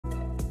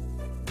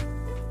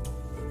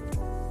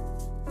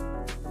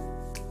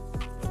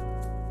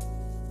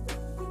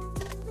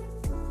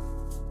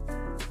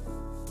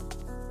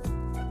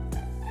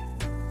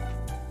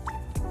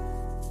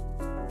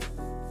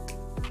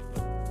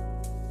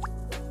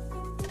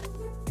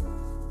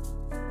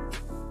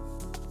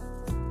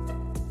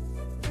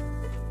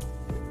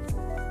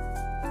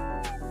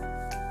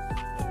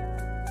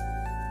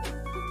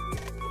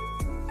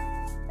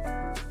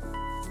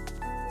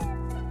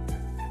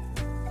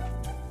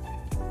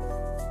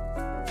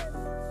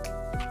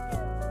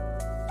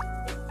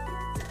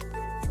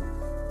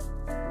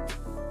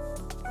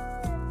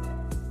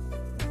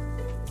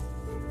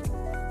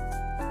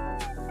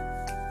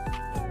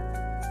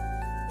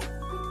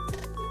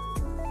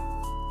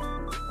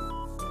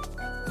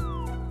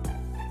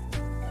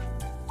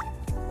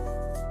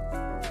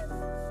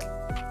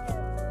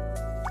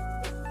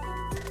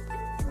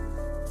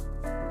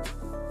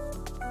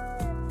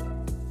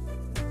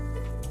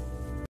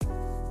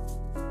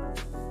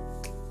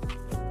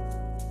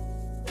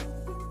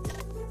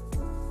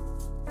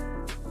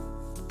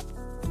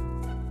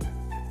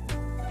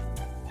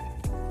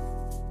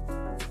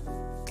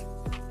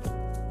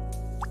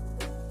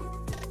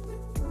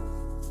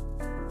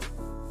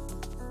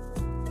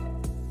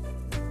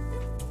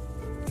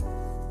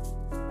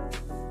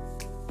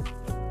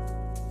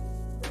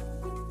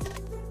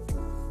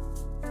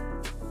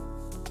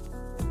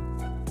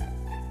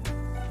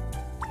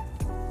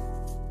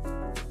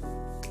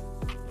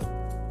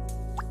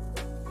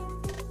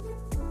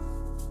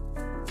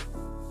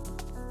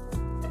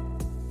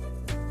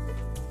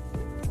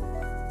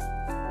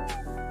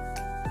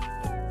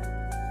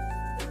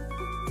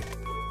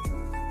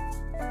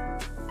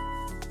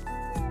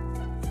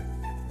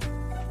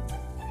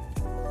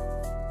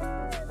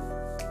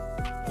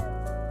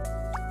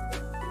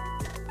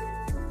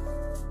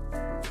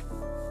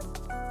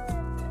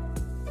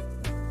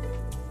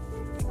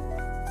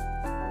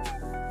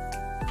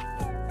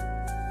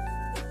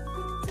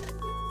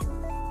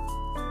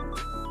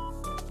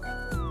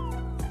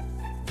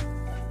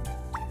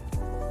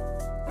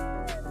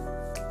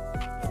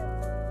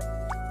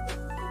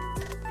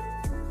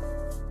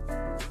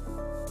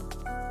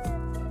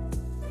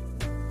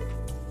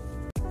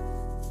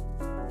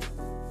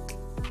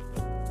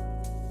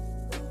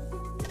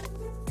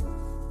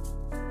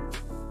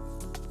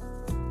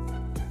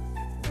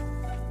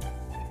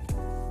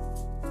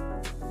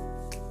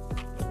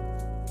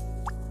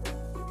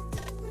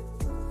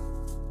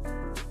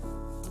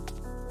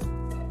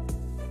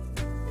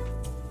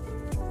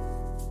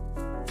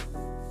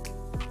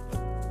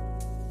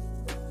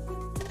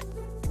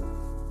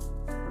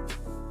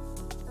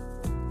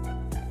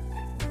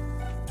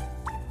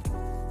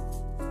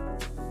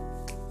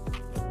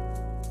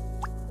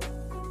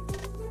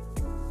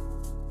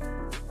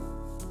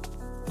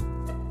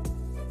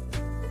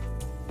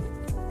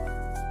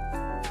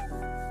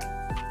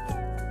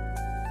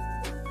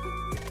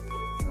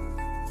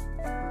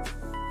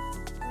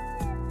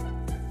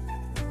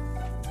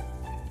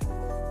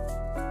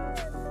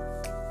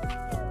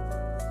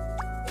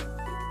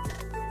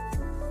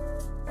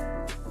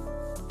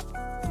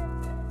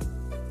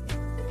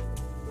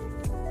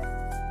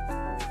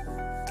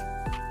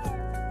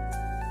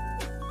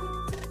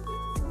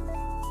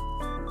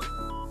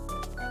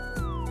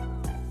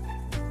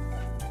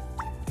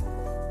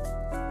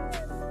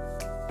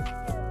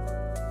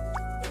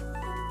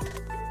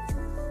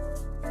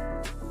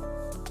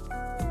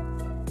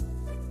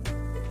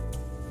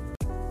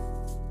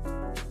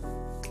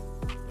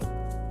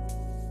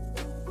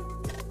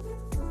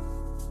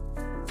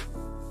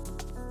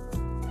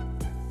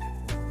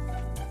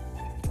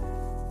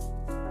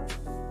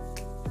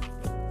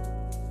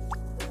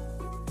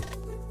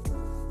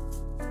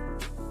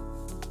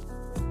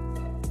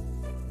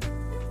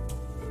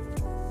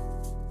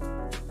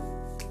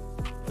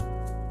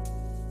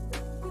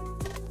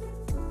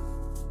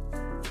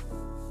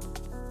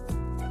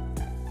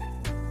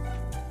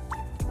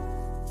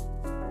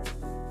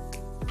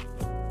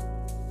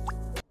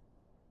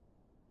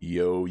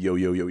Yo, yo,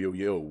 yo, yo, yo,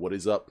 yo, what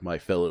is up, my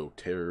fellow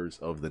terrors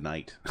of the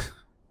night?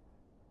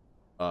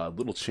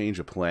 Little change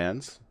of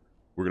plans.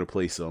 We're gonna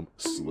play some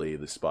Slay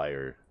the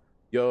Spire.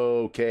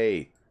 Yo,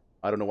 Kay.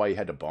 I don't know why you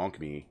had to bonk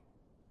me.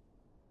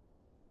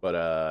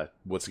 But,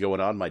 what's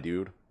going on, my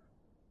dude?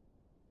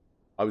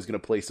 I was gonna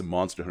play some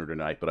Monster Hunter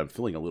tonight, but I'm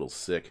feeling a little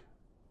sick.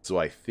 So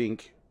I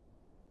think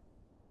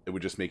it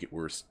would just make it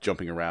worse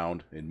jumping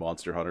around in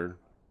Monster Hunter.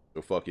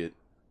 So fuck it.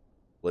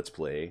 Let's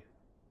play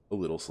a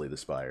little Slay the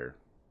Spire.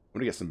 I'm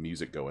gonna get some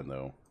music going,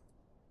 though.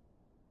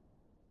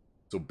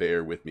 So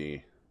bear with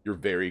me. You're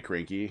very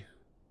cranky.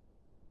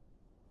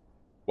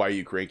 Why are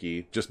you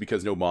cranky? Just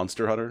because no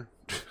Monster Hunter?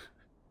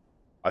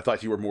 I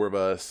thought you were more of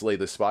a Slay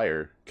the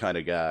Spire kind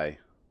of guy.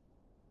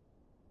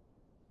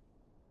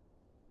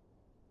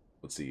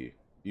 Let's see.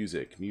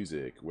 Music,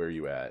 music. Where are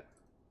you at?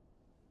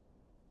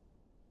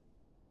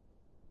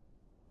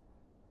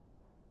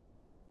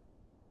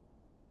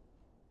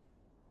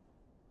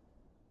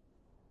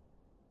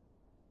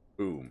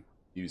 Boom.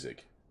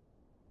 Music.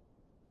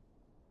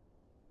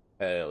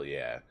 Hell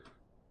yeah.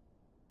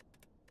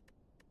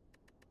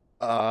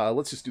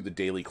 Let's just do the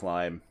daily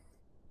climb.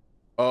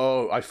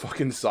 Oh, I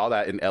fucking saw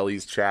that in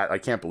Ellie's chat. I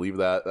can't believe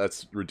that.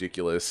 That's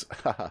ridiculous.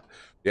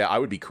 Yeah, I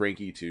would be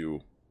cranky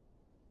too.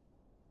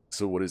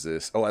 So what is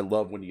this? Oh, I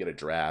love when you get a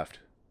draft.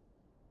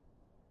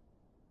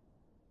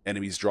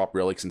 Enemies drop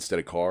relics instead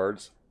of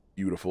cards.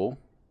 Beautiful.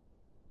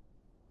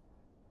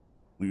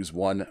 Lose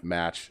one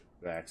match,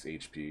 max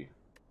HP.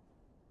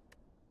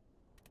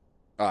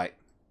 Alright.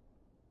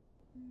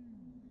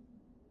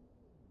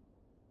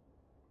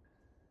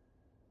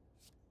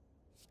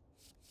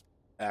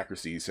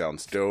 Accuracy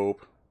sounds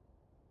dope.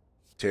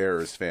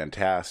 Terror is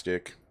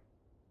fantastic.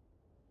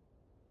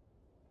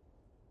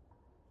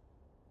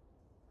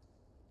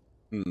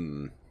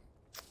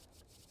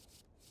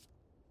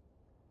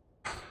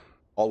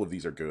 All of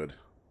these are good.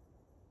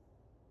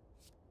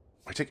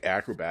 I take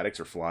acrobatics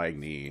or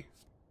flying knee.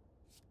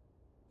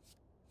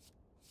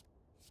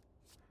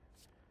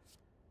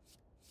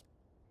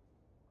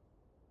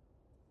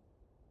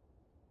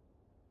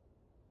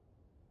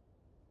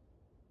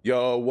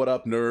 Yo, what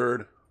up,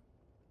 nerd?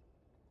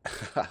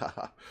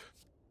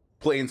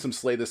 Playing some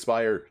Slay the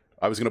Spire.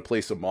 I was gonna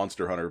play some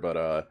Monster Hunter,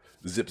 but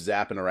zip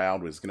zapping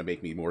around was gonna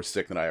make me more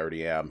sick than I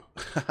already am.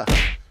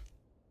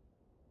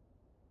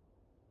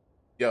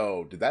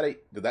 Yo, did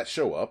that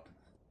show up?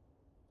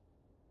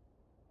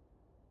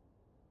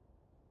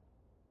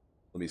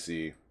 Let me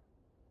see.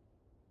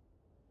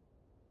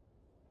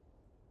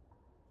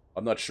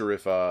 I'm not sure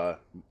if yo,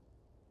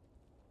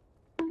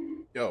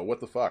 what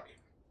the fuck?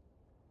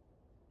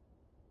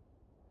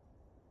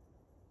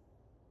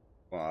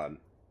 Come on.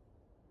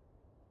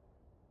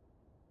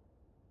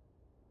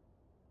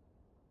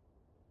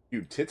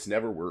 Dude, tits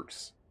never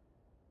works.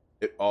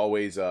 It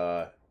always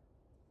fucks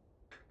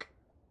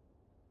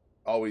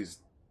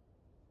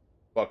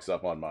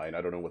up on mine.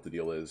 I don't know what the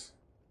deal is.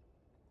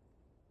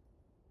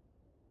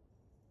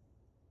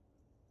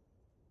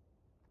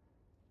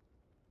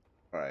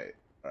 Alright,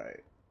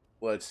 alright.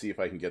 Let's see if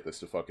I can get this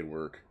to fucking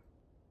work.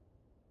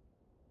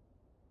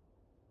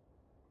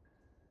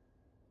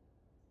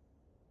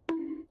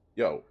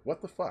 Yo,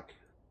 what the fuck?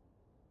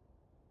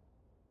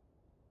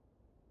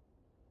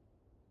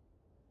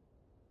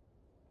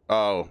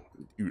 Oh,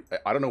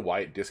 I don't know why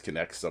it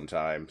disconnects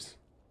sometimes.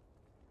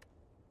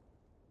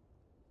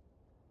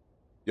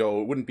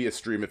 Yo, it wouldn't be a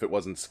stream if it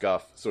wasn't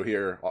Scuff. So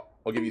here,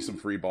 I'll give you some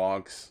free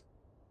bonks.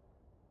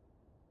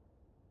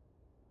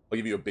 I'll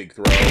give you a big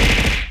throw.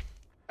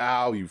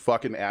 Ow, you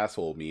fucking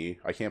asshole, me.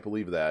 I can't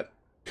believe that.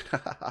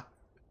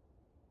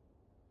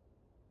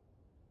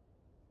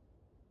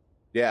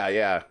 Yeah,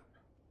 yeah.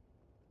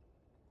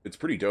 It's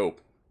pretty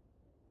dope.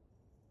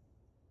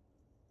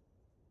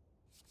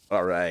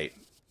 Alright.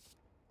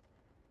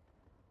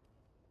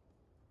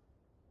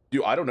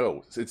 Dude, I don't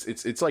know.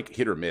 It's like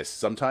hit or miss.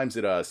 Sometimes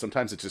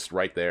sometimes it's just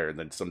right there, and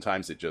then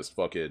sometimes it just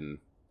fucking.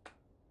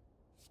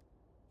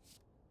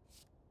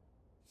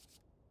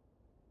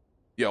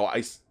 Yo,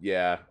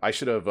 yeah, I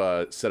should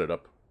have set it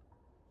up.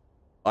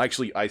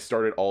 Actually, I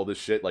started all this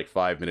shit like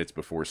 5 minutes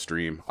before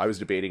stream. I was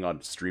debating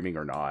on streaming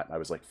or not. I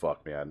was like,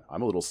 fuck, man,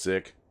 I'm a little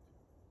sick.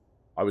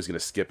 I was gonna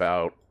skip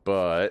out,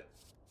 but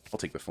I'll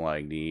take the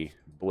flying knee.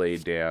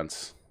 Blade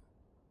dance.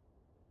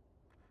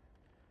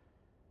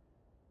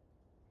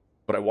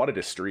 But I wanted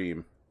to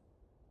stream.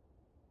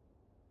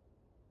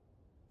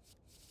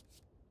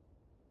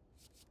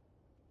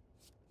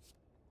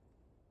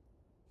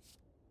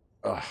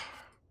 Ugh,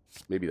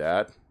 maybe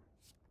that.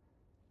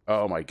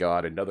 Oh my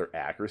god, another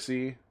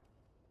accuracy?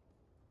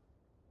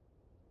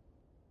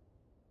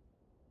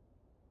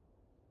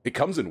 It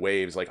comes in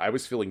waves. Like, I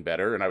was feeling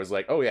better, and I was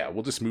like, oh yeah,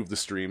 we'll just move the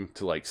stream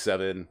to like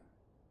 7.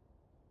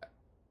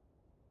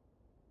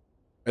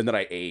 And then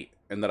I ate,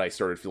 and then I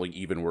started feeling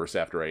even worse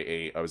after I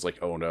ate. I was like,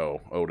 oh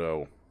no, oh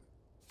no.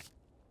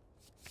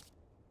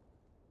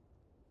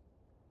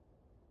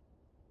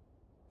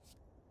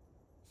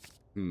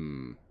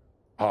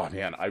 Oh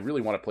man, I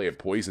really want to play a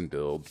poison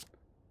build,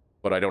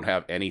 but I don't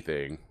have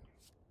anything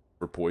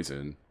for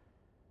poison.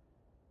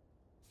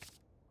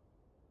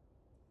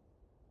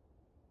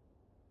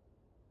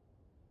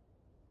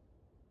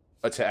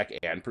 Attack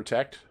and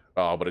protect?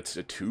 Oh, but it's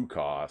a 2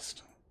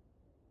 cost.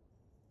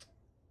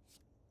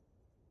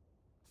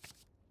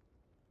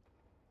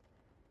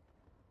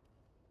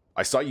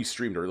 I saw you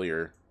streamed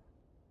earlier.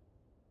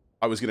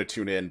 I was going to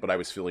tune in, but I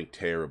was feeling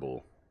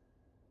terrible.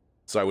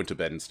 So I went to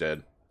bed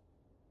instead.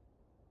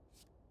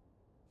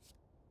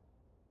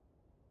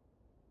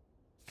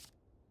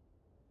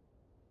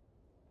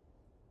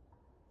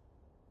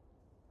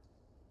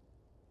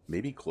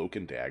 Maybe Cloak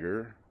and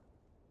Dagger?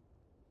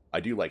 I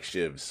do like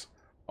shivs.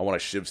 I want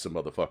to shiv some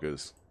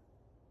motherfuckers.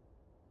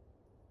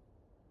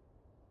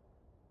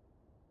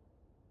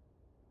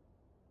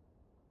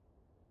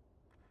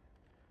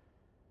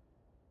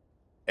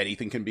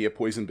 Anything can be a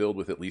poison build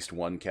with at least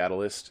 1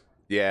 catalyst.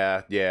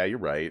 Yeah, you're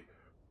right.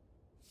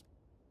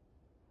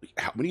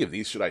 How many of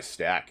these should I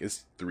stack?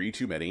 Is 3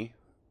 too many?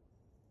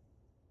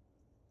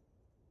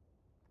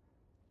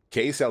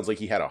 Kay sounds like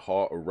he had a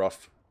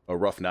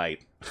rough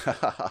night.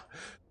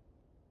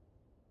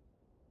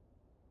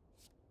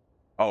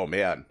 Oh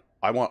man,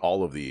 I want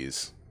all of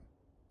these.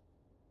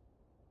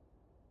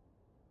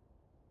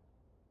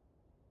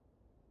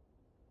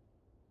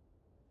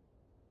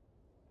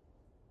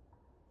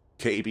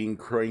 K being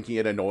cranky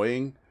and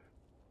annoying?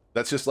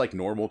 That's just like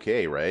normal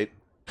K, right?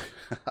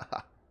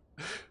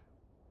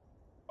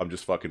 I'm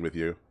just fucking with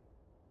you.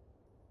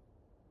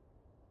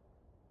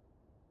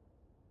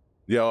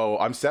 Yo,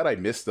 I'm sad I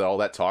missed all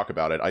that talk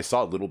about it. I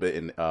saw a little bit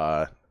in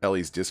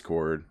Ellie's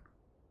Discord.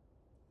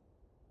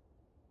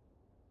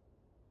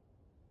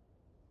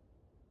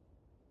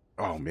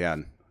 Oh,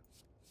 man.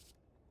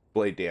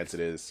 Blade Dance it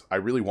is. I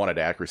really wanted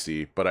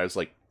accuracy, but I was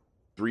like,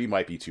 3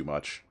 might be too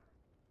much.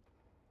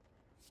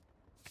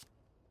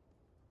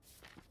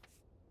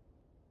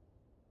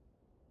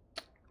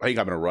 I think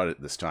I'm going to run it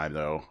this time,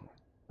 though.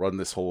 Run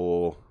this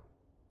whole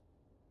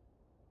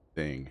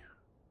thing.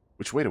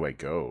 Which way do I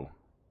go?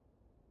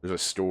 There's a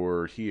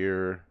store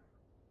here.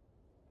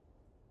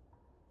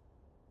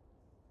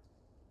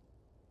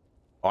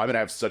 Oh, I'm going to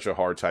have such a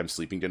hard time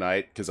sleeping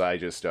tonight, because I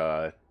just,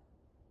 I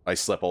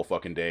slept all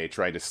fucking day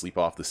trying to sleep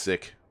off the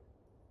sick.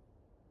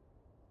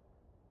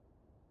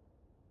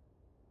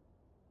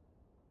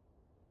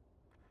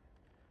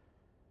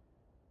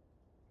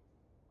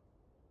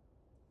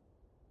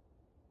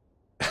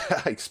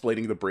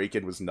 Explaining the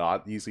break-in was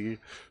not easy.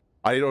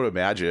 I don't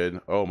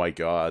imagine. Oh my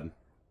god.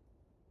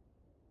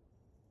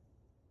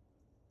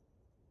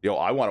 Yo,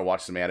 I want to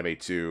watch some anime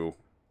too.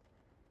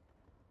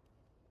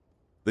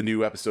 The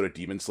new episode of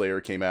Demon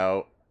Slayer came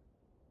out.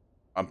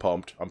 I'm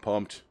pumped. I'm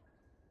pumped.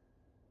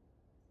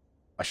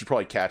 I should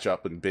probably catch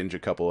up and binge a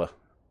couple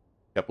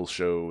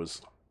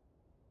shows.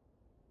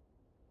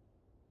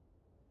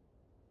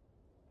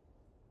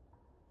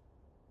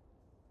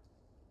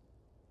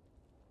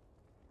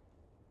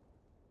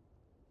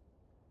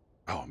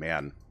 Oh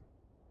man.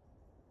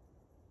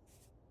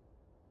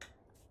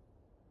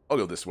 I'll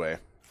go this way.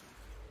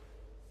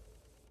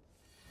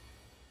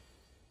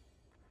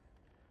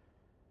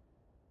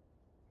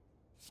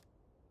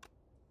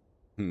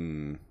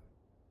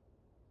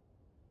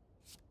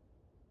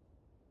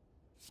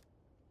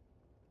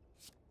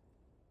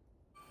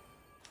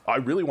 I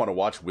really want to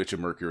watch Witch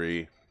of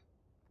Mercury.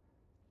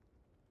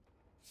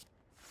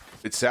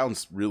 It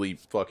sounds really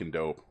fucking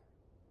dope.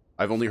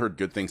 I've only heard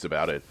good things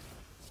about it.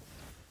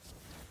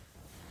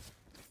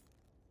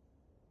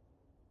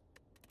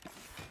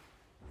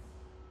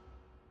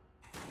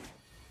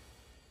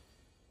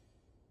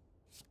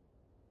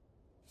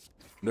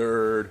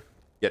 Nerd.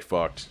 Get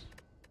fucked.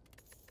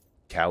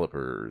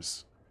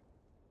 Calipers.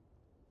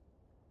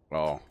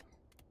 Well,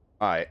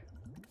 alright.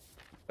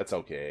 That's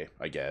okay,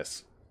 I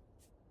guess.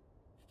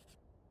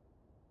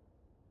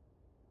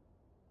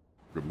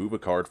 Remove a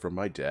card from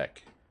my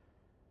deck.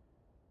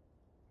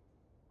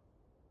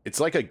 It's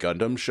like a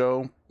Gundam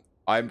show.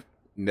 I've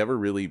never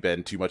really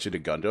been too much into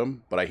Gundam,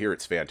 but I hear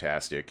it's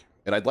fantastic.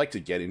 And I'd like to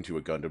get into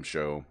a Gundam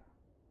show.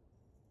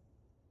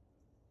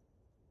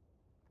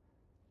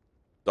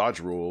 Dodge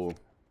rule.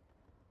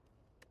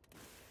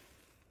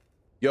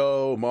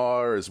 Yo,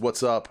 Mars,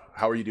 what's up?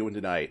 How are you doing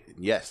tonight?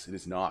 Yes, it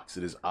is Nox.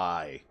 It is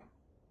I.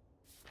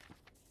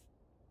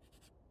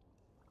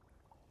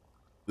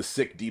 The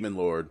sick demon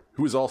lord,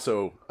 who is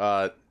also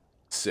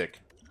sick.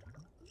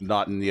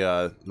 Not in the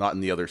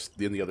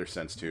other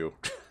sense too.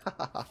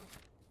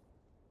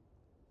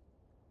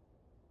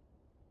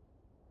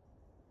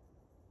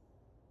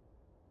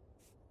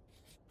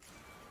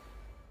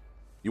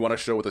 You want a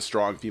show with a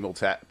strong female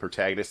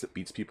protagonist that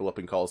beats people up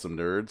and calls them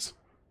nerds?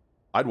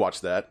 I'd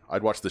watch that.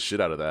 I'd watch the shit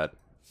out of that.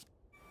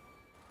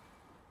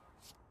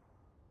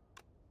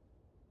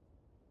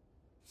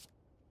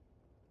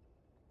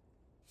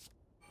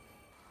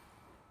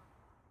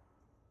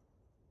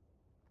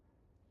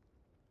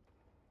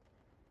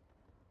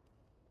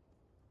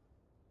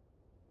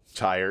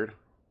 Tired.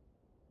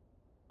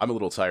 I'm a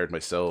little tired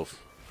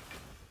myself.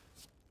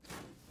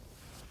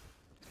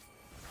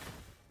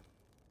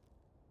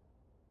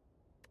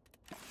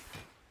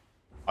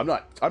 I'm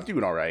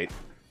doing alright.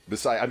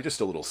 Besides, I'm just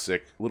a little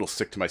sick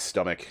to my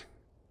stomach.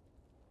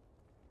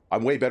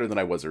 I'm way better than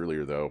I was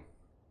earlier, though.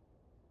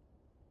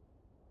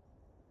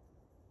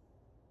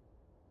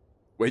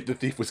 Wait, the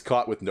thief was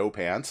caught with no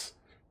pants?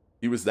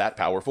 He was that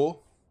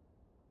powerful?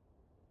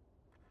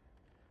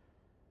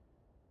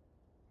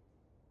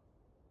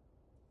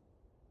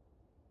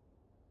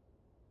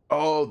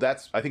 Oh,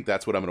 I think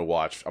that's what I'm gonna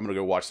watch. I'm gonna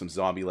go watch some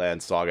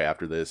Zombieland Saga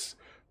after this.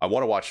 I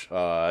want to watch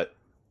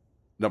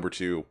number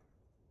 2.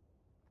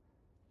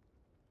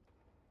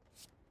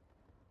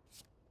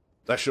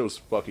 That show's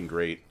fucking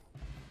great.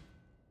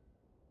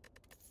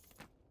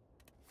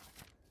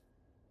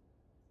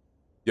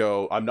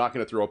 Yo, I'm not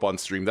gonna throw up on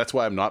stream. That's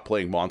why I'm not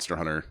playing Monster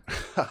Hunter.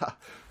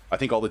 I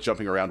think all the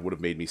jumping around would have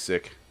made me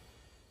sick.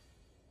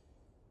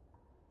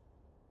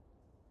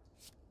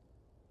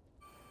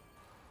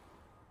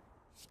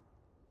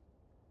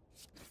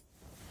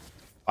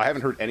 I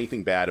haven't heard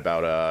anything bad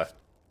about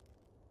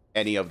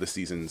any of the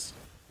seasons.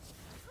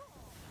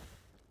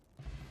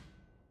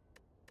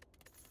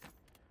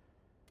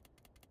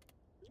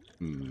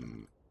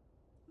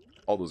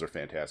 All those are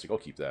fantastic. I'll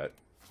keep that.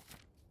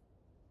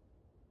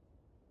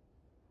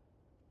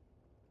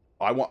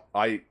 I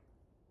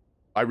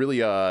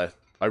really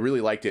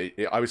liked it.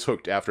 I was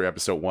hooked after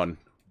episode 1.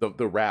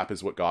 The rap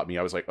is what got me.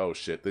 I was like, oh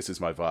shit, this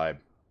is my vibe.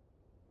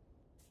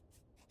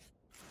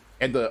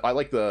 And I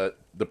like the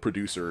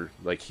producer.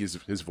 Like his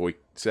voice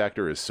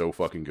actor is so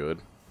fucking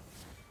good.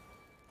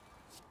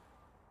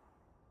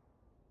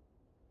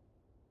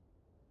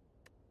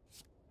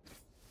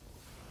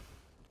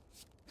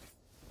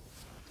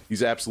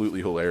 He's absolutely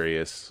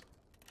hilarious.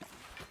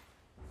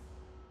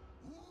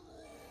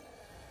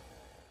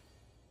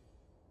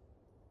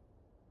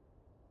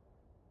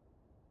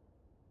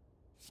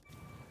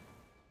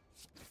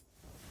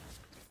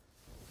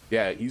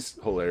 Yeah, he's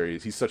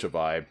hilarious. He's such a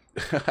vibe.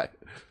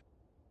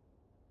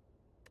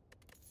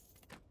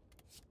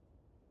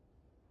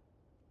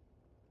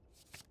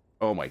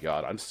 Oh my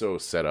god, I'm so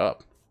set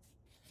up.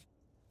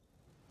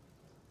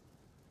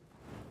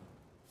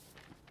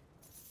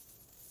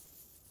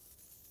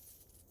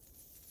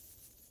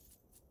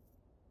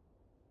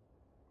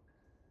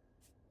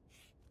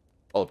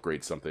 I'll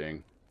upgrade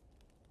something.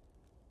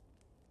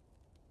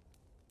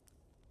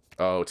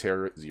 Oh,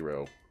 Terror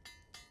 0.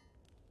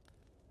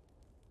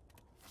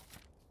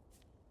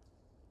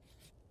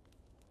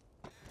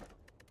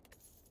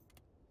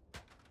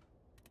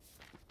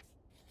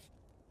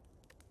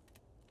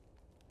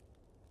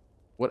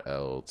 What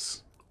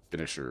else?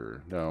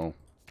 Finisher. No.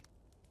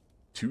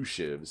 2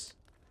 shivs.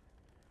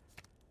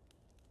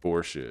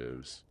 4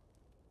 shivs.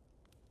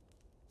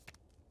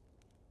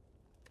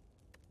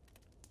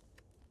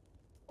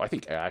 I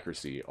think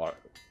accuracy.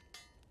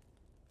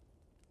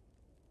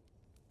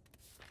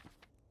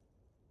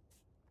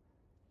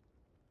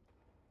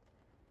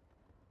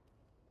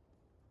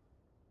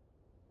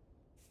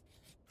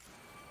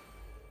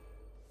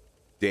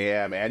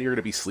 Damn, and you're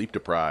gonna be sleep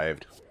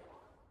deprived.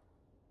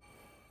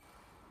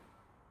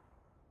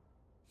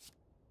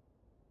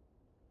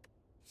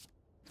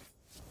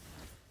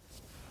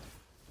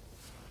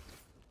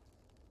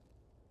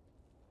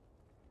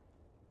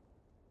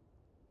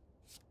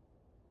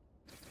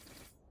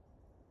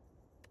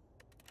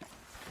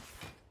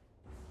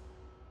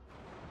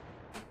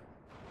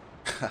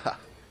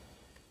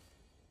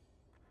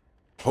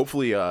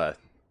 Hopefully,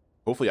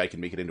 hopefully I can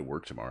make it into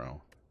work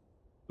tomorrow.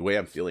 The way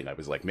I'm feeling, I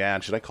was like,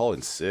 man, should I call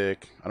in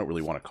sick? I don't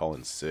really want to call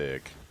in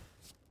sick.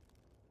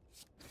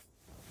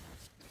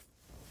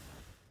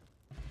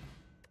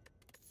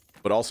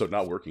 But also,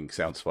 not working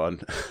sounds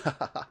fun.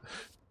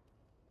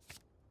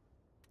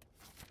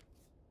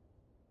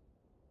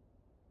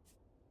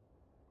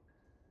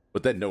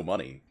 But then no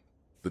money.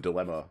 The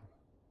dilemma.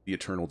 The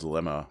eternal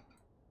dilemma.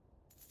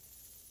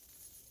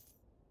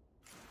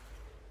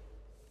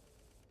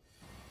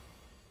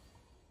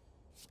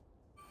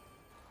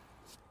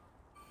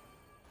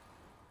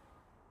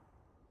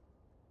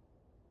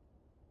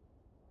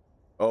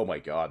 Oh my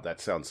god,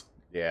 that sounds...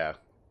 Yeah.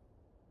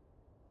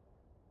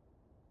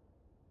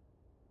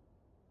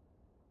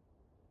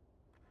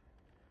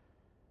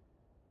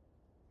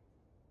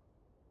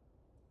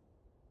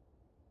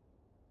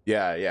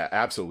 Yeah, yeah,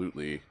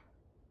 absolutely.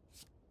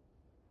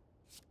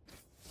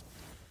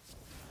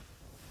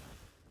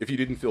 If you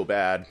didn't feel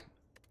bad,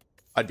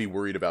 I'd be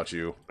worried about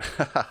you.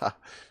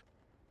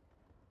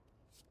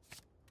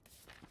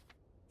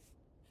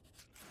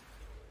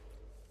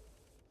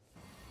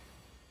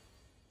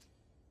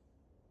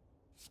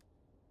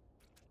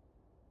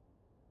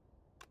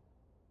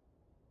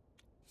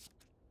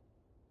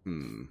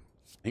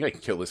 I think I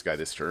can kill this guy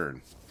this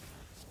turn.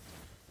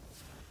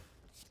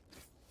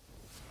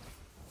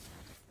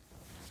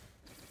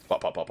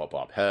 Pop, pop, pop, pop,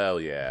 pop. Hell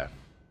yeah.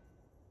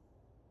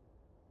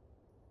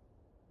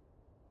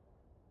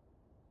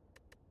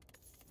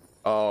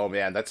 Oh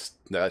man, that's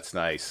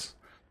nice.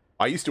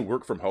 I used to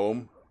work from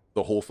home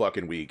the whole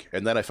fucking week,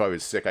 and then if I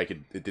was sick,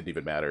 it didn't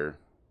even matter.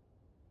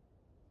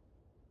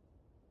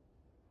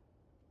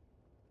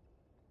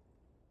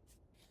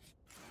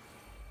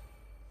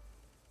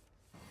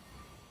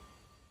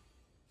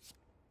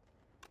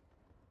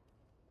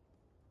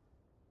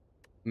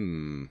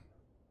 Hmm.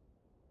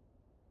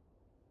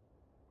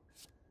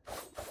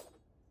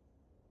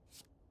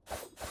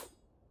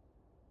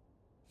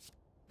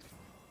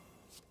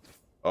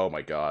 Oh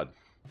my god.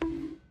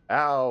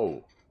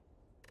 Ow!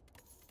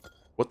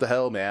 What the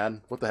hell,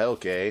 man? What the hell,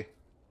 Kay?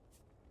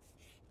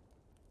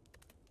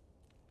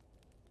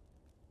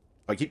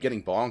 If I keep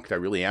getting bonked, I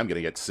really am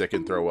gonna get sick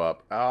and throw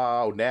up.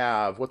 Oh,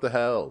 Nav, what the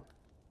hell?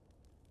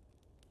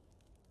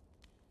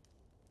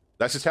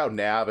 That's just how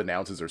Nav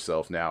announces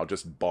herself now,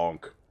 just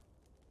bonk.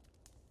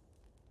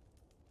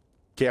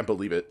 Can't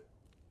believe it.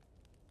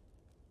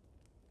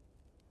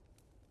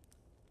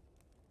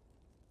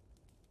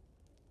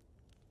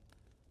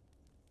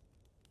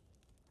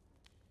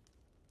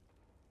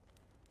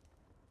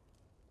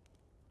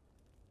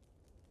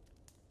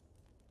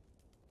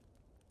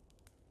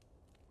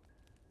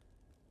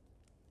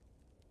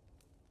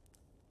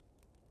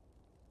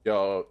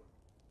 Yo,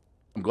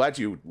 I'm glad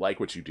you like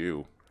what you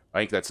do. I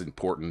think that's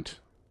important.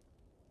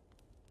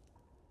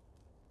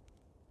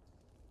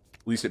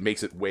 At least it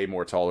makes it way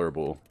more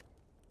tolerable.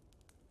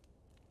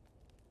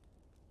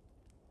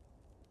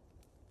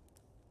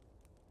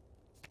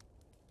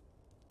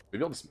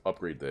 Maybe I'll just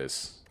upgrade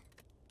this.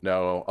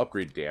 No,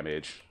 upgrade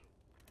damage.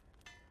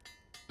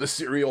 The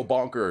serial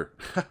bonker.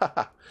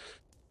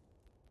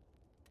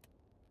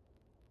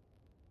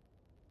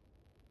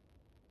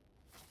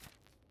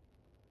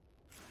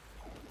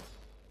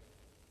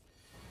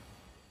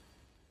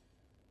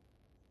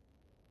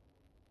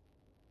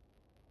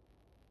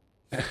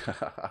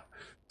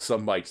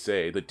 Some might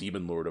say the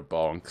Demon Lord of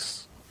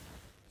Bonks.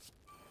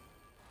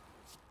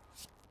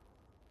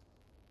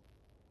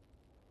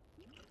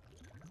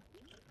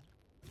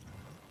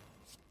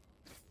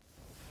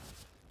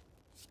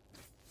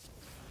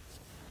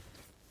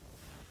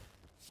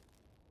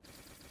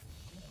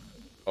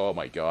 Oh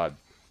my god.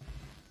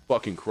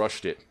 Fucking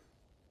crushed it.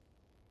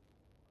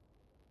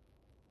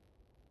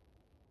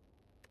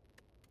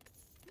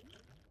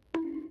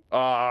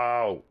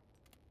 Oh!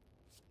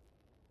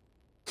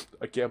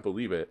 I can't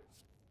believe it.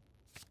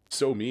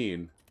 So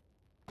mean.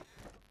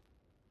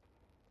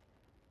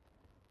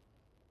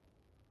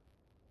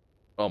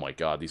 Oh my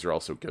god, these are all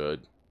so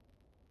good.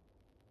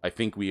 I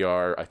think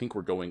we're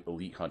going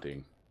elite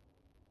hunting.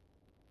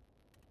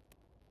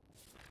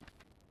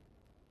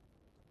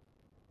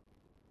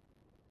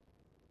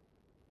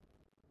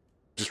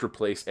 Just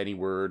replace any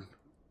word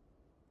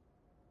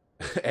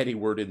any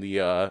word in the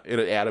in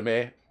an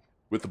anime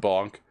with the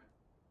bonk.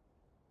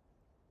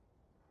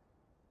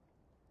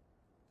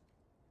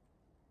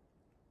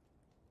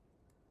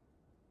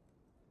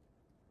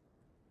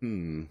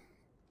 Hmm.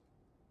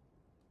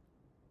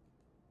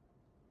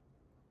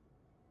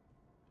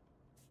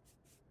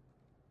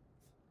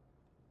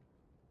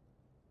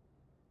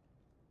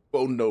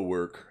 Oh, no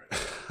work.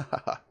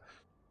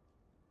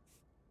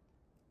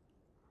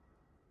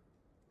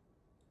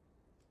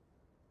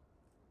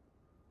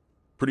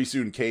 Pretty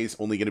soon, Kay's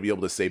only going to be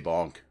able to say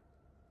bonk.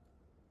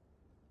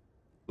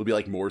 It'll be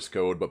like Morse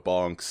code, but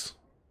bonks.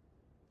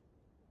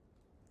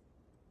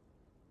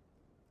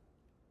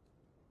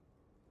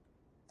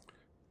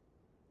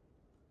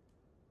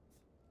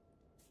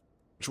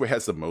 Which way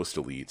has the most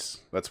elites?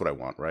 That's what I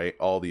want, right?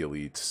 All the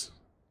elites.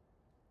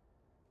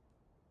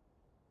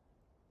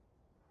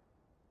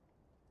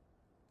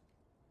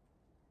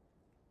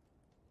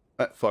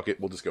 Fuck it,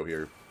 we'll just go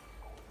here.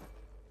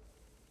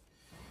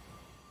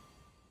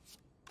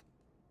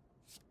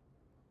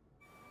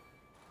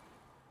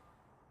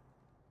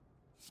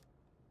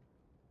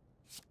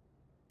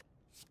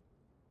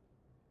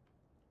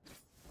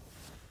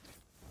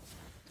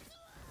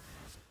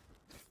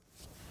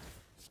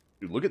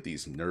 Dude, look at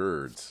these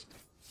nerds.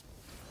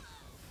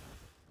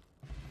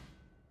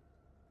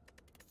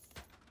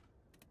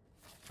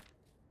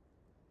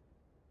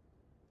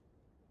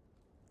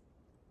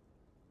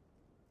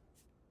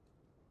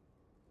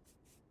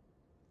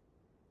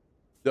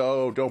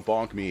 No, don't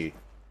bonk me.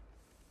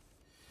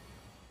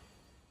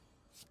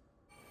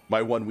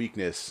 My one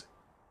weakness.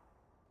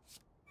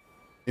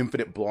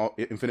 Infinite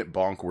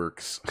bonk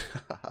works.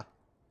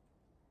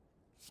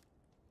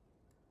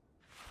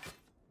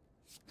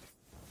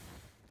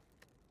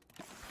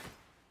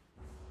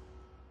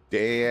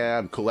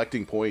 Damn,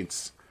 collecting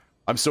points.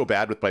 I'm so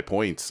bad with my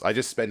points. I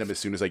just spend them as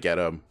soon as I get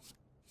them.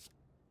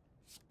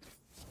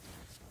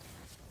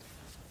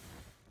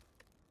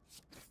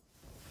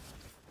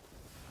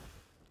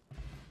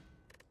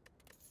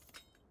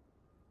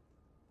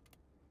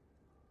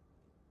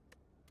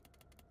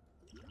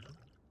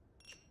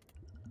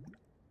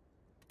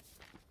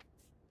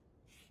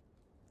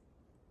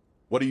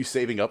 What are you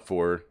saving up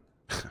for?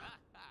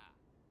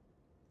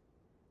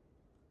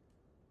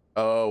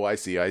 Oh, I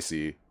see, I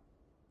see.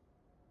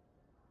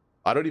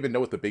 I don't even know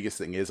what the biggest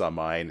thing is on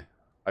mine.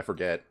 I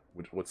forget.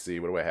 Let's see,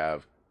 what do I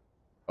have?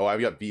 Oh, I've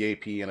got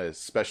VAP and a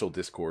special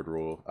Discord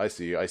rule. I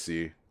see, I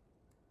see.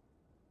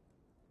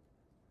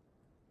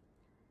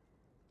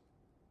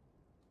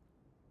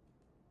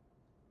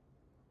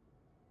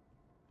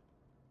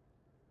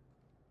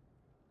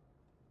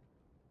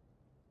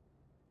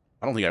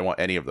 I don't think I want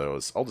any of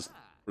those. I'll just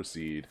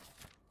proceed.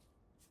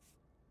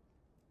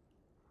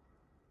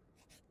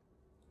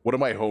 One of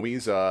my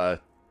homies,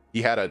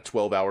 he had a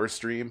 12-hour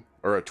stream,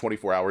 or a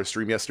 24-hour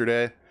stream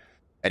yesterday,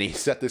 And he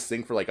set this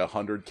thing for like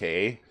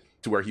 100K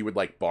to where he would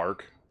like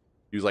bark.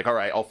 He was like, all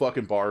right, I'll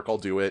fucking bark. I'll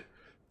do it.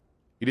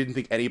 He didn't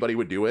think anybody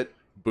would do it.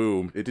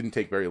 Boom. It didn't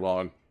take very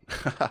long.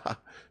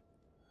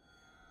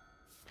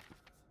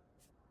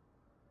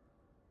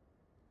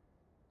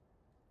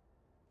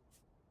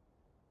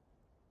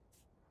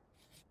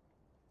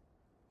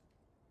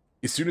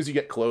 As soon as you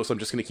get close, I'm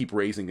just going to keep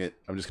raising it.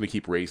 I'm just going to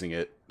keep raising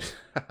it.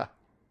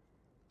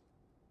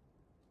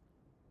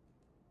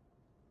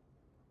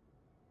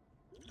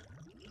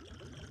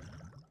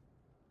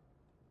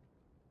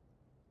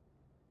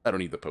 I don't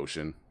need the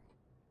potion.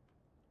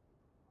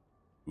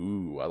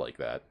 Ooh, I like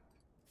that.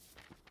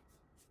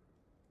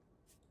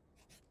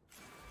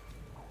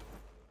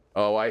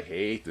 Oh, I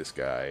hate this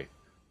guy.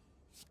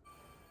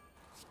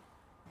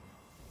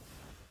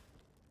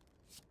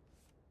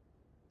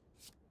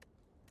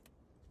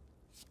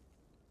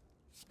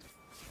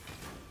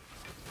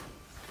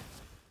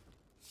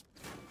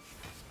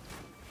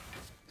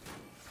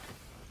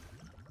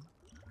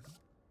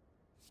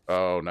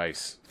 Oh,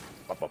 nice.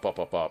 Up, up, up,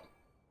 up, up.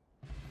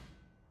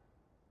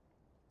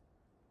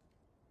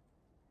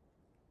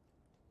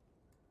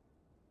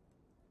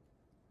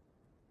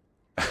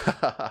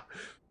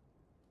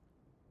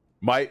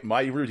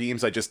 my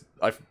redeems are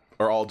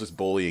all just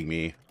bullying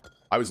me.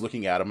 I was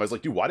looking at them. I was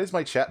like, dude, why does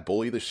my chat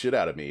bully the shit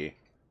out of me?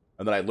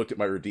 And then I looked at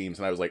my redeems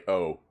and I was like,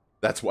 oh,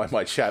 that's why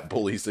my chat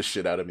bullies the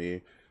shit out of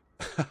me.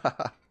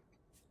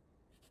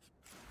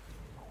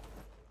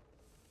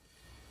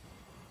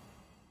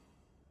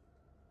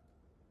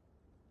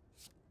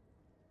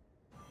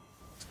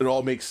 It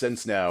all makes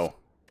sense now.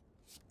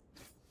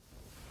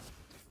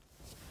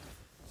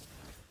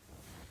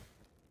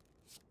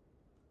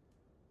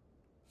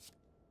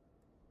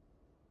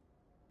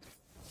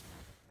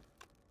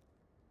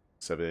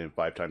 Seven,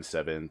 5 times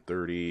 7,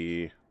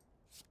 30.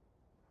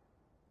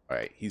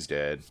 Alright, he's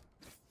dead.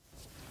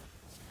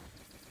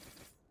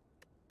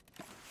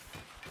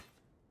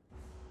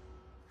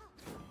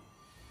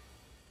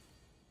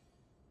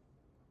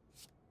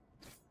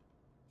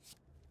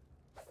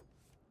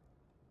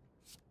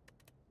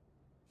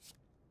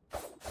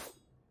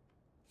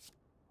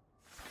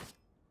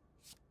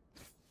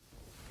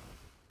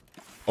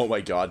 Oh my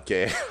god,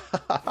 Kay.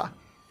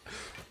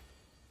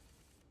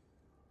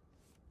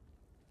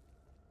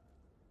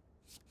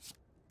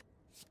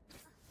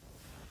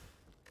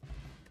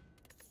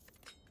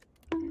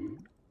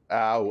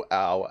 Ow,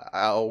 ow,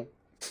 ow.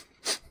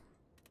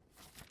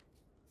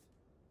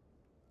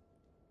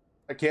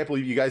 I can't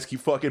believe you guys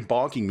keep fucking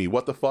bonking me.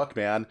 What the fuck,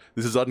 man?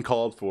 This is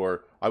uncalled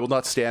for. I will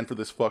not stand for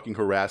this fucking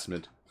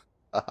harassment.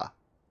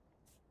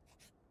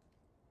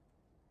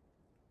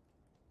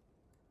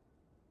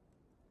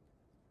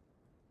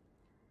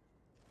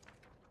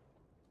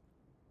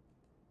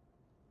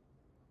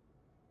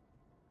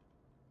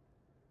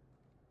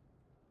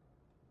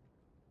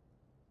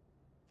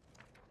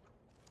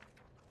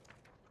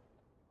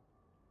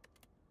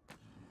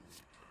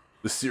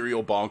 The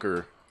serial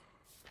bonker.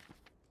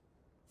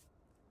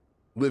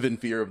 Live in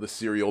fear of the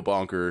serial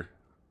bonker.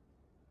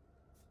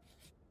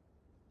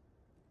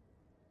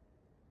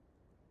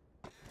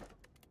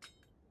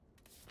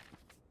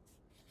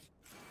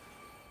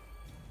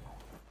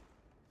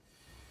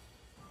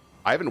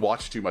 I haven't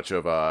watched too much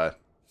of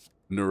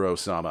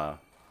Neuro-sama.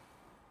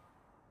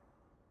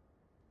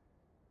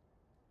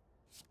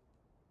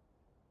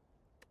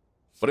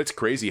 But it's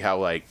crazy how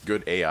like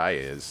good AI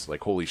is.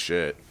 Like holy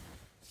shit.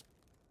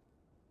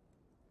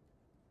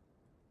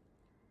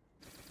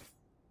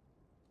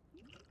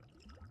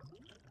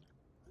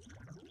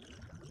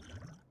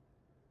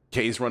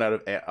 K's run out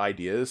of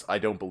ideas? I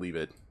don't believe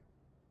it.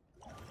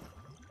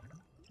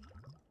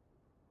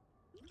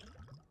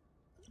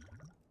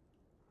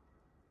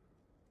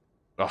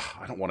 Ugh,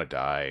 I don't want to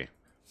die.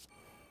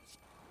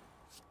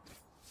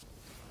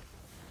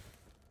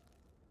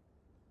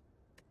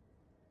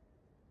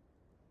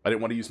 I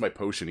didn't want to use my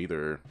potion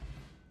either.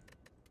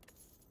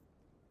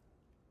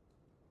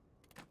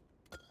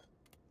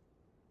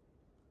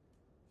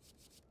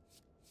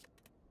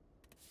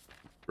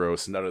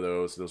 Gross, none of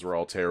those. Those were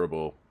all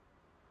terrible.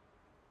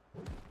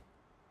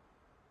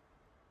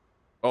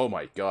 Oh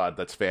my god,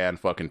 that's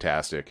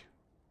fan-fucking-tastic.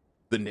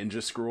 The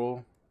ninja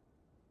scroll?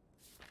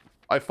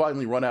 I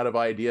finally run out of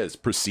ideas.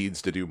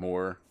 Proceeds to do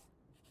more.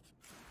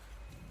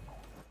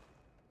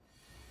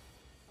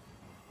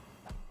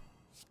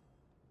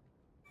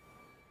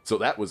 So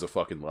that was a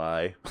fucking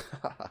lie.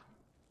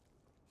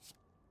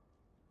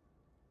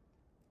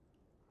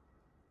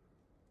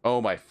 Oh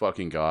my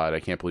fucking god,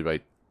 I can't believe I...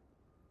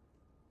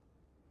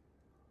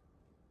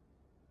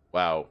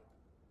 Wow.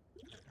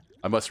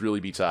 I must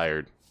really be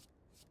tired.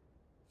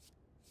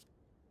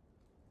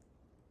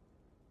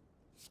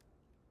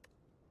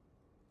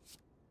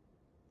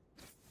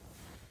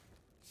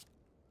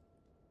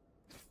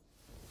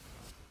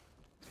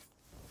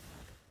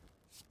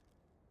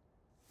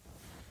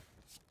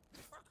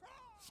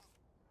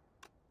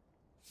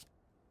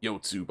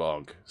 Yotsu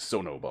bonk,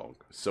 sono bonk,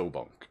 so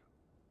bonk.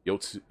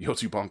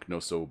 Yotsu bonk, no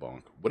so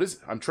bonk. What is...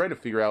 I'm trying to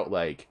figure out,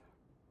 like,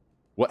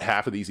 what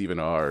half of these even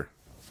are.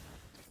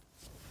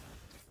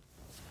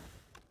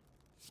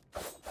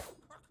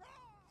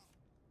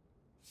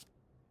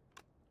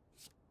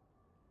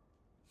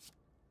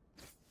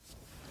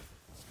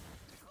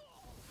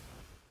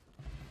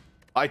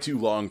 I too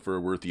long for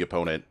a worthy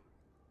opponent.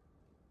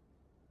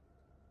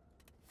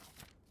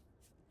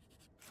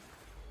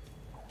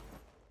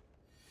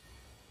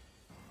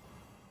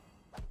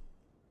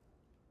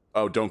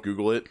 Oh, don't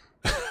Google it?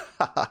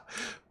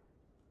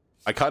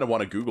 I kind of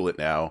want to Google it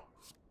now.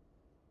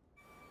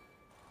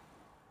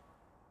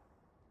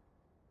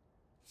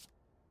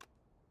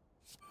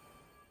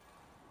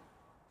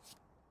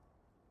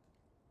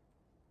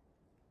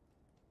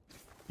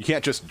 You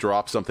can't just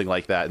drop something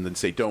like that and then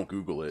say, don't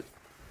Google it.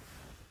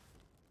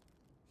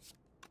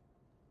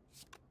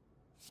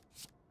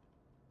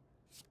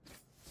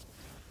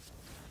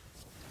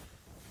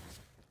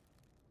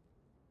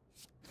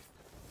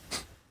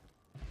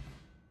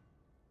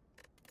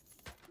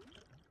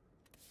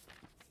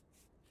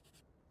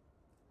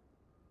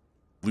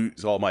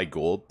 Lose all my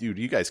gold? Dude,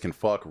 you guys can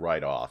fuck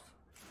right off.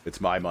 It's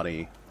my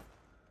money.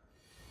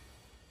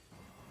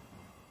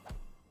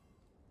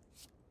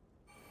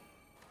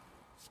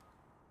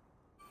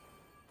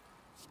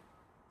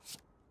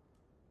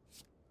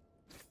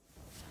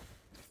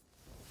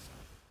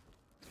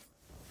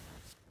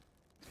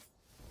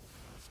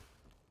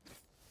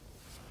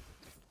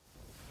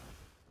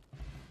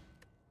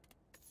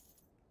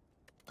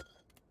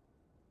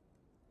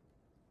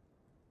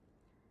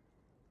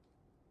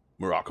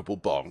 Miracle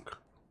bonk.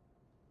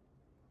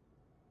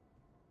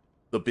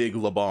 The big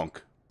LeBonk.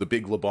 The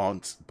big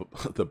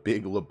LeBonk. The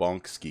big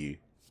LeBonkski.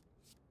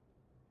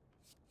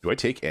 Do I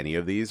take any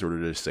of these, or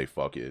do I just say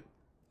fuck it?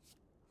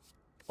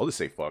 I'll just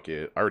say fuck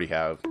it. I already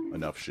have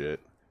enough shit.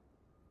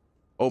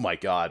 Oh my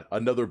god,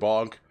 another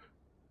bonk.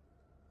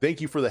 Thank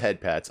you for the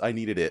head pats. I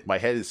needed it. My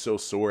head is so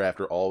sore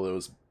after all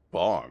those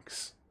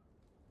bonks.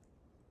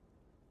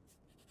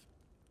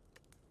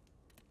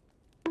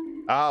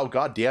 Oh,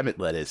 god damn it,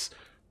 lettuce.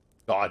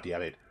 God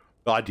damn it.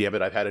 God damn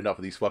it, I've had enough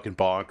of these fucking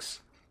bonks.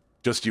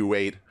 Just you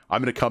wait. I'm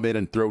gonna come in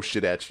and throw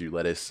shit at you,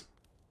 lettuce.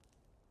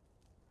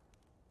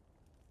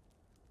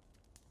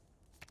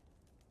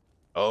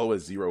 Oh, a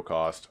 0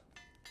 cost.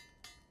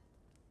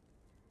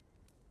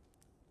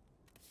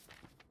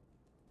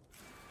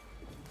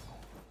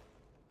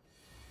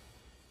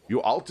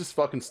 I'll just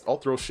fucking... I'll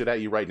throw shit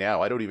at you right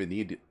now. I don't even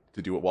need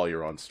to do it while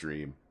you're on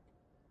stream.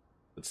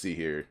 Let's see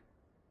here.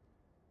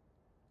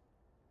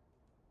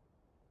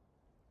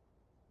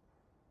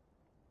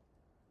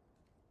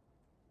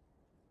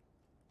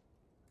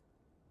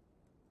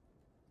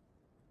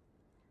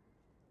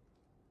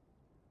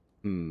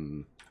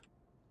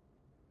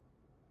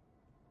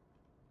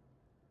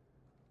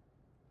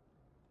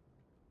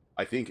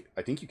 I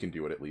think you can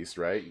do it at least,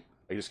 right?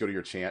 I just go to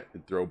your chant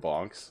and throw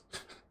bonks.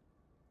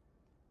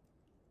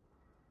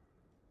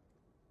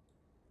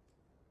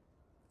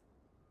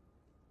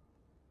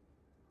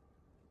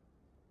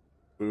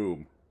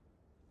 Boom.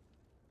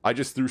 I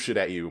just threw shit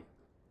at you.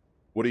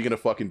 What are you gonna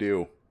fucking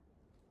do?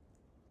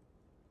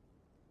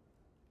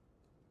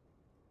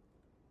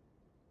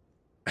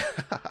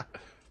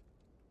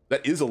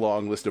 That is a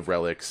long list of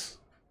relics.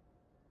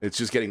 It's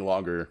just getting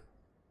longer.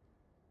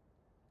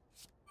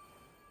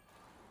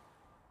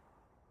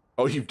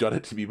 Oh, you've done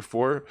it to me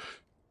before?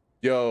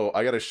 Yo,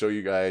 I gotta show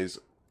you guys.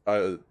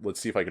 Let's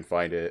see if I can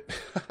find it.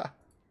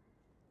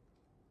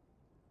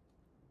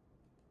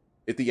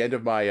 At the end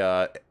of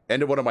my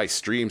end of one of my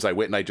streams, I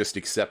went and I just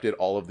accepted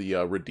all of the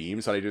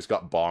redeems, and I just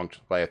got bonked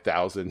by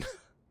 1,000.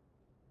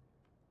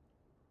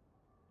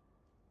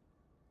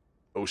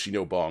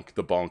 Oshino bonk.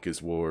 The bonk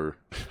is war.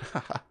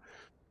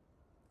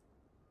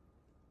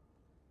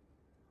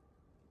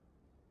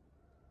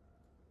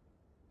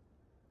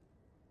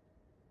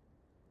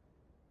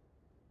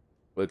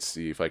 Let's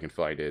see if I can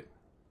find it.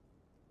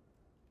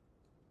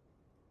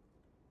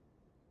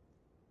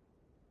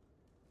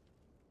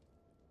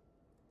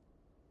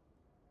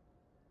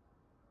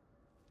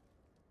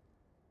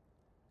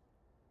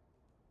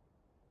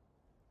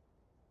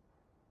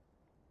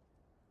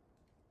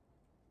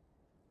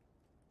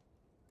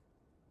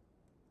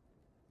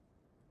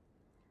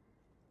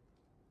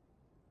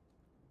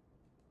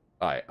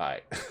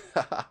 Aye.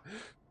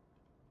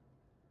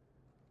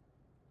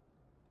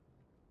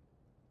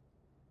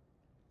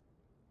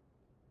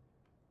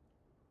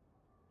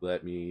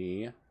 Let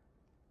me...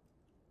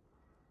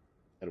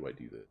 How do I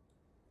do this?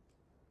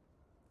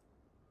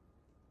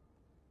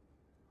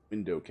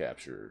 Window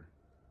capture.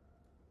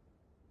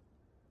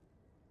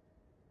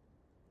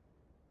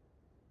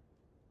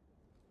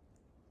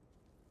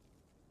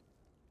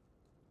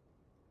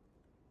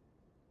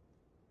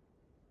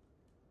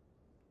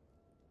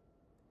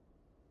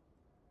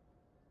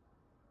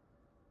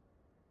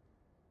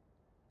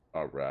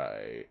 All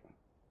right.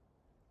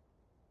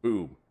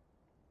 Boom.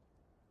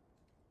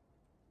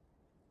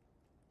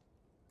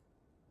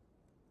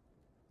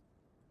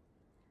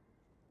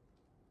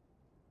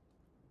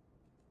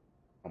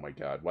 Oh my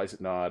god, why is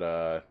it not,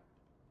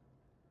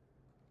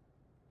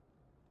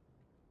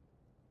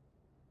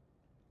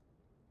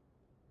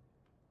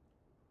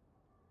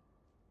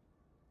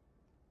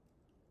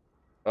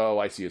 Oh,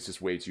 I see, it's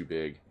just way too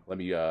big. Let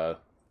me,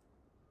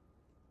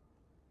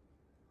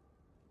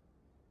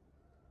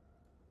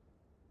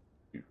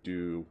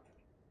 do...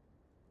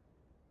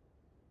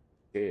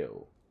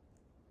 Kale.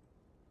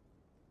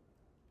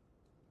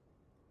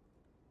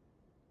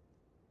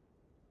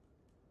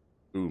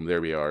 Boom,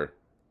 there we are.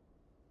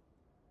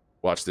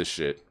 Watch this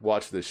shit.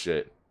 Watch this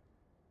shit.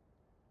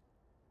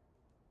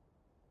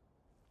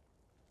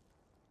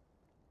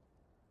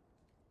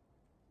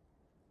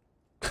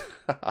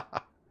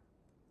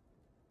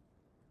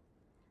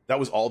 That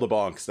was all the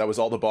bonks. That was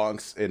all the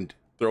bonks and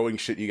throwing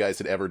shit you guys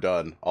had ever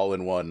done, all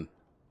in one.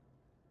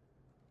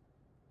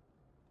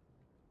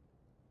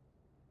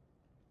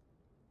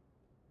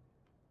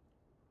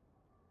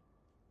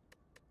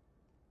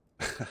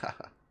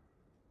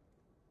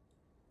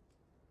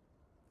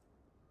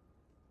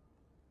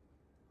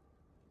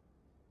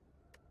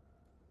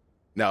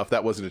 Now, if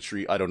that wasn't a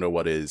tree, I don't know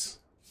what is.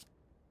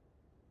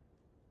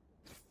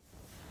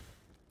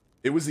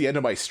 It was the end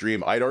of my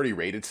stream. I'd already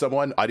raided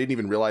someone. I didn't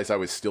even realize I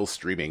was still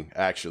streaming,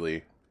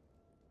 actually.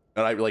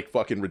 And I, like,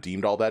 fucking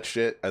redeemed all that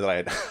shit. And then I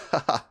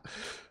had...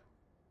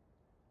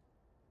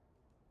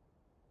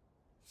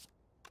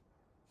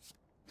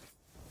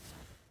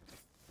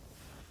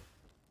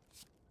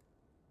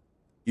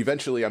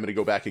 Eventually, I'm going to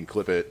go back and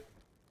clip it.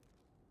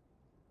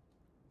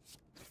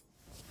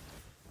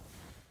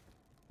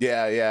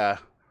 Yeah, yeah.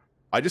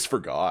 I just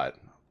forgot.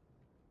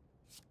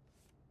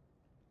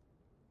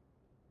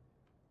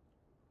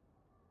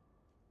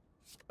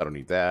 I don't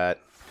need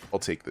that. I'll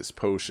take this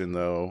potion,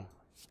 though.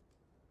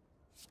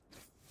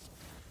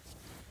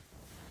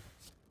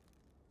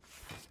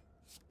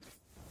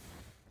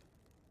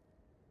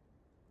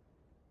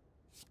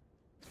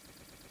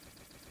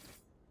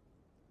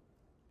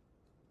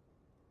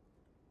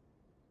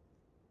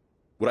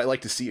 Would I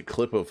like to see a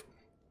clip of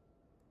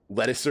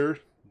Lettucer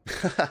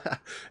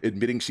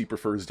admitting she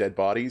prefers dead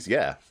bodies?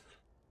 Yeah,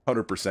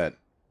 100%.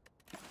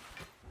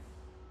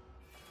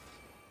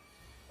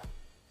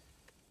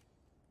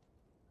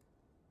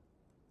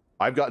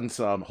 I've gotten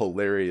some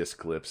hilarious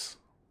clips.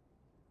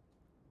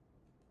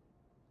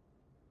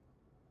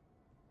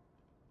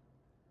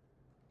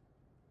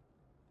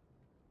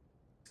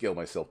 Scale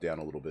myself down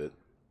a little bit.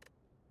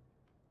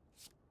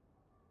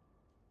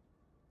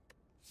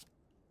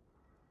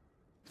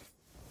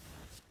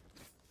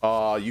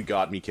 Aw, you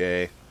got me,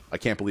 Kay. I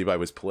can't believe I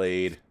was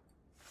played.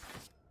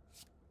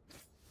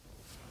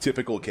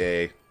 Typical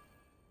Kay.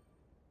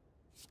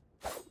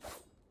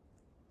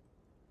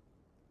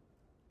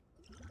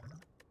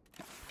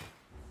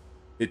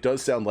 It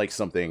does sound like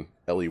something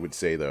Ellie would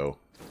say, though.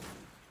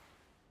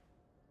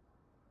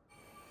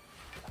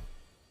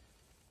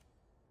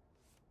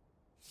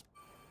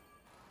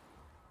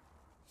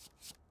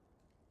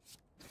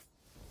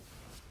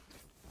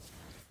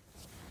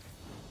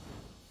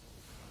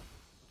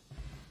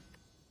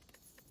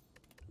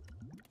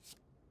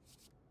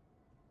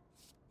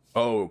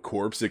 Oh,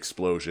 corpse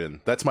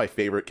explosion. That's my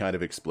favorite kind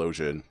of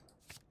explosion.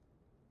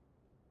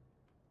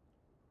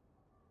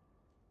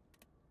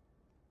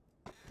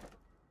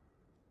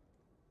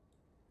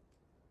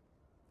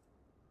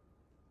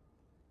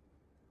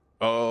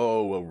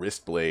 Oh, a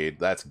wrist blade.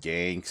 That's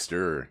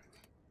gangster.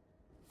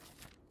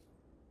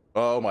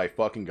 Oh my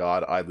fucking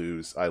god, I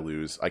lose. I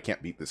lose. I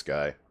can't beat this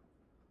guy.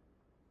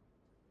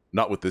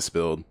 Not with this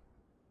build.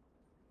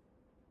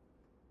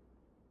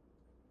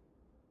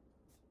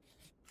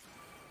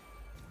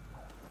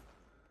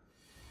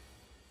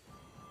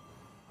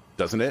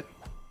 Doesn't it?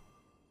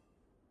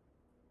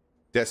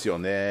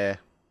 Desionne.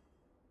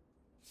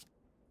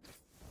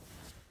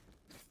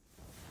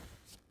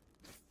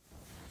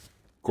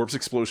 Corpse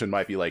Explosion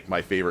might be like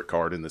my favorite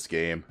card in this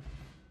game.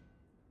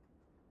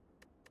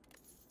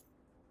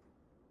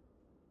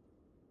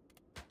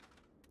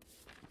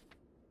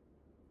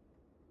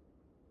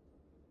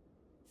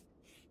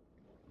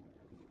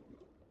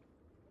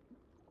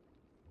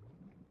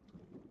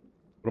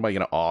 What am I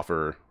going to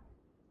offer?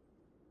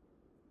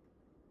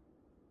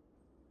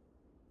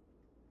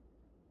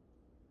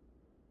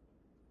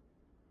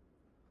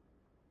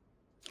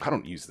 I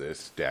don't use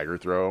this. Dagger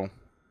throw.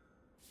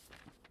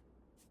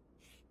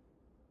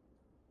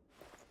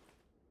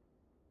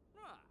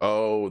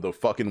 Oh, the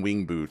fucking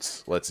wing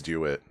boots. Let's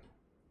do it.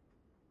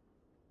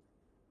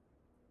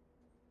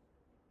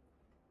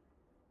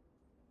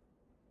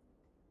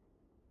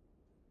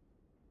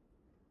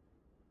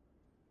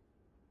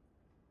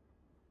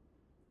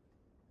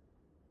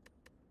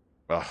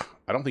 Ugh,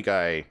 I don't think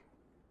I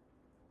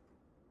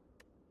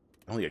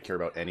care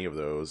about any of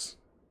those.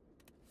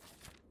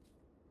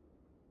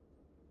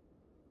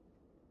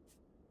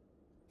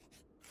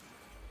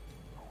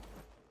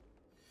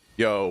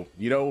 Yo,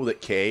 you know that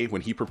Kay,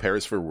 when he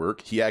prepares for work,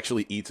 he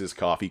actually eats his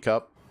coffee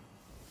cup?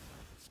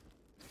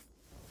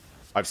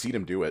 I've seen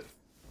him do it.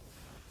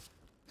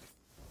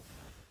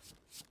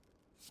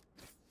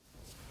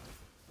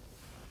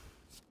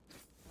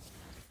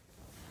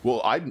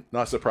 Well, I'm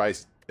not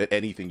surprised at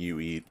anything you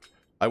eat.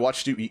 I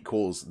watched you eat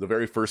coals. The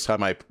very first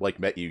time I, like,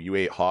 met you, you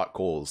ate hot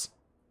coals.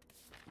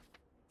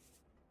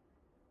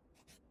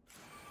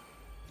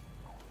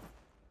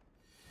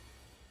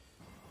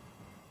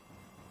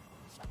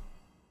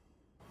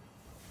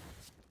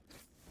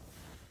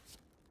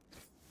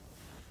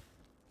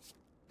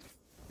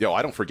 Yo,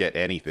 I don't forget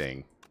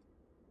anything.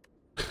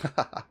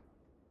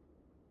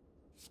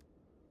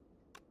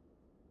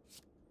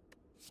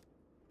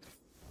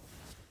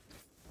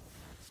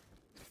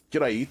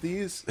 Can I eat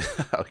these?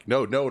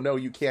 No, no, no,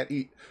 you can't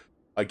eat.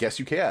 I guess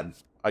you can.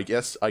 I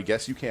guess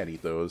you can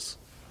eat those.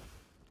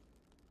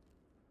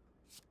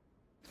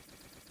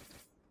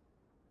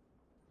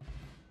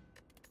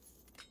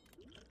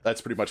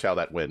 That's pretty much how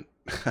that went.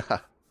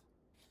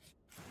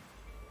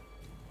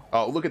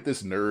 Oh, look at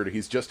this nerd.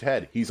 He's just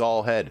head. He's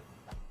all head.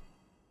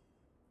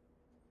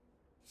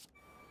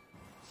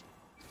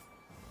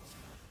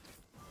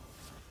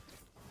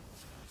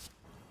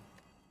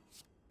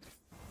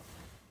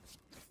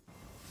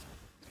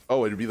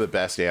 Oh, it'd be the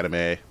best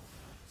anime.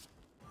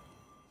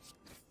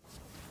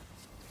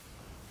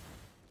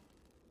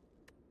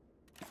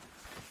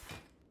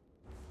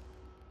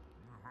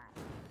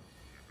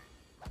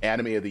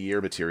 Anime of the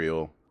year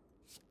material.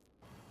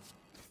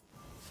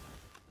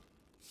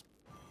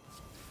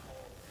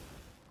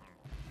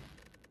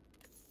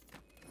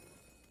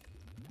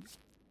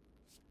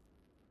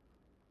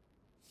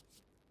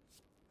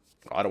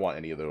 I don't want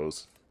any of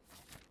those.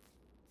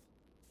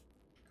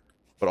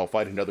 But I'll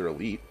fight another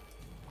elite.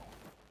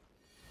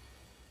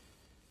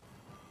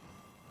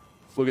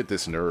 Look at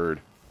this nerd.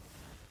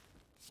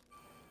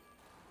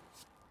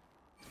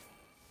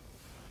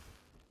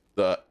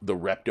 The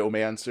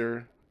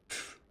Reptomancer.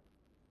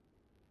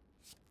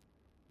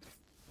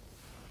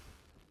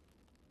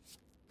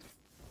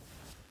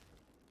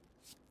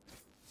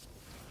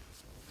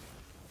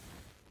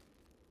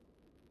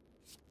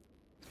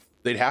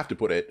 They'd have to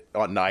put it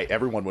on night.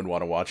 Everyone would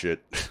want to watch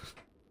it.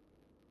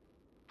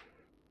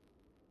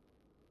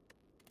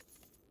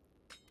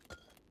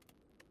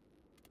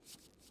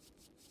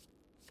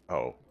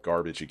 Oh,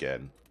 garbage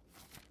again.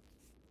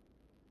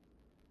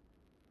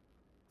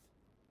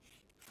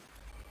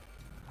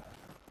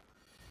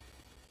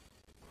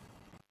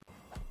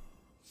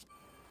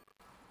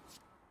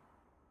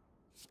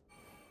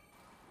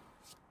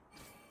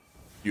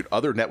 Dude,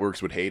 other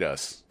networks would hate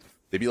us.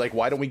 They'd be like,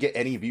 why don't we get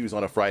any views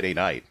on a Friday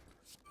night?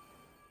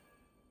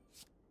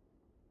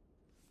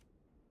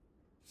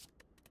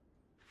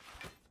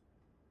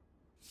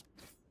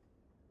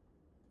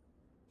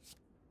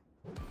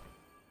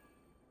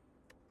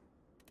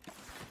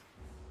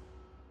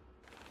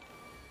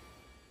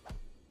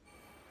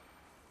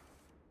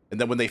 And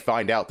then when they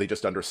find out, they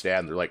just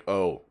understand. They're like,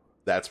 oh,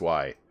 that's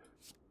why.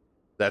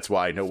 That's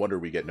why. No wonder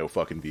we get no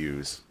fucking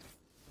views.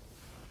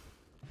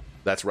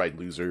 That's right,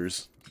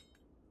 losers.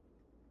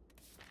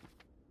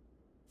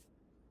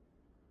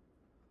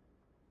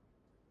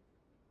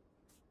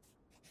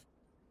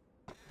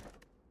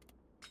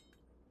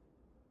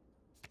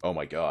 Oh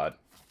my god.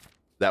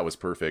 That was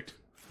perfect.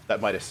 That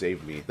might have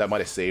saved me. That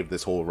might have saved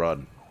this whole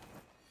run.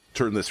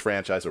 Turn this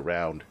franchise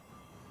around.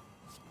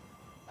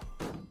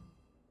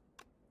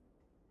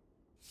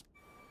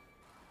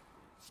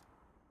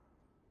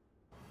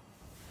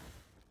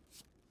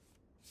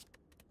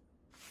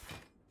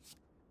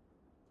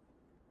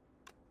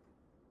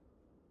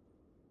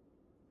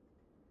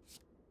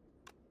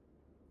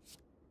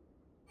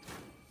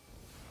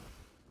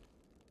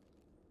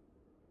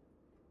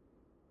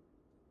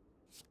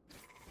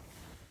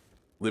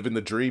 Living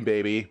the dream,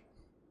 baby.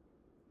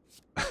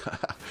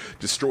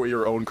 Destroy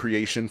your own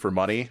creation for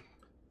money.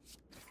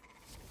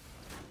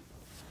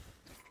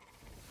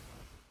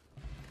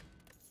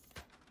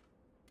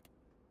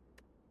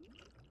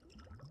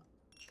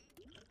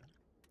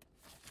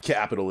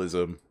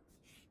 Capitalism.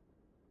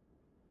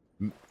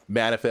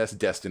 Manifest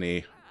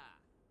destiny.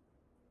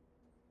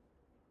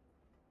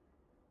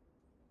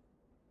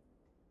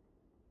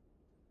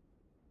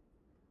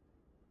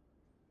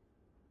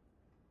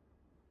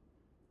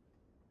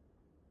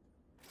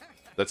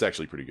 That's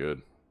actually pretty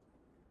good.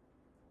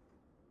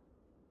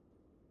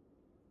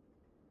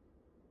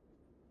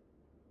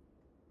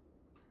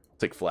 I'll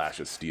take Flash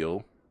as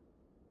steel.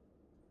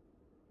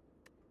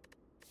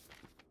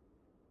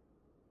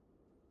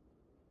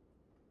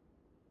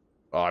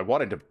 Oh, I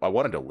wanted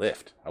to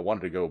lift. I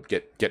wanted to go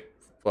get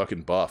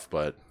fucking buff,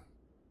 but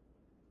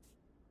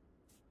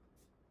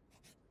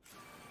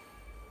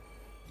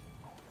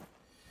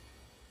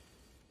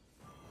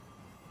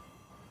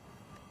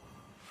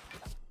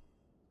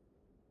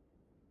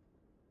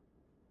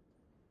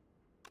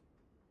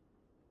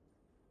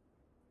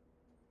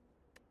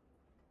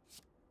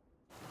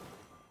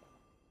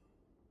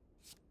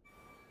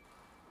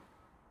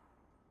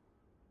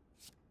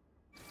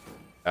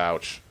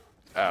ouch.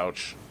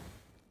 Ouch.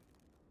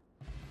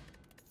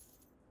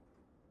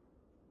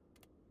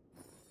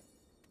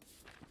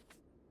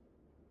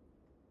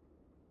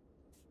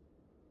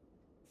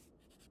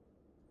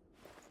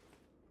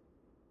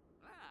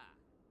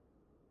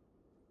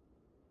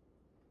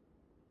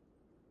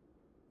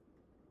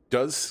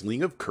 Does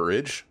Sling of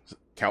Courage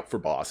count for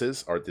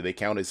bosses? Or do they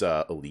count as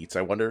elites,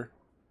 I wonder?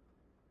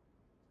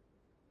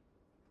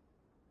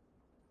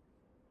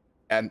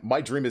 And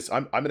my dream is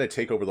I'm gonna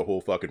take over the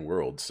whole fucking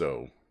world,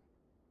 so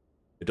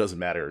it doesn't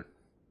matter.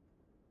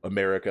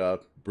 America,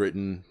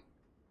 Britain,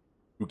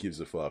 who gives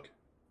a fuck?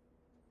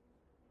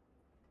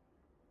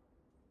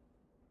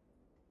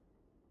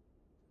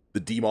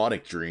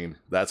 demonic dream.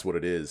 That's what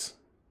it is.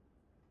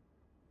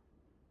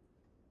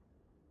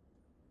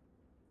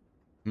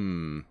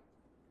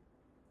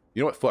 You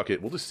know what? Fuck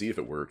it. We'll just see if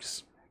it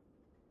works.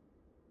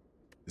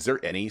 Is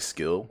there any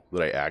skill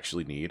that I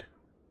actually need?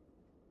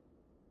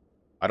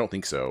 I don't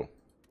think so.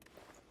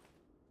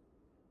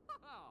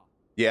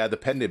 Yeah, the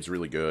pen nib's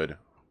really good.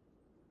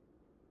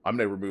 I'm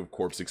gonna remove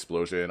Corpse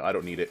Explosion. I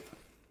don't need it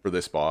for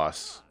this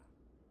boss.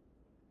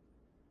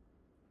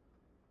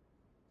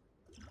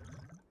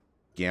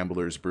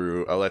 Gambler's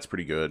Brew. Oh, that's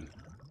pretty good.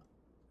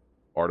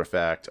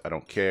 Artifact. I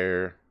don't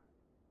care.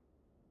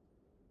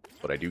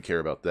 But I do care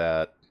about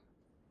that.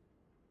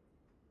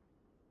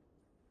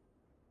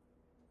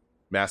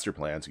 Master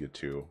Plan's good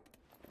too.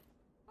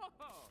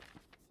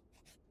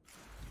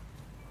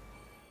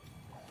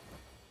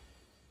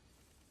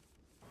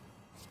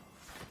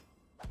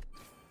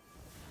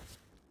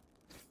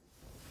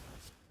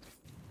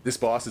 This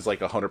boss is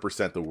like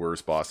 100% the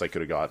worst boss I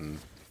could have gotten.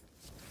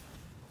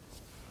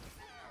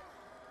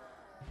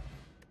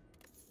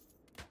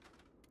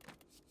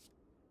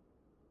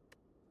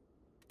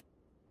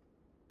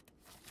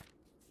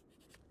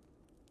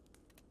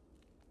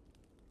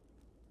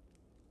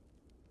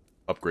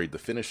 Upgrade the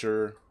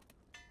finisher.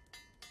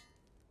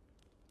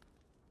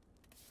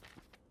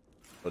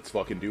 Let's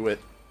fucking do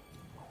it.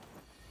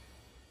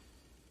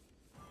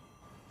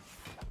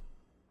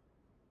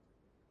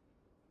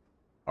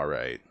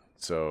 Alright,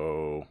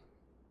 so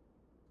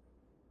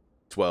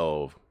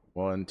 12.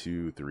 1,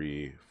 2,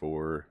 3,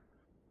 4,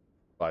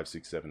 5,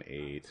 6, 7,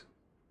 8,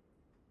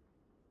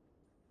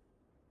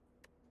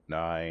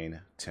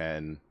 9,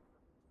 10.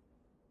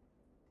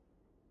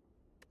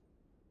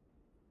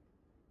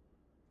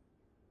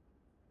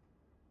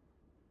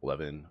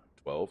 11,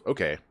 12.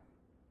 Okay.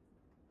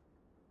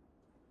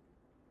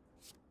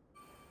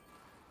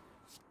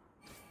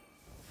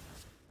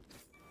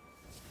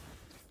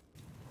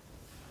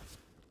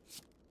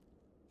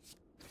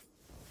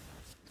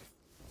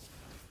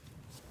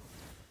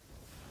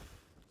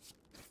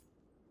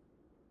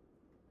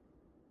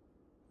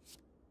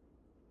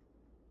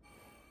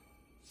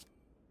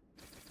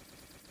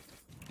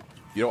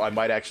 You know, I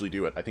might actually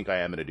do it. I think I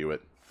am going to do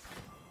it.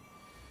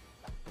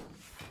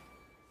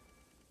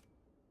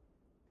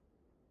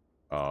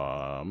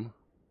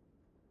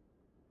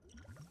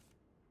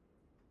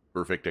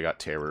 Perfect, I got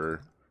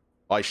terror.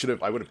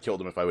 I would have killed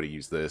him if I would have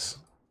used this.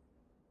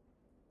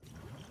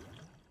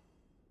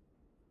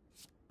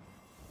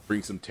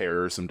 Bring some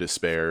terror, some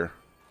despair.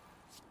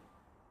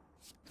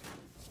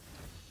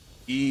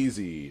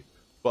 Easy.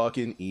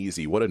 Fucking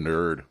easy. What a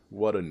nerd.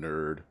 What a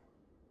nerd.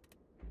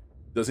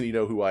 Doesn't he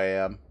know who I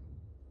am?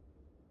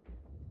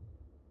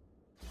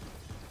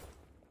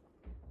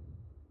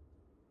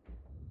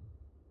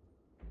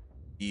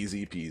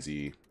 Easy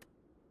peasy.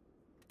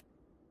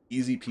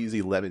 Easy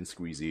peasy lemon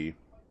squeezy.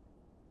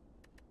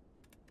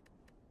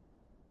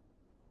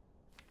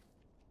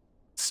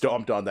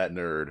 Stomped on that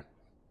nerd.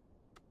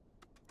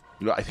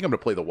 You know, I think I'm gonna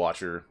play the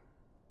Watcher.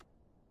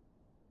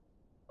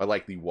 I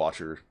like the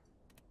Watcher.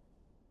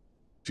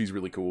 She's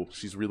really cool.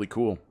 She's really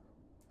cool.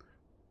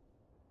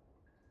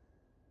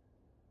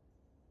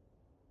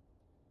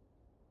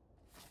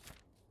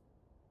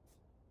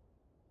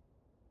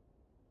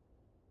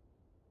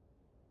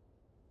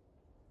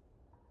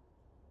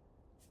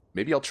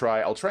 Maybe I'll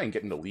try and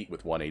get an elite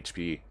with 1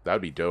 HP. That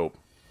would be dope.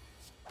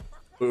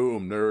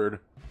 Boom, nerd.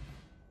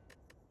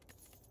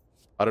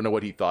 I don't know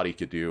what he thought he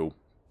could do.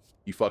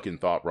 He fucking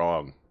thought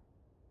wrong.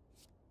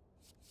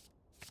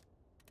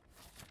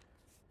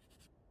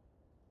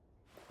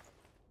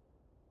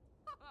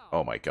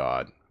 Oh my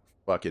god.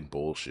 Fucking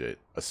bullshit.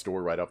 A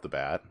store right off the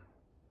bat?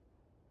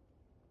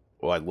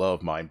 Well, I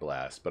love Mind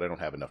Blast, but I don't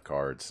have enough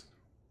cards.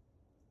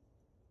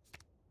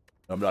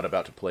 I'm not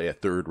about to play a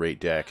third-rate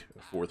deck,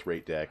 a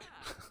fourth-rate deck.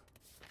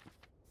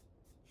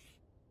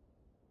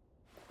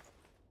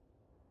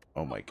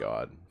 Oh my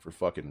god. For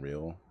fucking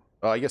real.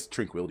 I guess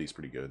Tranquility's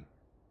pretty good.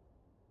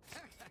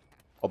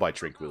 I'll buy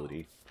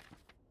Tranquility.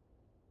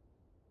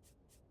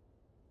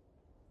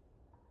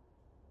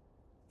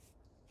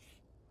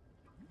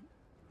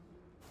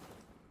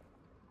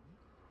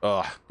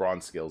 Ugh,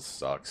 Bronze Scales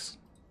sucks.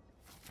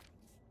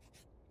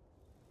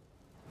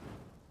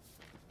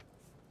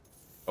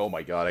 Oh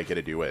my god, I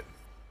gotta do it.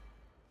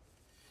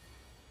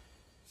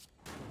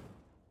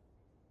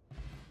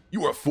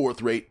 You are a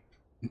fourth-rate...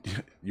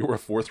 You're a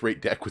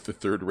fourth-rate deck with a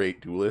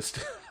third-rate duelist.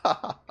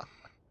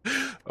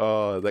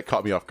 That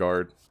caught me off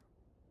guard.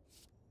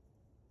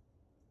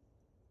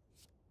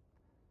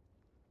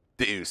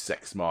 Deus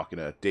Ex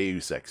Machina.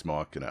 Deus Ex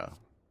Machina.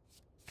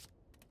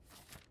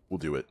 We'll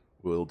do it.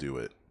 We'll do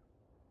it.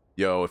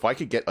 Yo, if I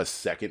could get a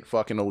second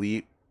fucking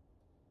elite,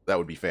 that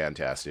would be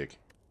fantastic.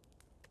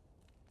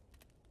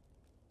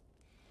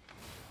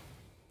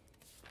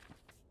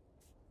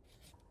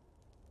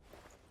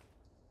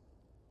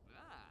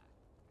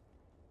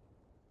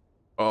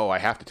 Oh, I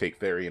have to take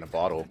Fairy in a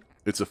Bottle.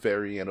 It's a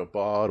fairy in a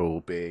bottle,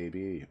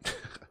 baby.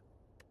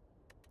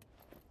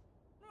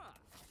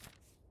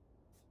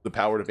 The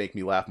power to make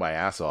me laugh my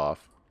ass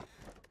off.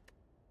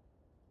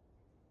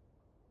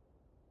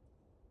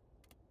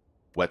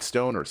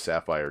 Whetstone or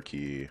sapphire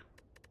key?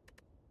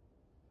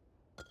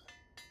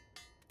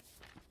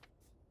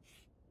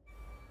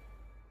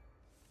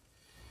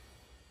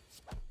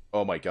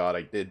 Oh my god,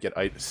 I did get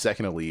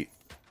second elite.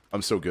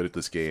 I'm so good at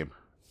this game.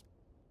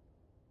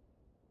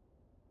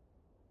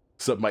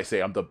 Some might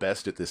say I'm the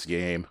best at this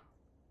game.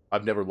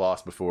 I've never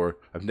lost before.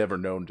 I've never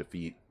known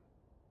defeat.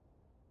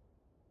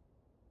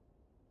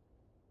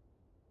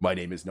 My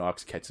name is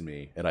Nox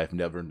Ketsume, and I've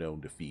never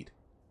known defeat.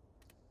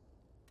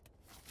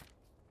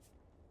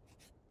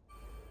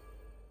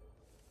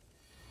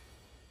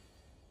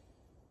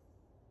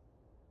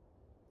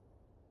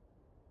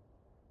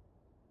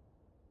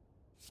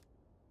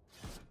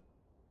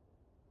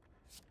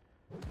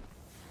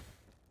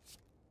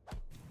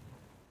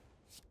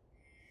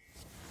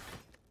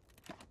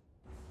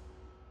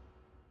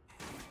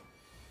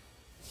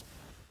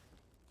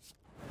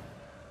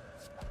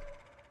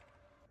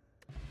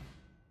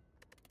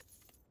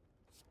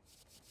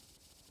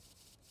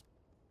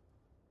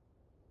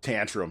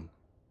 Tantrum.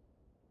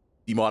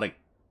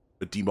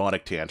 A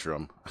demonic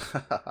tantrum.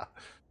 What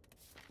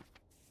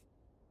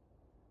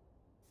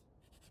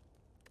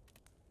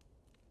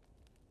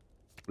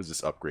is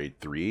this upgrade?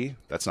 3?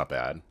 That's not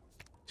bad.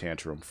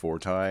 Tantrum 4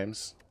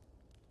 times.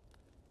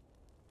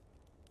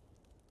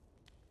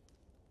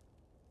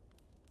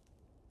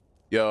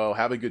 Yo,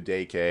 have a good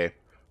day, Kay.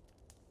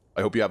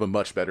 I hope you have a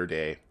much better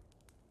day.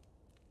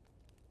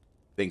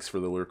 Thanks for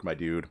the lurk, my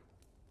dude.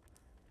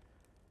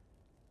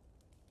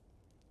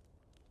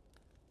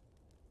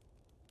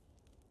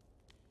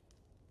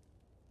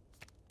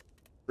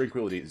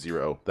 Tranquility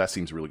 0. That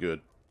seems really good.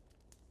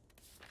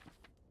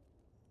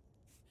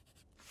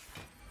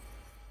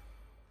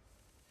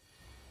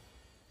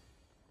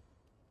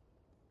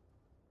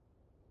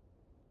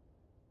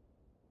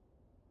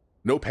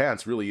 No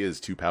pants really is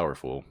too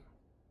powerful.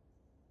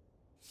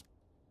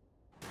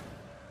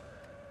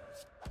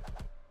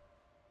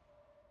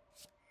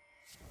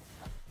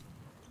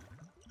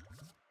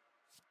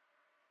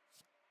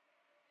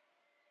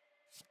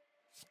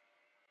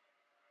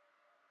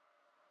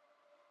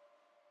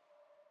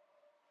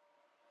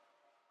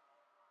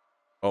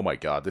 Oh my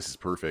god, this is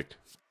perfect.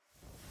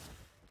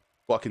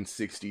 Fucking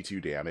 62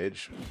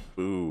 damage.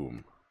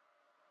 Boom.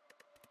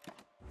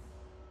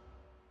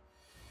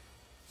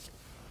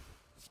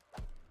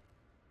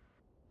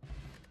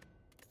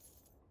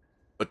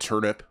 A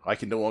turnip. I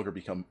can no longer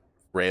become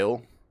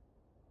frail.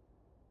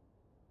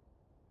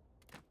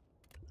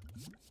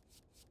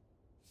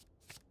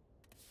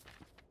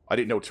 I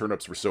didn't know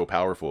turnips were so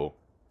powerful.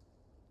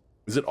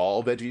 Is it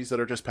all veggies that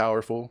are just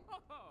powerful?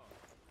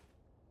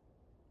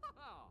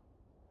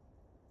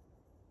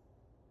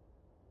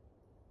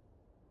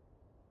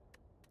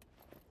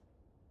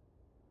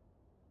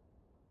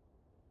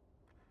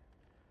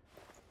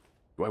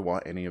 Do I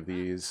want any of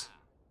these?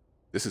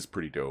 This is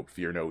pretty dope.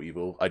 Fear no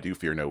evil. I do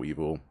fear no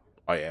evil.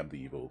 I am the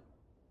evil.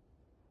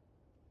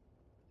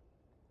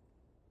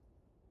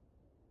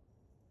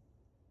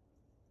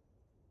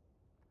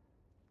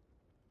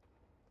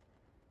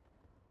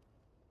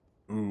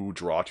 Ooh,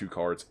 draw 2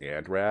 cards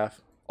and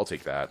Wrath. I'll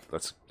take that.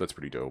 That's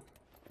pretty dope.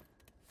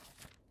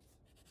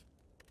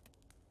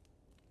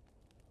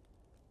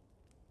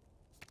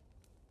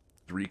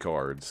 Three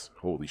cards.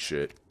 Holy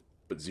shit.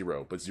 But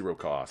zero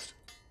cost.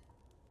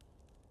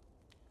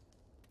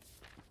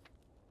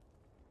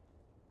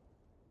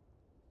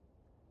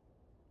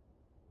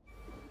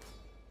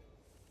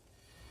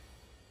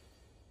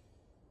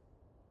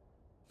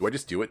 Do I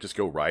just do it? Just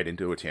go right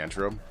into a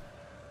tantrum?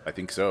 I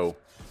think so.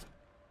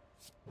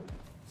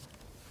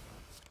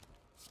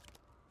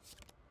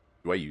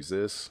 Do I use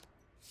this?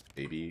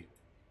 Maybe.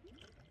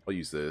 I'll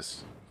use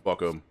this.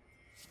 Fuck 'em.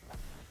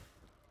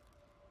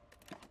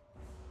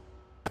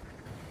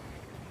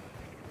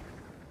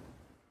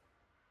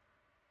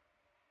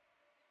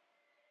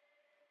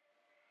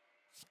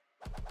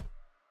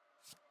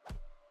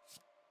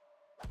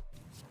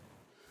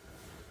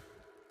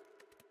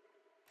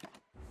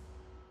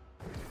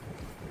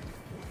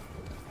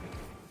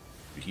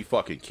 Dude, he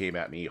fucking came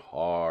at me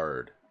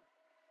hard.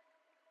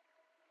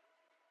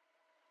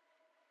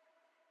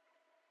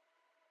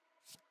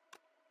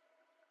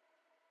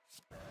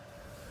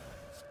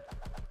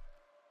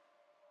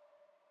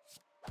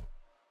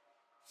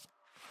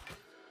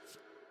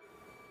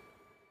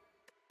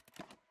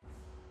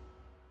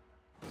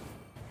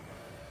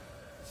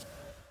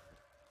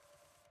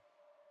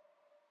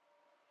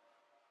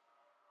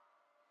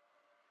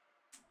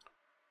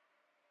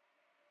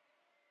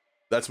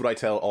 That's what I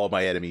tell all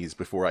my enemies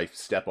before I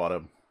step on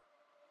them.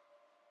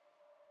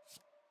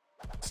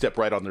 Step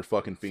right on their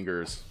fucking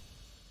fingers.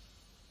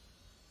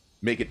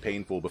 Make it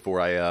painful before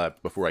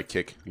I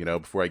kick, you know,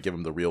 before I give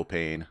them the real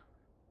pain.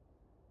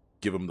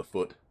 Give them the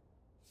foot.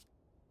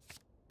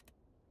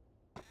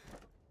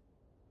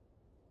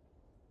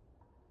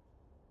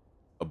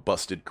 A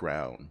busted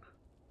crown.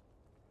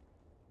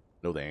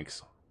 No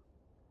thanks.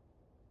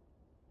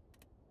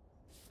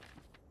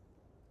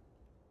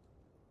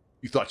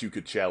 You thought you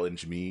could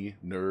challenge me,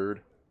 nerd?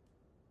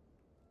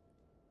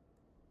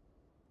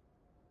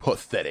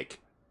 Pathetic.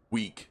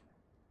 Weak.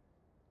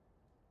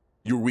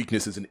 Your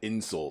weakness is an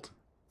insult.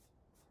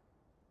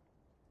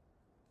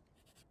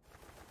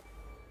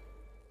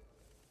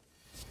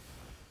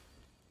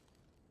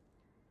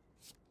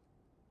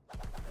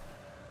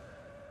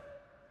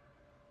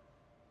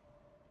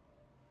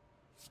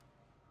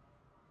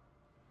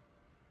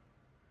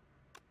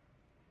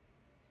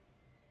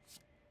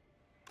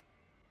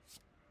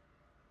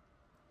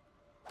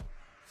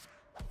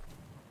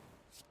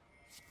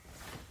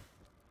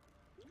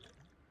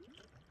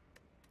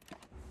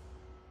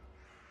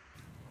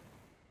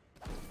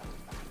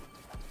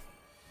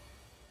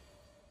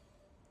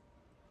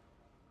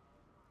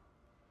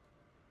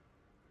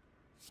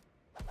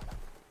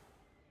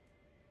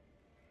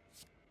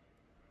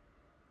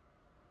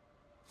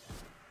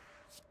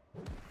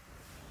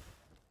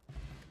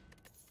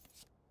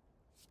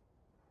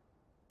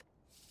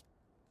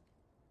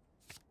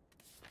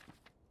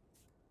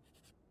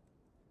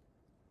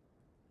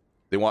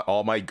 They want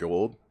all my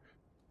gold?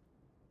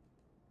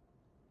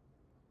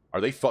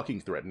 Are they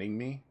fucking threatening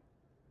me?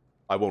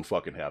 I won't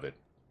fucking have it.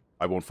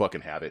 I won't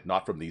fucking have it.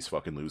 Not from these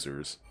fucking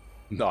losers.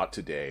 Not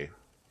today.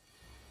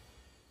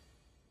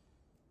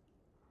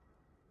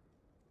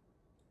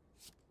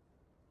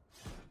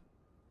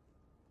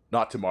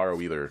 Not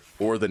tomorrow either.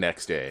 Or the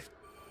next day.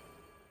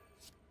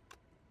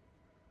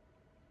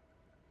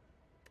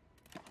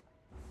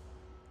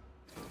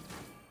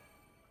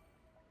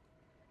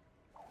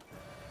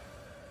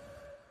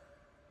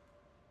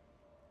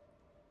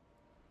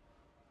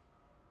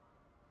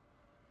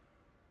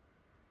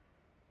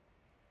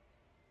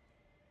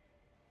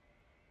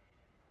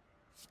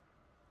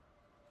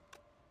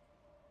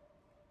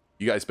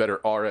 You guys better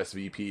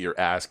RSVP your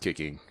ass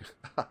kicking.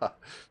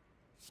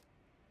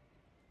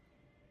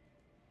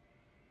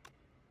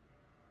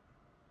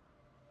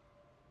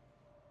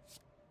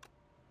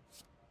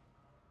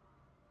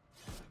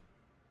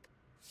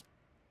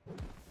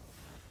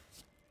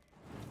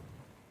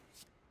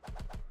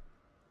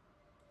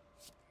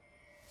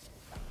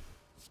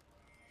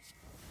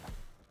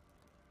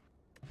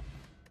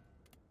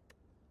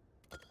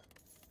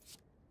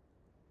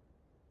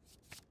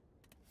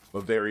 A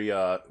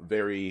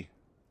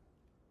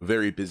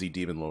very busy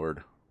demon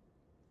lord.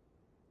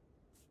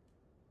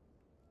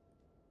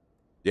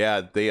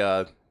 Yeah,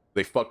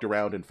 they fucked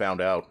around and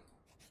found out.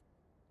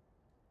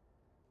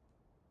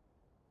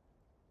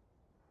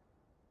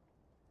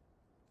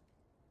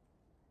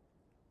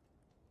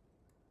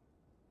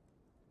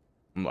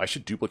 I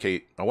should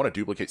duplicate. I want to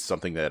duplicate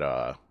something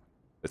that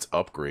that's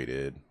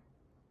upgraded.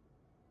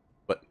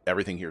 But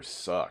everything here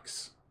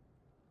sucks.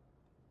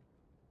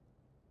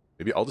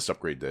 Maybe I'll just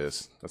upgrade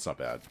this. That's not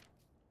bad.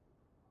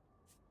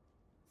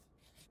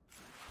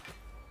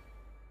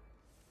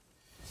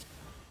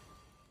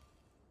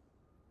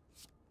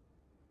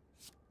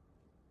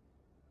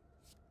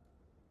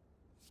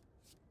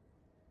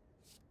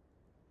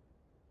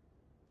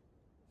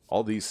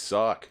 All these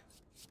suck.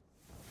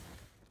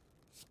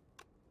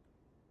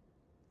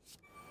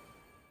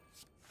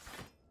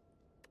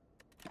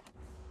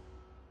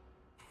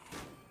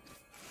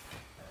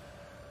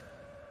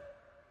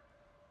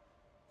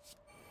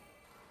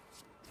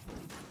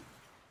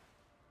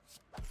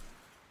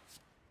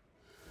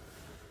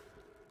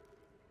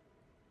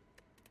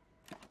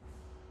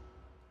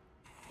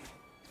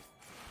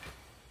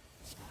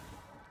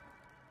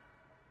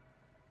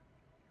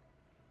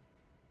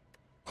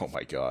 Oh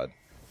my god.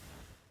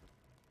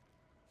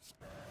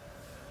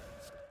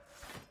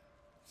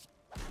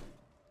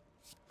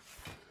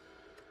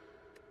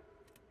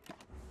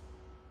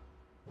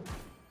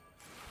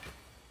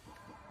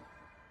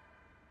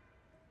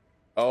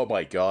 Oh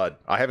my god.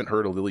 I haven't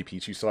heard a Lily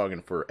Pichu song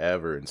in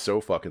forever and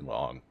so fucking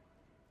long.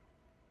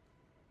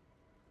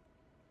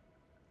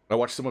 I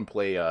watched someone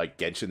play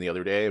Genshin the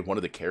other day, and one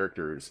of the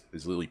characters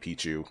is Lily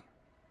Pichu.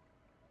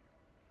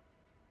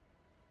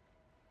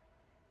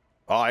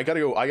 Oh, I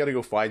gotta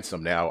go find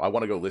some now. I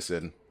wanna go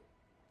listen.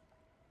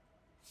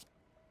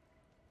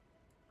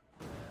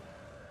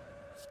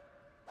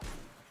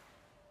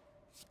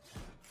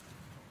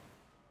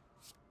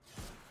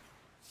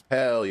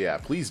 Hell yeah,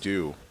 please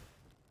do.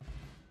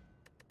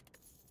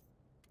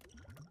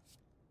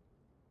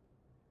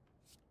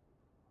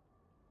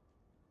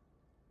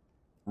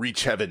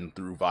 Reach heaven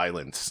through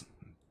violence.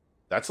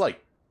 That's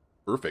like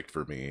perfect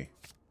for me.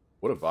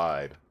 What a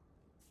vibe.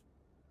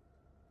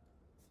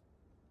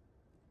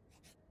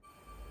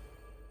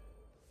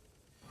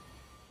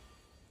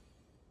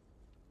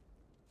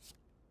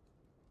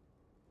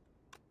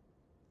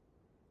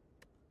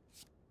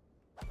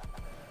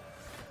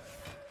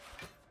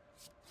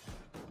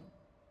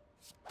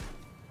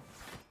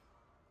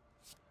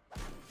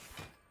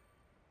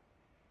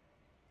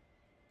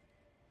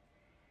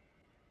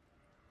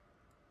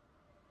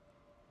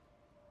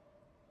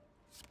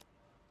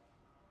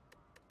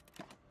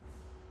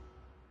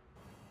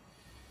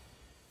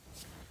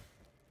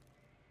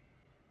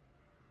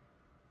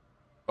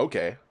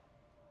 Okay.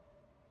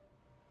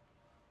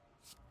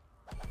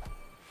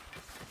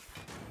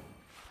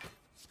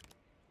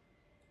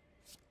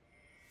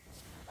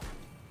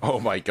 Oh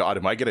my god,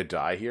 am I gonna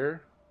die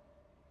here?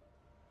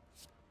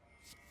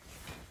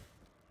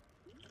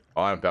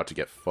 Oh, I'm about to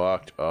get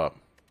fucked up.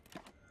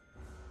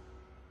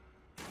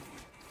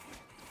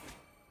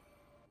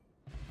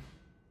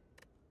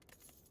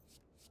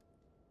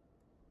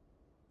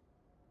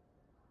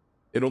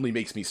 It only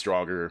makes me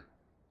stronger.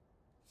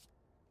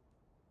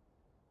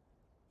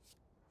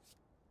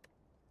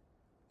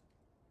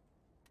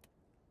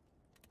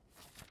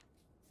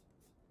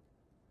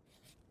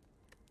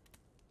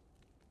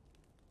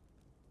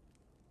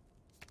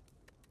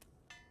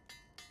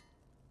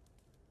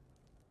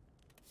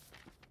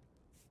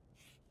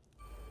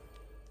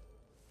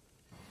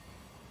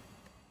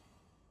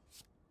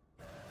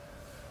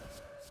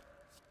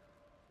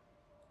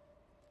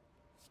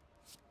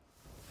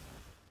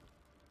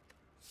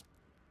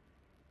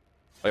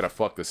 I gotta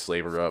fuck this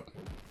slaver up.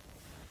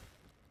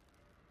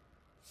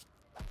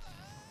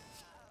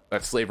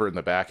 That slaver in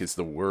the back is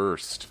the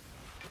worst.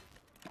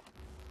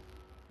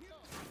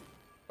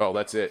 Oh,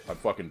 that's it. I'm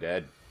fucking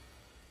dead.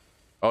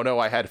 Oh no,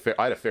 I had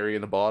a fairy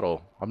in the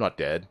bottle. I'm not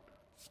dead.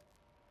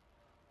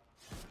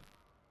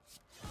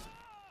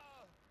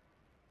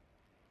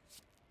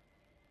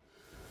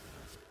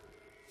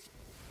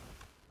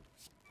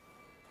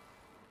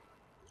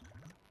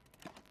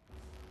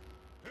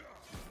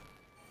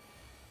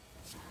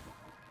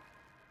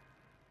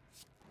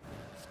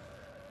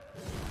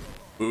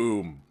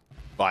 Boom.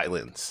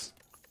 Violence.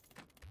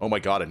 Oh my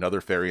god, another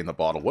fairy in the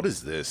bottle. What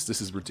is this?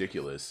 This is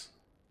ridiculous.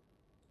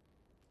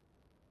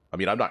 I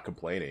mean, I'm not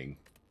complaining.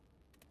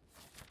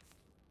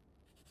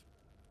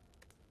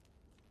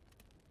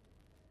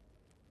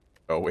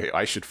 Oh wait,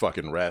 I should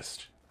fucking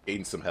rest.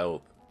 Gain some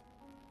health.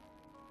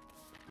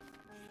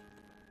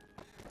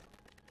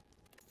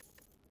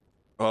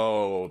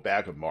 Oh, a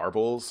bag of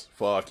marbles?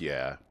 Fuck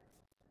yeah.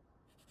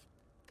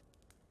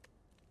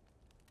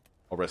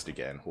 I'll rest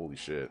again. Holy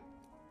shit.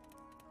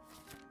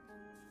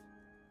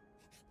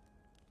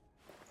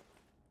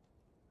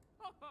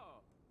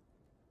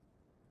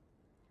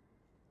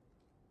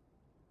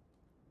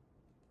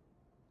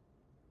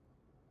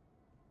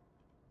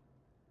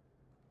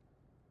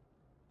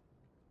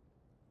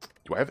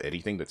 Do I have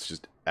anything that's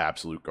just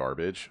absolute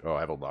garbage? Oh, I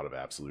have a lot of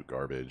absolute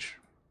garbage.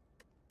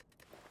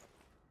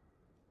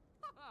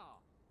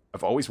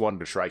 I've always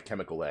wanted to try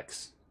Chemical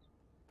X.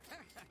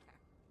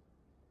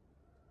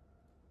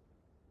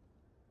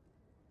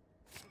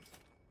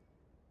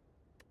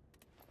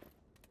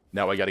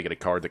 Now I gotta get a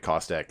card that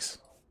costs X.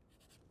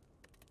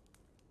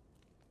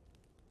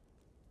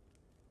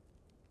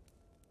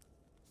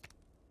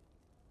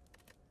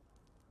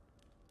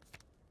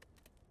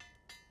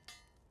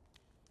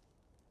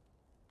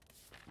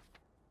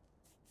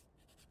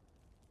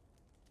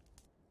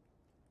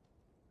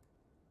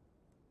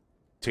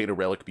 Obtain a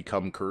relic,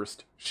 become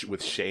cursed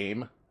with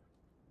shame.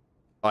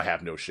 I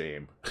have no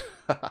shame.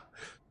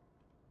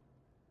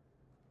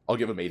 I'll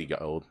give him 80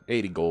 gold.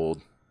 80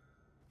 gold.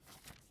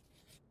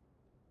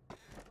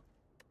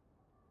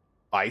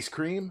 Ice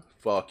cream?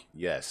 Fuck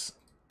yes.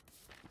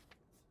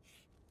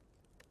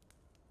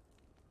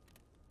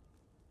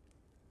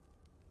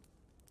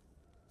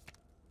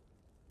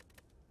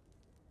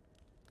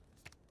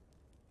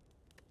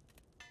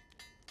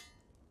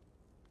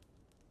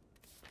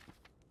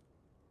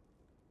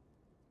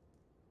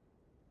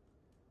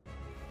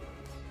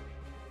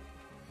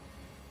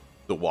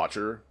 The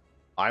Watcher?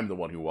 I'm the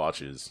one who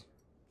watches.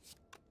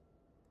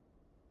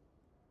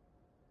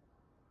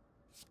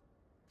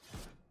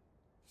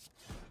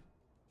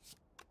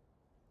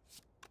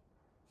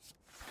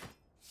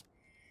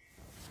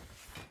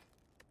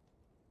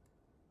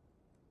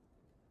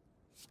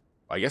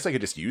 I guess I could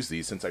just use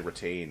these since I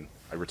retain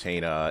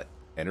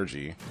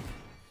energy.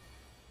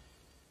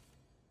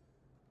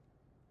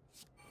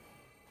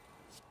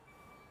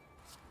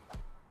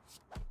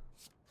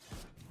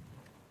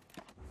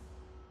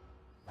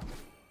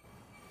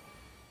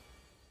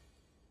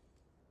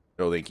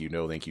 No thank you,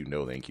 no thank you,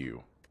 no thank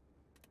you.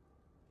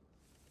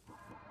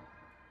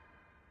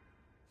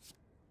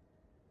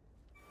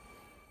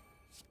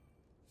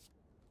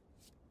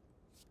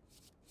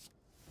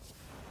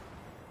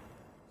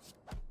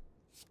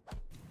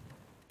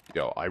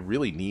 Yo, I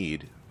really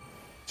need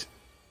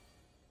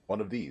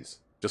one of these.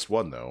 Just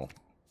one, though.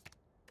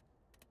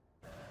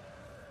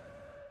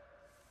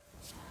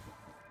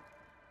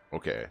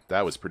 Okay,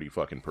 that was pretty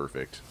fucking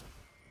perfect.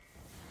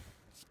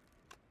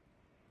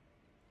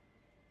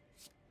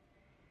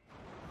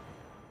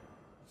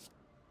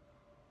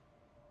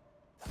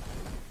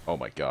 Oh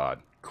my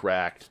god.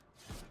 Cracked.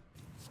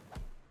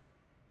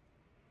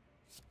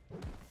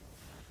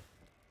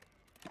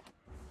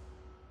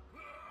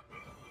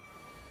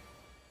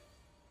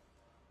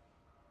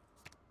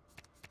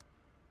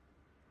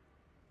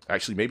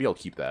 Actually, maybe I'll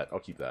keep that. I'll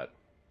keep that.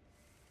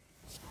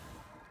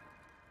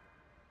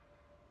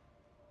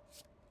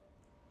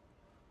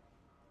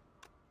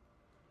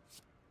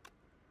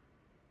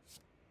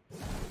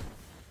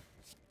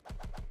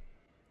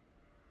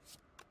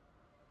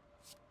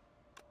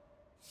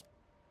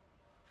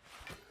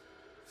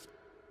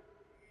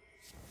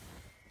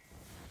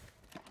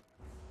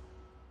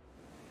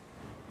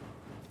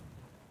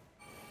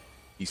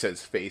 He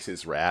says, face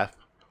his wrath.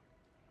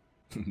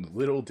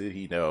 Little did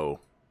he know.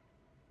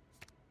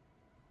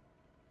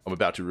 I'm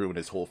about to ruin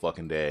his whole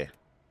fucking day.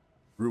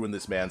 Ruin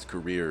this man's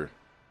career.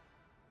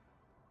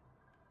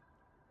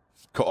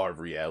 Carve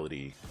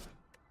reality.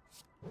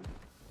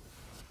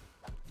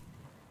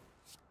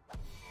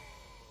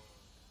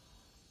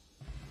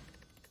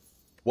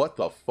 What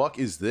the fuck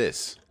is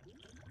this?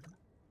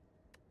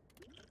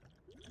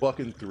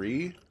 Fucking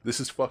 3? This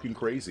is fucking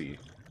crazy.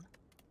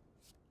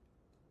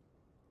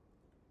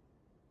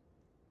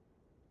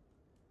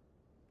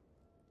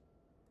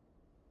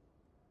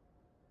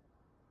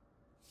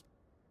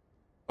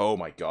 Oh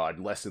my god,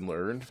 lesson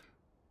learned.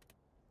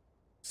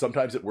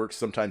 Sometimes it works,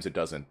 sometimes it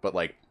doesn't. But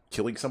like,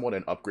 killing someone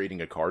and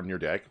upgrading a card in your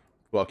deck?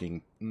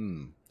 Fucking,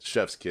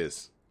 chef's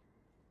kiss.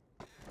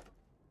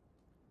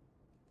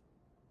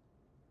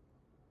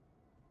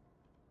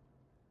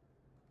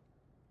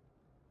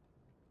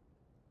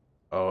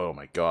 Oh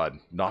my god,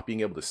 not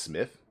being able to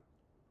smith?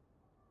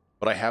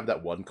 But I have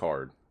that one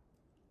card.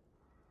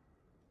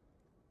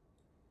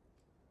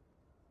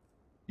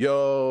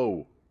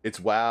 Yo! It's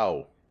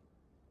WoW!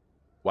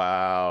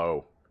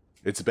 Wow.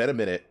 It's been a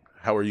minute.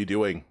 How are you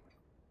doing?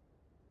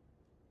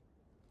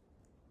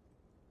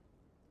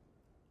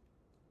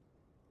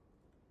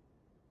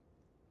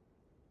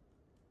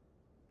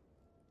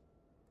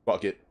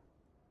 Fuck it.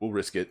 We'll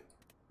risk it.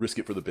 Risk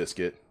it for the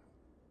biscuit.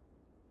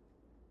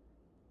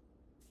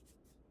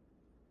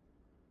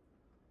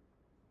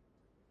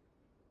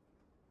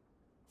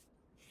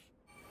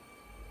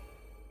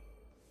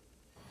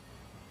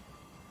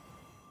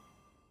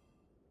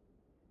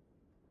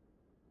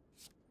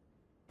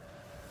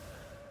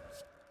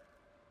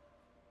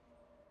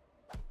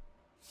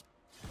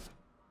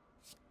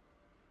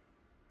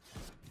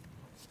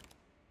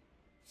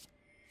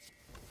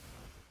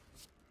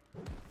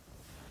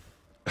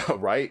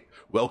 Right?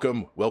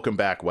 Welcome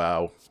back,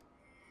 WoW.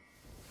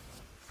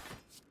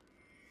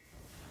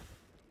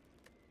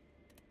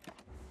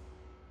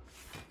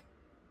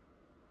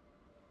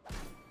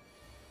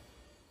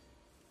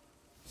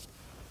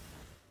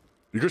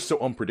 You're just so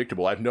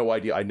unpredictable. I have no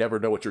idea. I never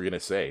know what you're gonna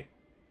say.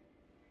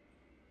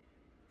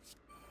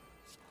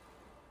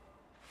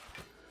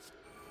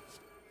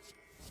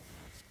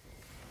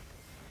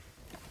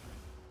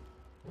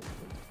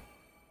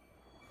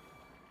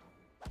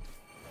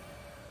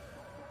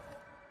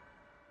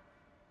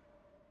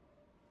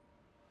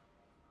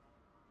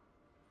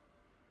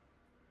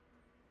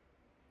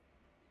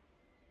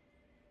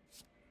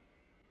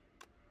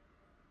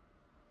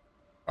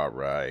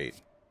 Alright.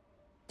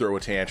 Throw a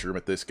tantrum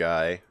at this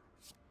guy.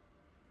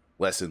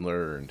 Lesson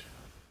learned.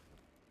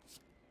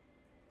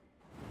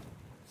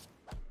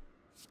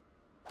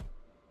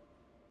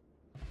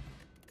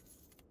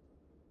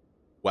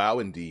 Wow,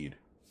 indeed.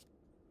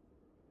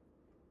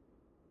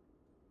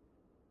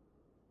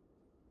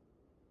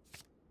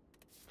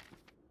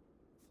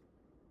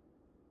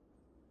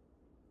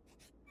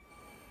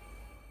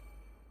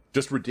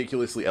 Just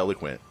ridiculously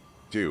eloquent.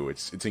 Dude,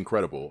 it's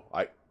incredible.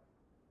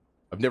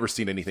 I've never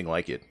seen anything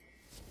like it.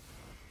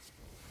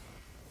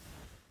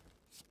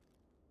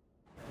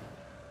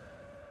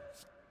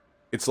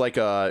 It's like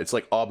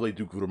Oblé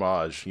du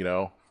Fromage, you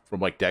know?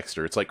 From like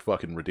Dexter. It's like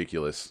fucking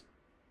ridiculous.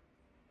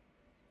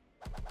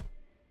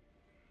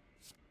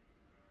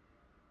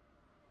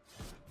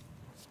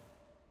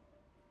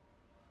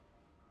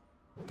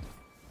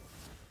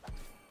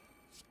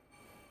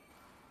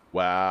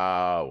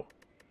 Wow.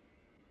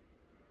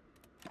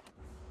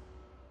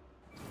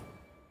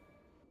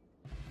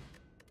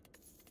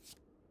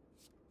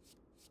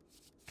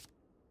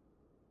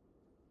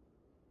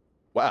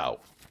 Wow.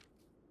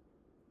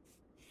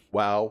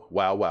 Wow,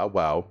 wow, wow,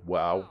 wow,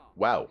 wow,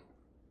 wow.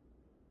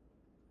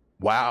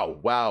 Wow,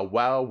 wow,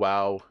 wow,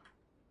 wow.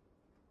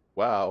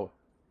 Wow.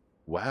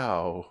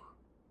 Wow.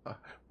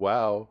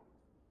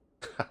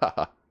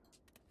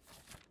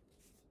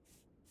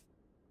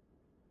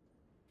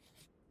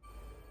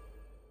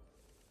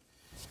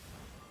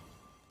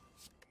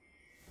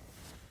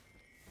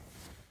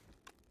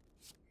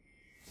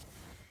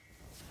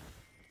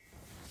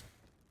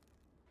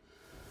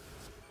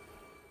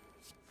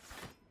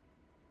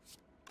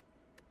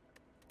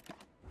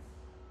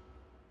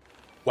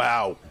 Wow.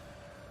 Wow.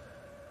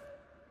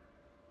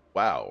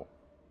 Wow.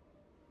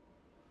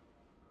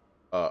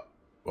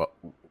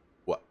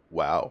 What?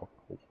 Wow.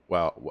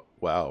 Wow.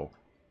 Wow.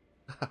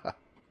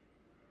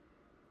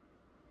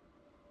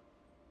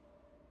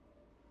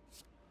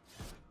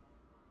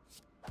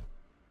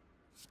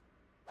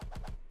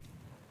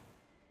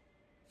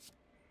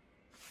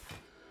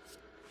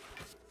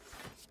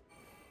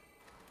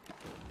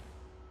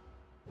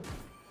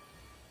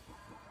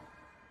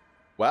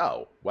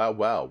 Wow. Wow.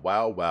 Wow.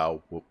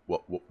 Wow.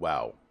 Wow.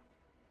 Wow.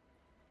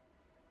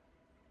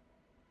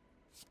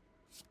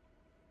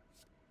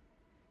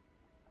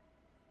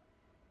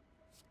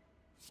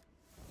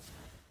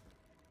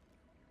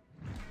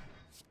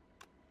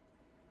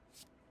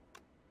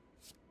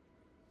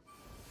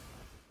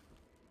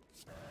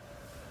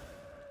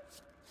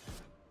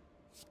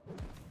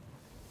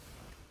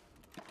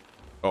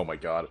 Oh my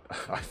god.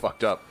 I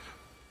fucked up.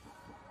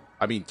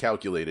 I mean,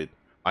 calculated.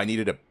 I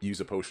needed to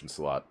use a potion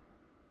slot.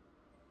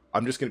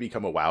 I'm just going to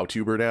become a WoW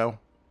tuber now.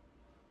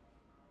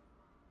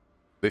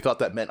 They thought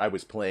that meant I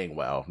was playing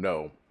WoW.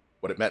 No.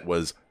 What it meant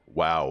was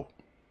WoW.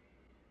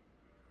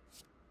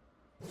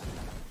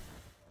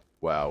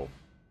 Wow.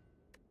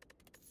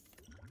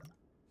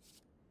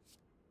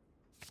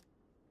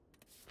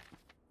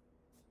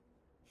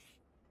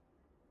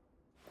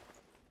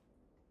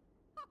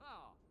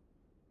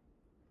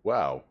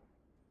 Wow.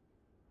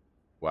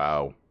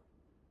 Wow.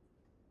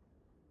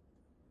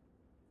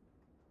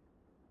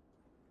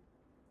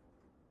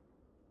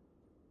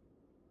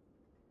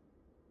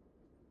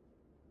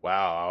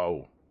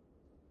 Wow.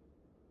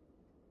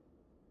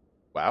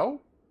 Wow?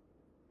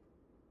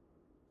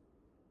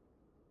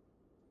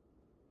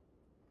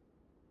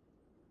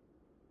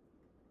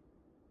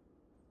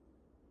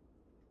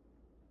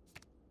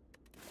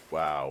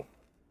 Wow.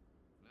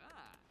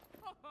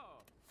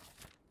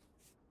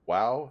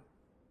 Wow.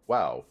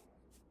 Wow.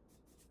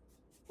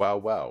 Wow,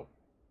 wow.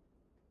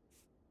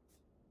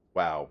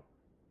 Wow.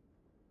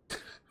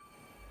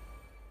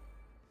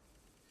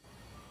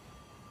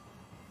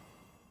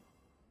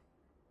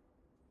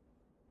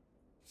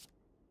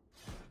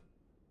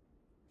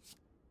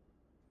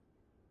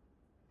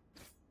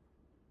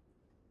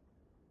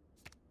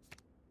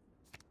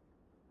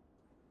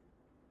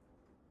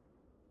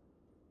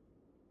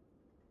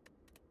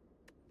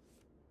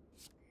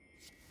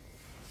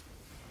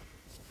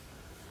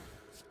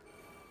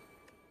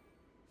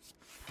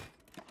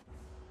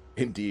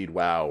 Indeed,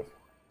 wow.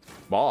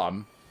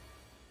 Mom?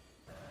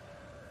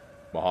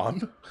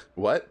 Mom?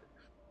 What?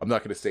 I'm not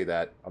going to say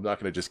that. I'm not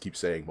going to just keep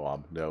saying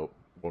mom. No,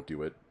 won't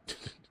do it.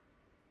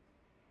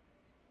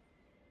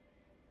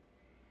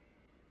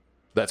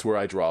 That's where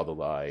I draw the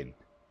line.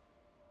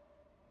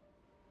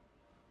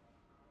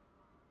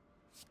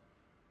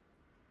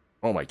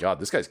 Oh my god,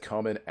 this guy's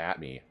coming at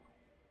me.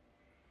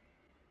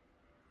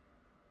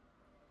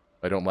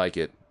 I don't like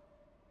it.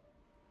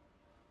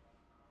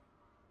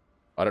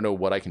 I don't know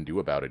what I can do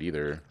about it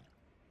either.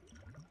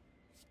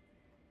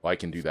 Well, I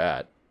can do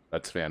that.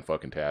 That's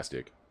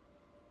fan-fucking-tastic.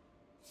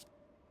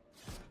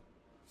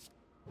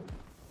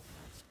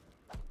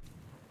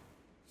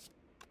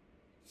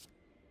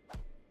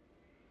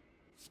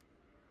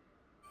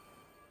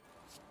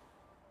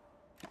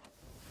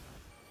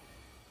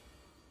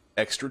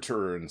 Extra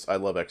turns. I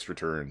love extra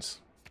turns.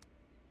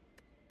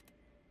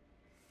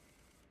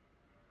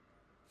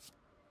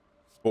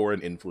 For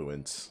an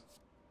influence.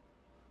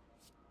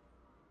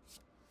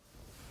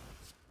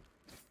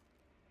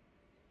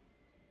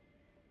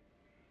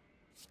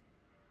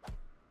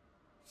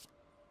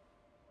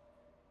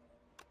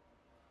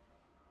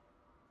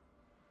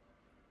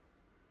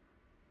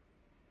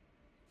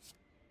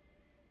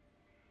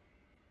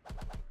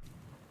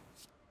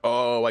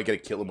 Oh, I gotta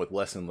kill him with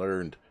lesson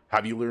learned.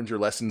 Have you learned your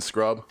lesson,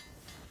 scrub?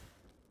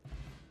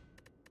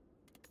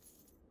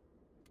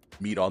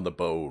 Meat on the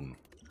bone.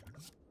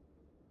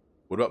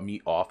 What about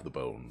meat off the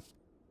bone?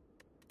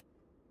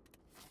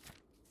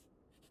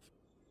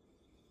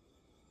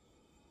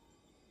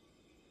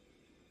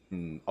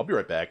 I'll be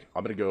right back.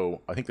 I'm gonna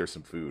go... I think there's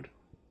some food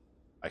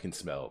I can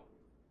smell.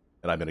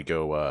 And I'm gonna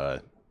go,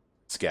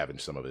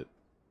 scavenge some of it.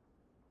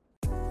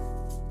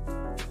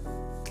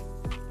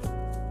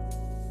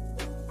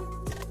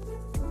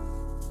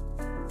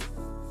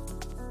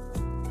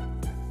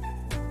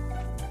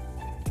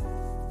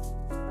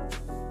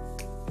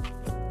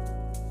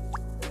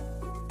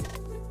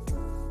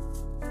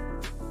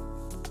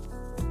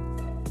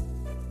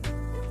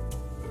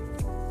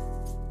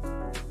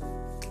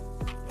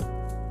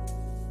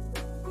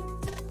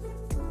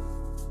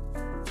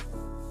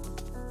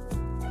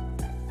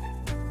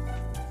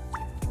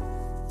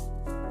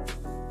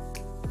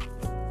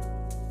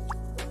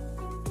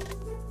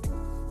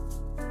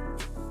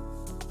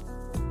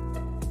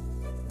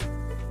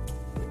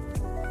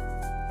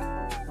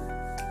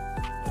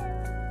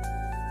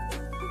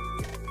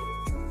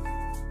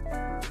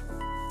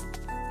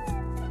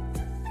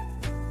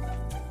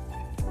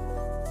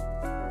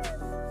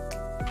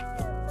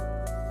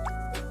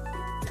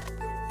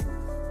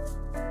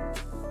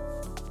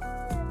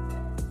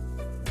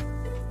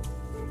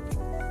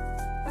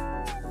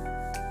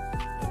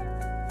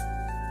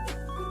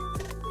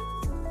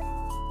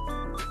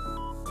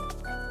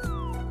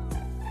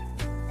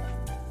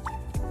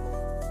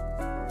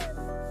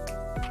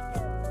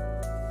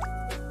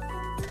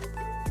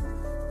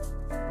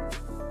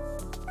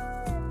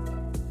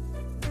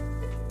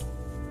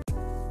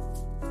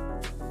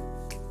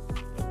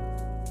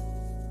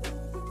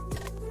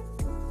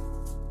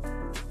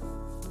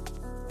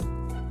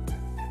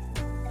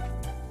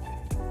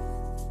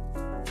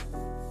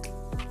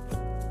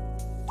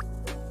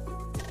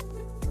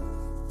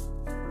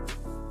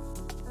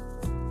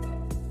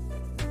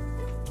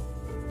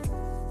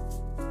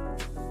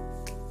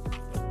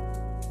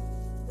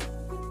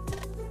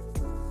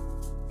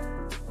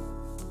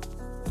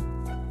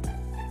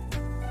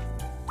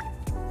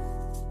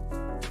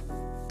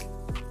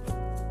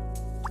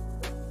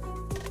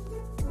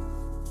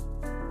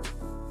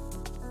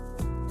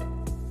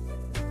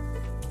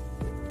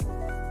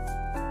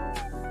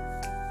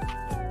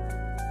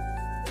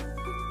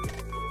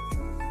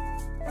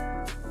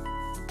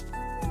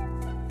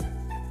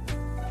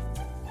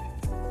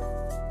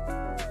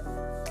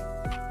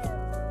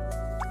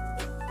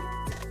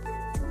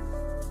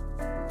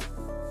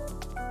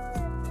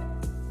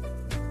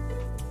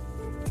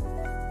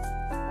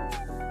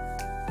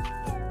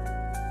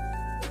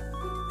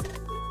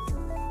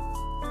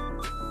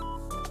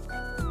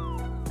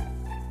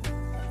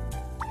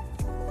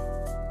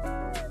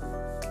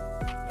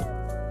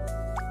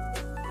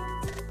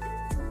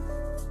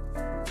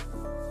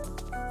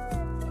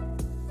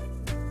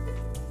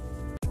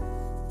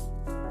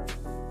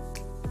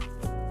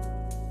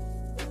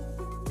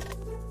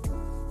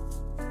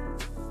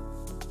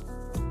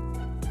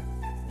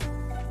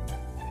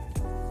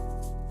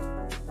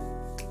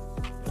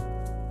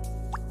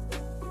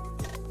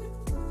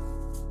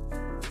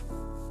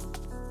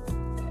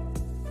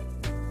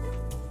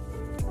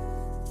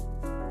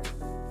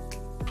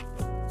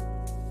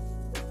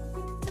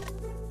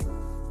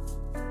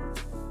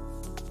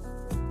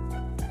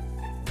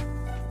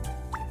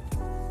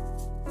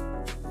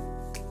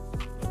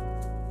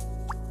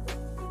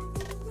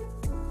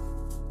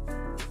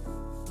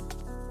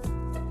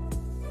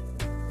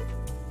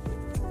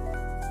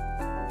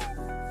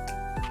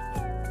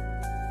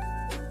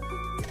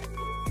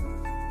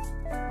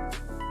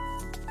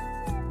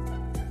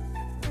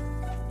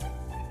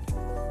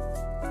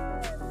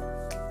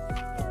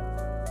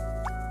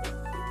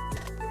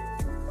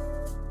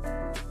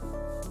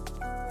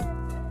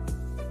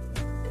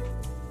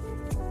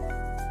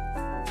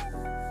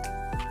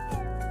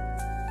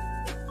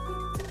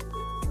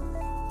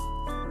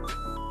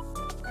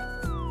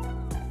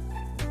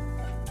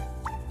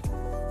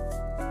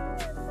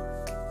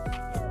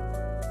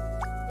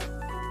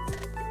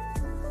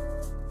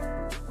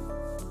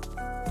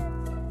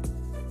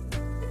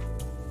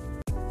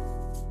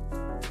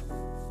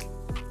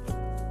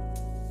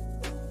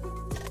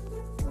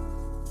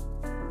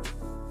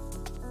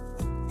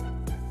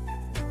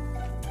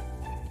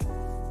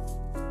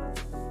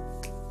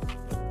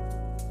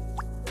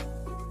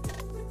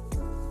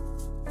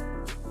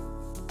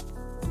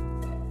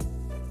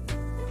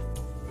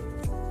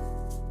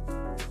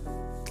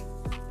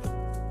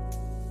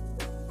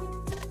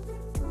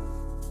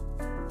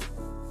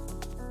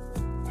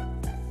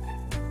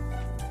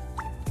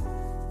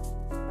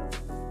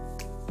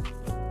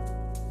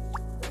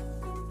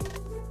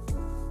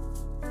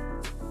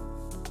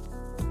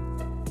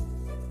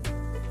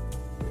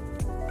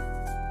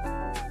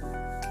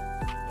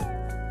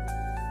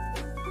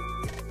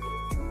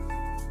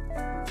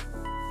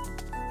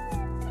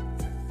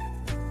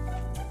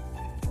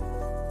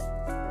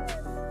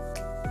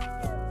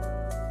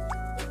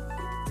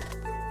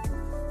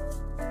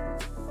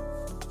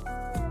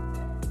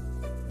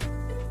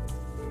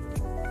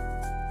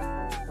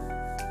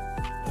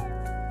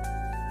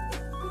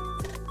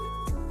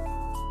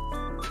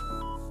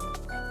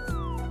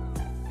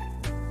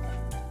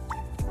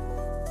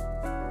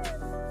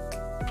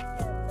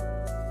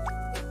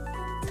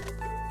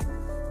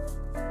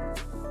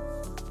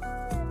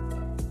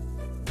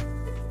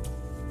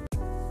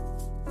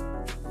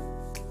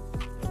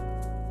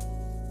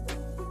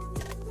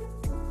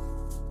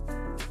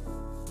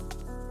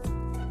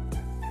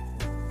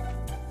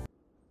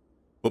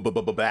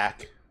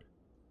 Back.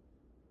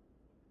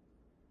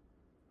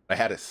 I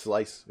had a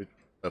slice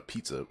of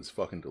pizza. It was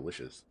fucking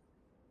delicious.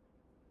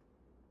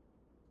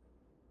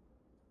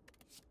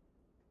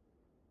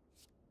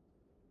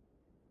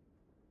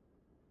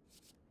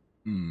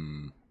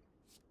 Hmm.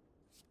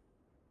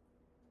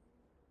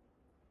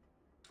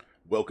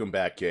 Welcome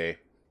back, Kay.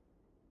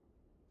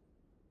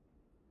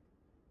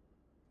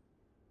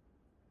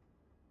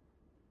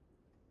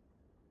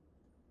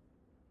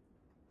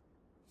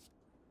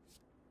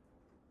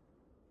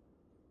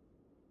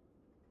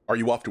 Are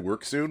you off to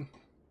work soon?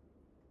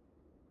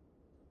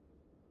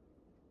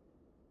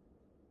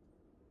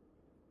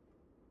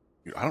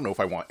 I don't know if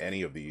I want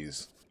any of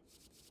these.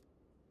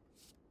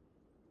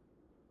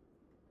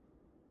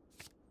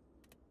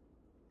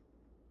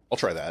 I'll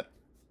try that.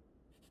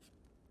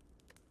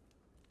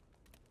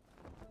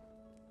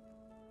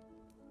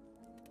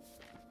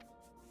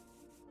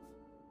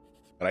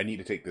 But I need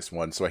to take this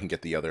one so I can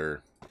get the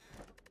other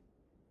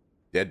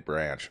dead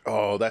branch.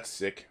 Oh, that's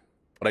sick.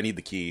 But I need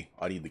the key.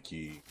 I need the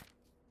key.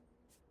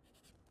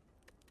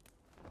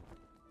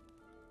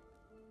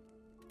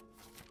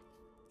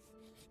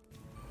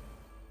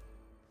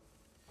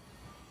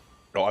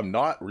 No, I'm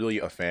not really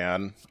a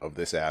fan of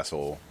this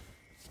asshole.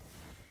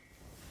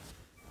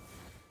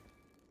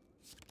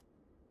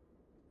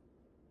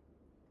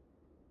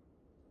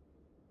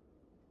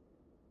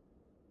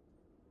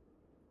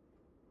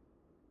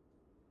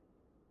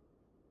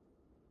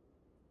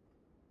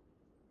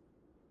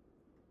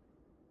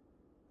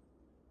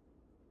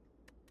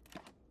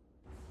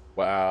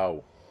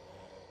 Wow.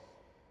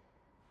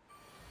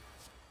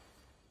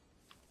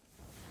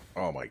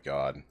 Oh my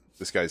god.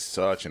 This guy's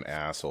such an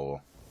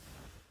asshole.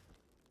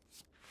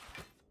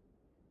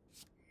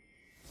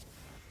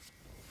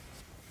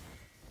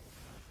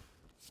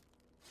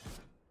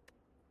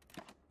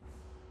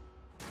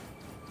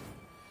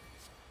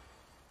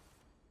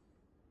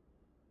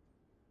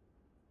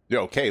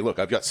 Yo, okay, look,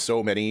 I've got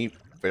so many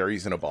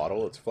berries in a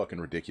bottle, it's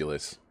fucking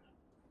ridiculous.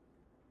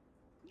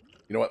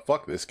 You know what?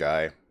 Fuck this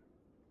guy.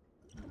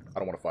 I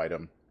don't want to fight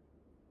him.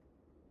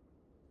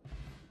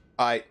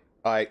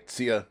 Alright,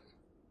 see ya.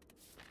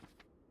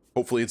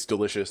 Hopefully it's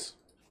delicious.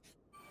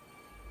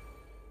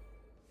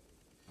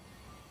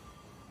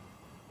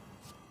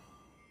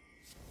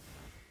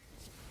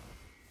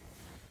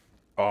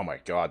 Oh my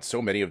god,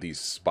 so many of these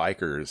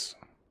spikers.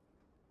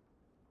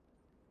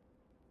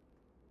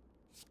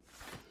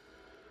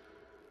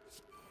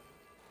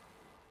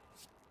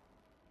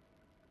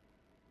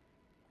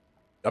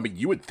 I mean,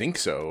 you would think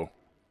so.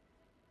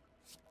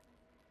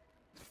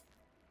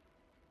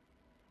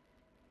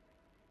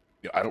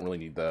 Yeah, I don't really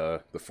need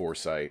the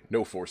foresight.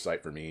 No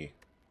foresight for me.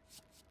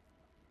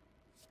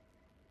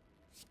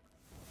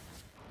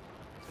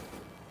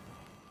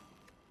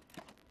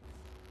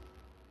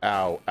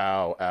 Ow,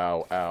 ow,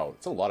 ow, ow.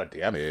 It's a lot of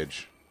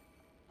damage.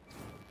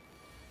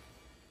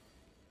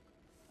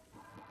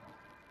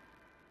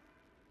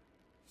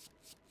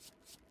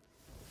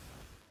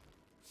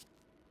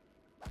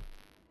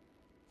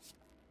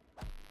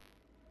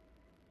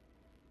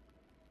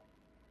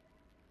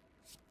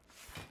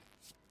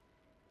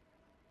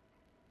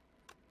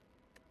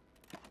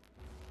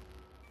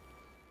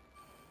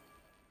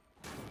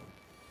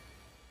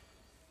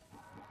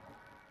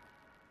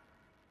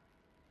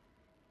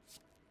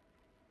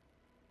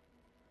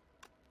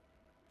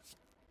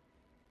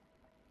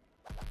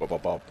 Bop,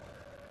 bop, bop.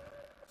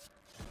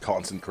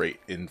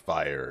 Concentrate in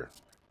fire.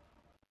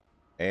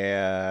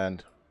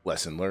 And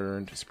lesson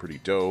learned. It's pretty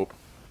dope.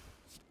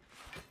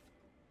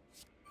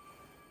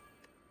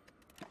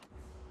 Am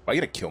I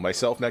gonna kill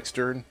myself next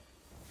turn?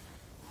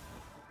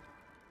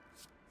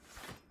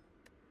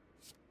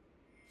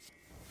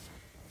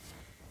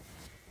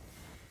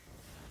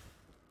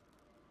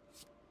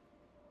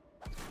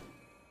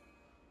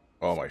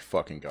 Oh my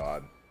fucking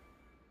god.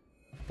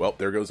 Well,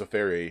 there goes a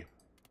fairy.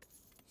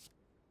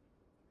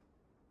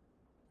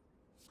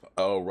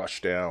 Oh,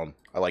 rush down.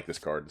 I like this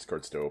card. This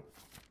card's dope.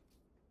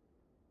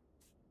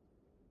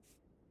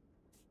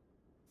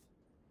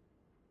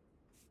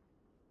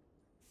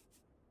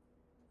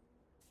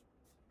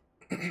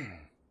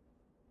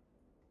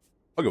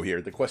 I'll go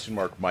here. The question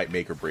mark might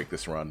make or break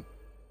this run.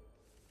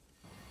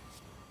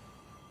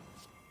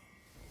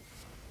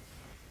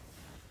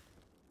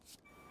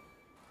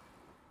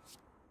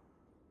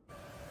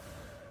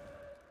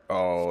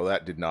 Oh,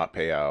 that did not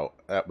pay out.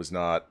 That was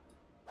not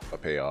a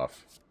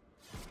payoff.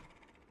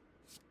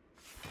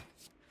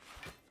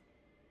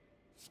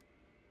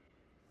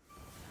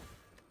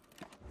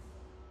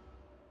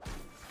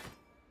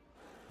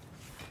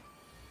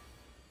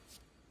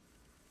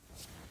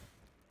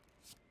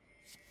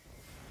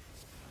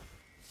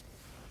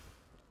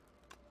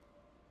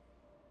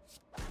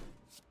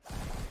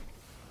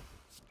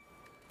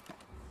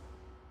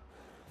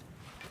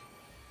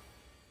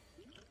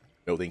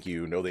 No thank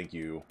you, no thank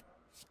you.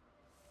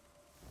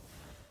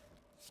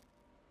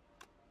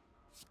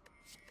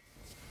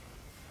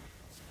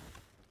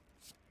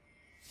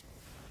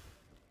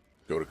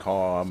 Go to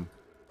calm,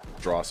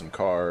 draw some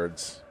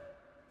cards.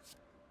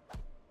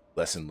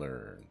 Lesson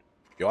learned.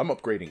 Yo, I'm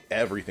upgrading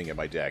everything in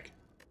my deck.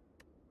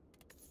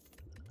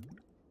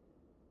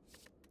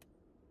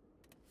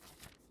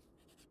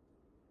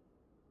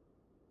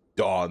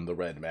 Don the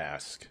Red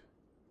Mask.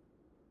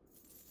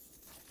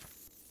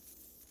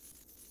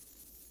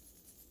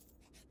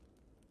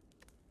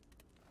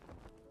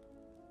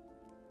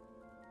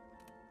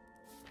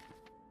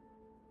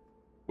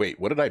 Wait,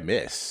 what did I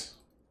miss?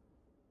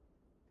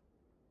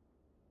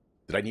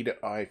 Did I need to...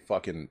 I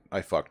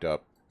fucked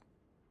up.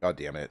 God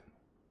damn it.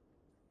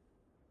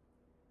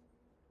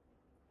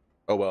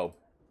 Oh well.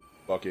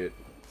 Fuck it.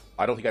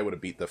 I don't think I would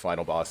have beat the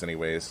final boss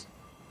anyways.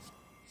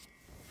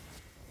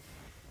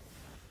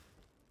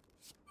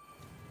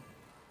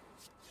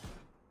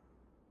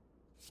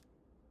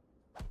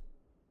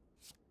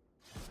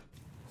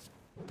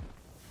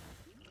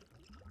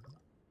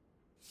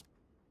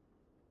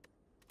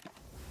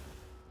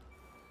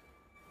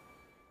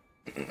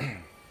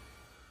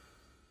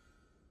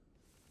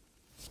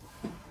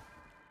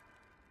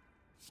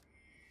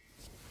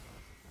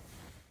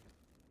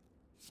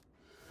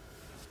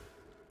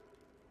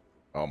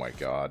 Oh my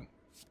god.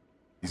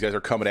 These guys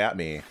are coming at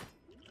me.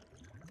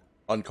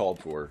 Uncalled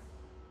for.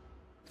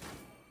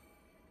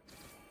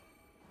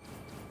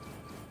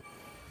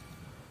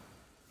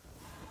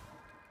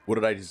 What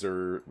did I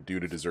do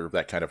to deserve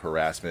that kind of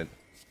harassment?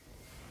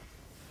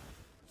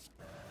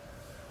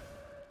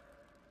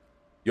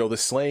 Yo, the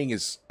slaying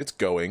is... It's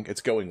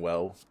going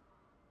well.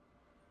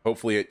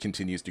 Hopefully it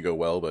continues to go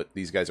well, but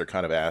these guys are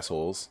kind of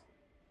assholes.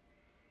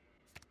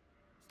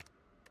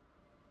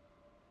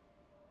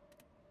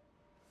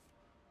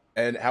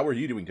 And how are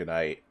you doing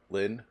tonight,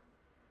 Lynn?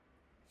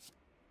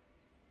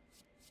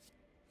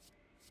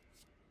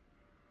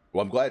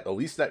 Well, I'm glad at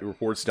least that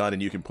report's done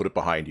and you can put it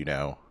behind you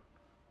now.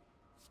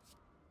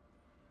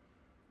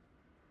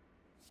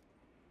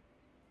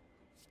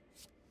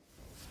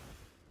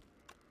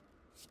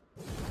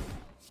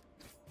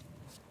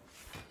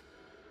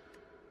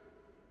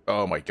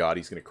 Oh my god,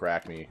 he's gonna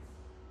crack me.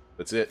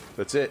 That's it.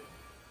 That's it.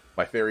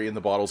 My fairy in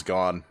the bottle's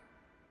gone.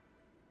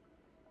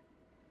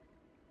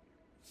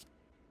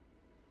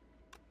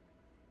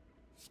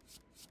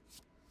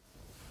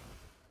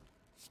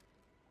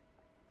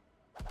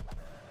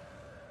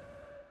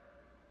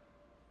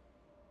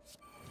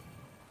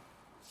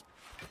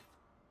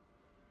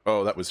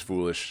 Oh, that was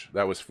foolish.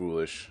 That was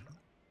foolish.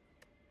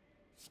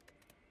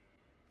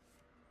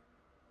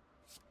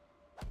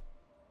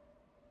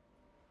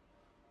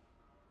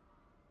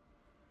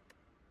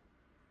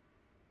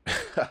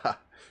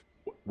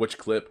 Which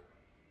clip?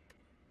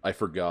 I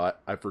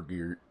forgot. I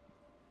forgot.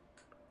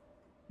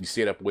 You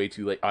stayed up way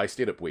too late. I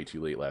stayed up way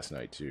too late last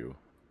night, too.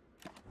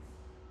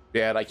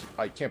 Dad,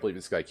 I can't believe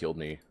this guy killed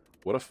me.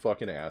 What a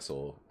fucking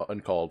asshole.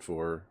 Uncalled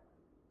for.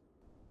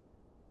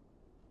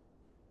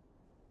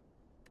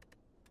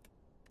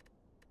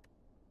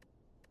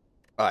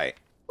 Alright,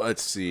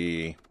 let's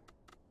see.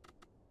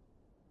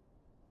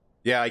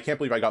 Yeah, I can't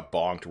believe I got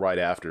bonked right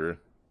after.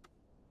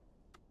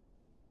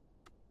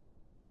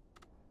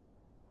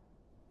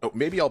 Oh,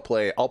 maybe I'll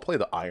play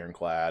the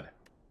Ironclad.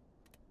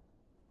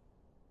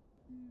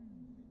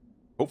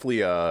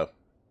 Hopefully,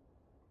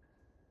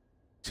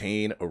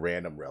 Tane a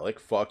random relic.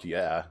 Fuck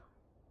yeah.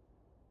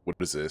 What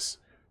is this?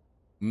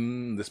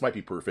 This might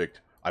be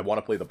perfect. I want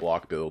to play the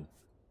block build.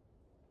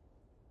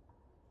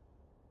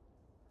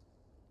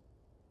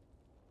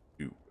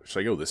 Ooh,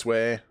 should I go this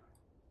way?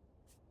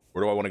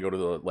 Or do I want to go to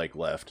the, like,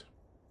 left?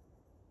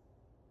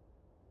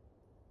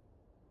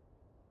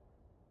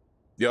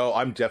 Yo,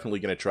 I'm definitely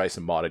going to try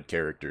some modded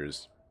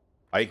characters.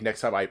 I think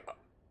next time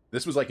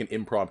this was like an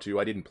impromptu.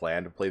 I didn't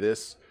plan to play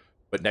this.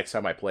 But next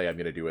time I play, I'm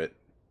going to do it.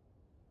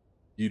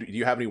 Do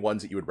you have any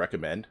ones that you would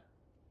recommend?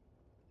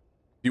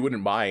 If you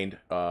wouldn't mind,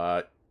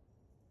 in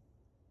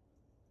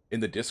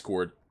the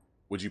Discord,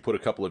 would you put a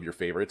couple of your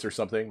favorites or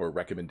something? Or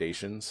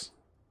recommendations?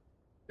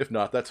 If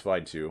not, that's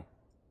fine too.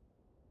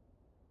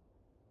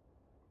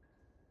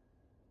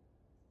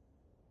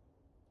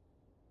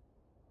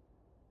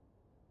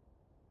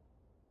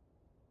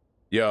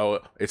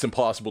 Yo, it's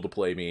impossible to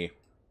play me.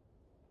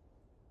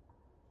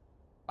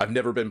 I've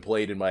never been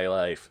played in my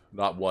life.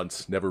 Not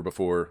once. Never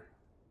before.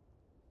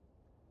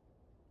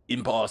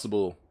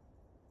 Impossible.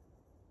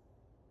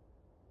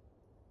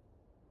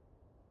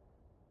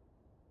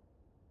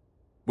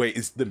 Wait,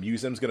 is the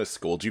museum's gonna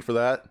scold you for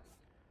that?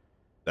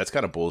 That's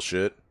kind of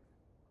bullshit.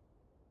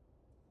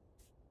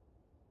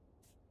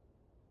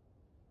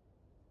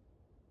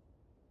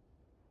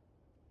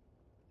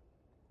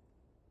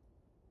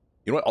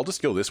 You know what? I'll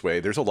just go this way.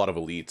 There's a lot of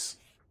elites.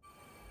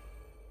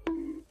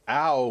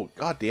 Ow!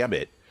 God damn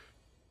it.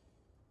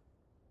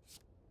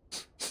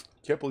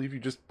 Can't believe you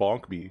just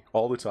bonk me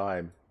all the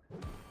time.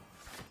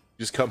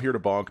 Just come here to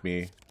bonk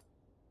me.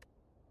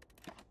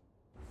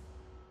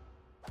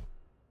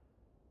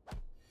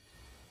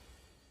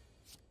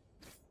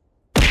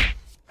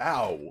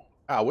 Ow.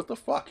 Ow, what the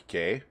fuck,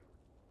 Kay?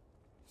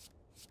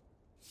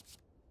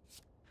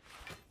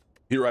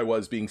 Here I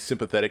was being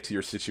sympathetic to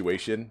your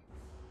situation,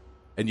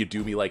 and you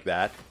do me like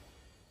that?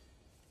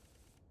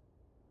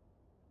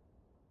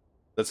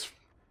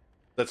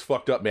 That's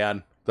fucked up,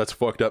 man. That's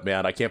fucked up,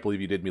 man. I can't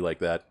believe you did me like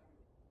that.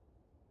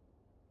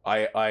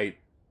 I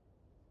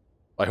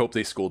I hope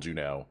they scold you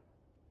now.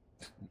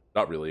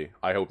 Not really.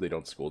 I hope they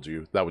don't scold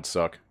you. That would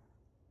suck.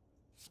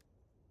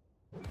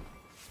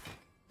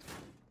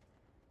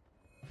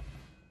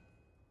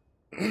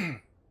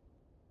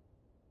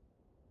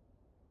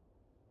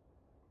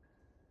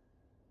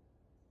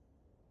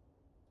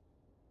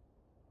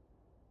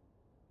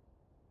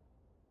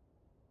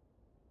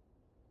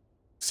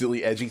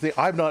 Silly edgy thing?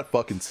 I'm not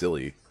fucking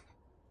silly.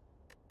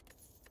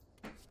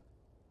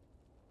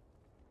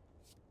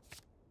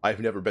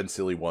 I've never been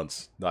silly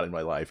once. Not in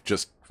my life.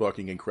 Just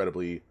fucking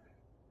incredibly,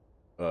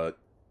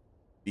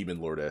 Demon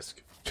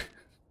Lord-esque.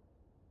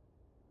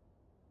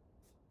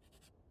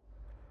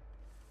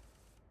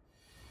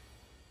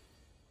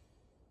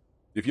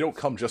 If you don't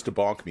come just to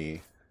bonk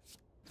me,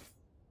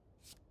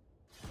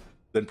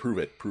 then prove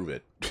it. Prove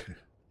it.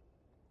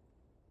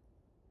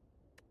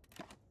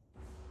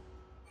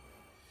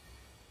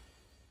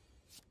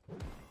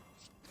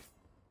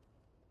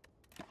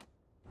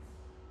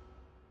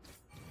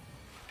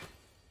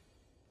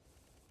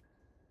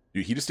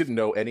 Dude, he just didn't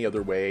know any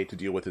other way to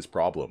deal with his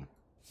problem.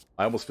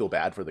 I almost feel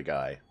bad for the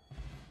guy.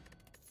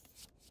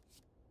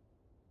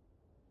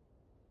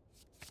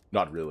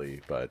 Not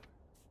really, but...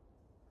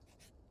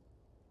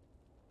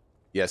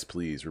 Yes,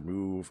 please,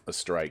 remove a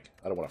strike.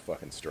 I don't want to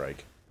fucking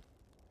strike.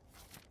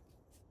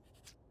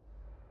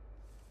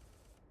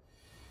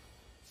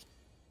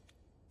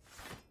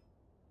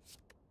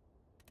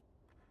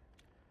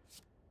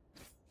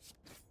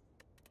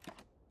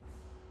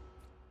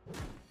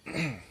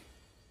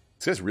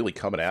 This guy's really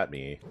coming at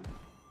me.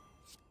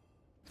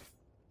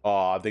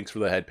 Aw, thanks for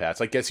the head pats.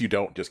 I guess you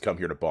don't just come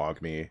here to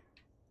bonk me.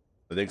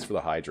 But thanks for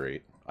the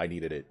hydrate. I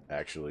needed it,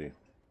 actually.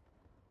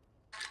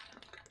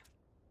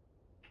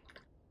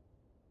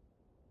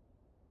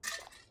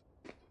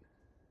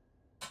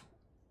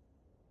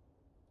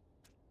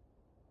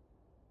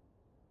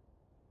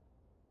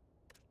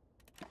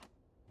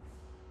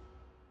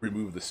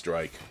 Remove the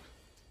strike.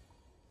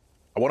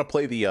 I want to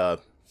play the,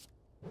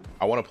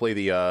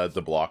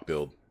 the block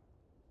build.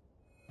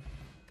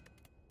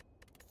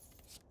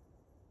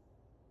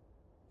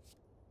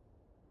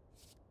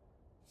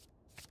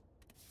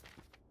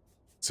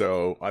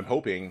 So, I'm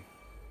hoping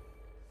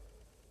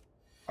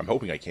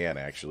I can,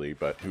 actually,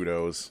 but who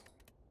knows.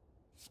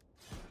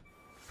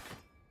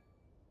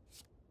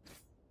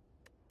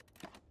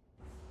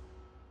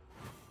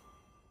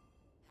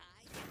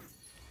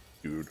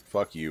 Dude,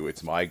 fuck you.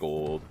 It's my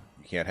gold.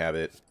 You can't have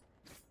it.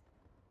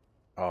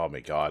 Oh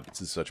my god,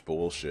 this is such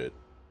bullshit.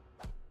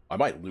 I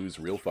might lose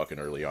real fucking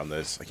early on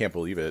this. I can't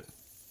believe it.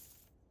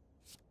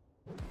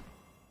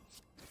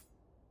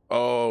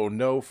 Oh,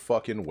 no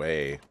fucking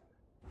way.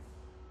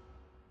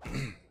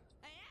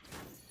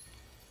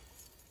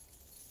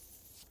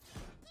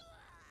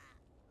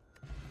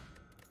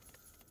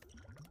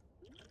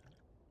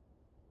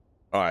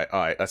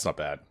 Alright, that's not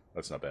bad.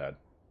 That's not bad.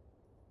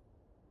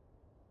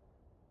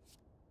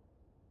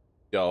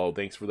 Yo,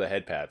 thanks for the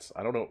head pats.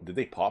 I don't know, did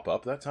they pop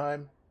up that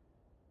time?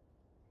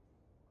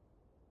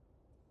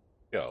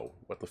 Yo,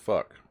 what the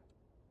fuck?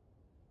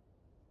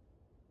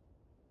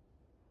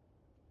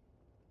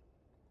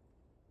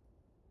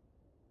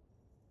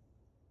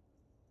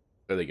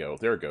 There they go.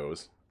 There it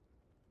goes.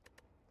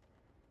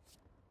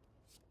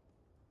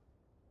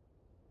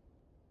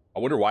 I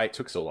wonder why it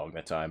took so long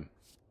that time.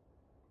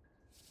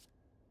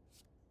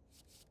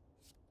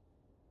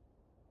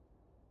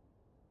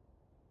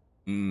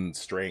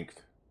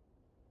 Strength.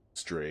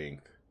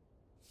 Strength.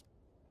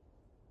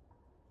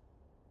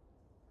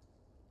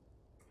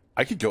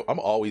 I could go... I'm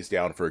always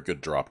down for a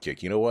good drop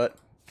kick. You know what?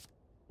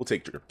 We'll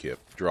take drop kick.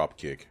 Drop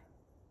kick.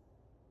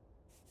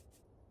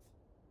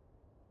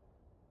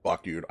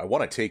 Fuck, dude. I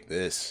want to take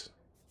this.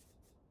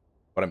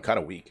 But I'm kind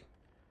of weak.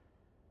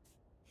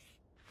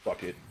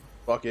 Fuck it.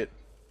 Fuck it.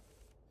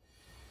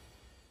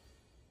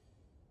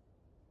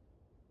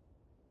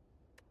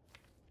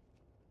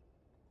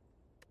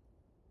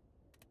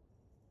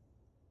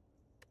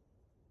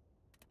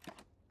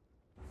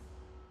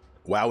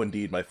 Wow,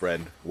 indeed, my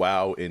friend.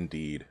 Wow,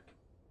 indeed.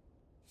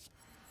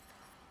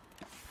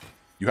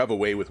 You have a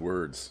way with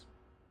words.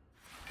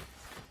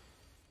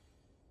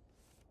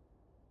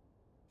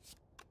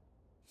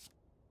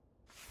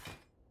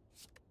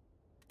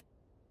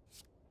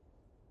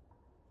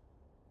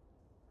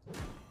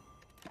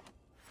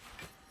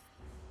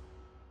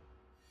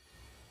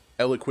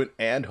 Eloquent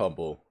and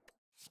humble.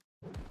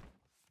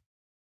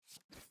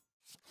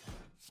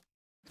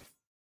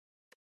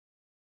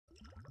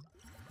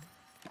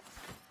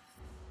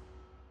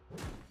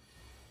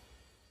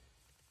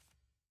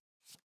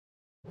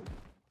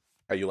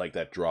 How you like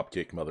that drop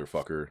kick,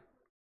 motherfucker?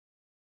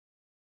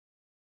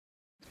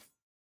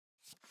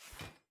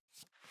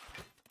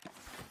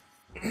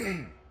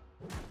 And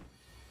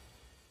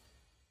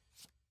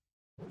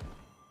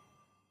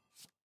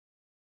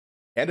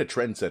a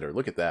trendsetter.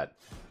 Look at that.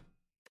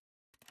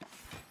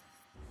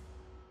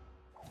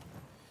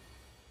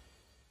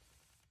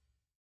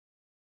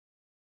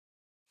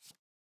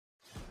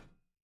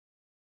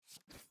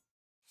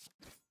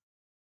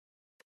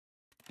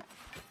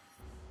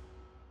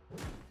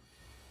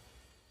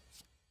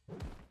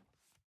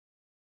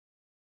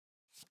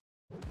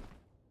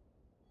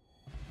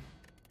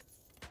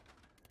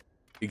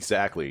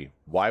 Exactly.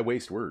 Why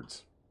waste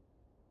words?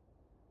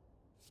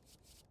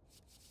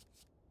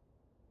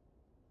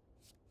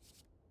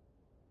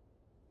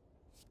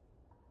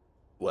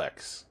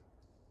 Flex.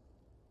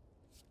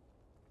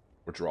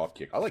 Or drop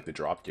kick. I like the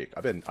drop kick.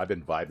 I've been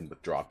vibing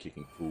with drop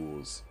kicking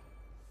fools.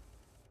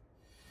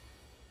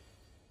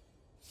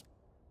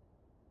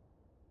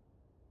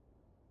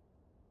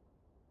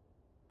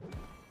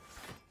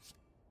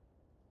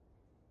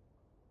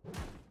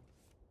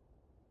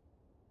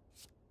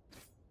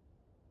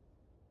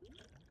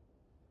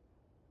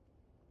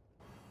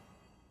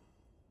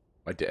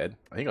 Am I dead?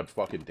 I think I'm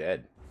fucking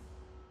dead.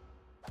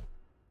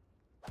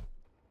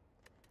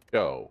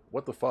 Yo,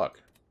 what the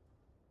fuck?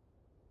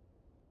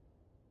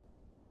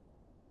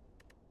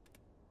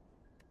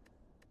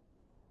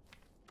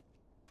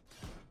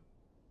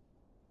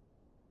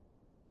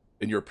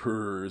 In your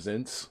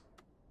presence.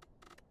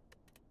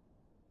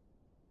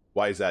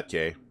 Why is that,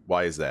 Kay?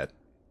 Why is that?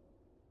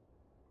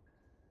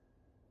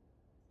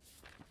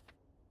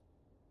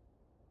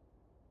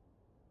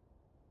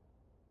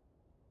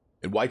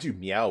 And why'd you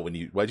meow when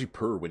you... Why'd you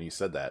purr when you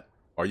said that?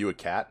 Are you a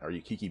cat? Are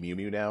you Kiki Mew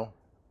Mew now?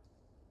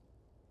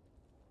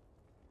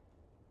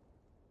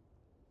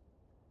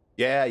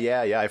 Yeah,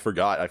 I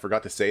forgot. I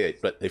forgot to say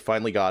it, but they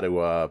finally got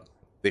to,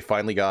 They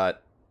finally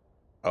got...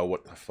 Oh,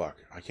 what the fuck?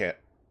 I can't...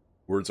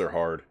 Words are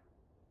hard.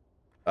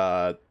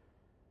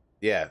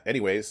 Yeah,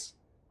 anyways.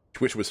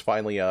 Twitch was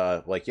finally,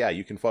 like, yeah,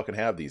 you can fucking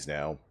have these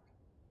now.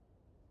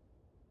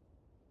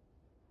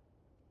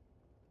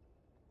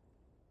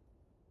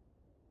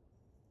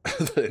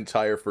 The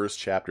entire first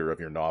chapter of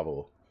your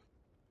novel.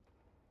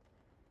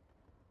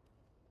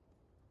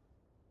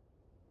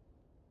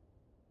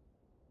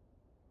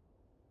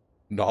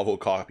 Novel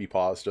copy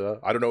pasta.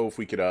 I don't know if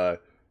we could, I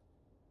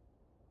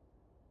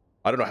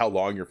don't know how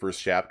long your first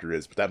chapter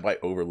is, but that might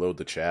overload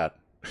the chat.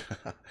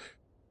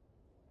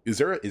 Is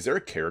there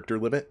a character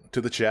limit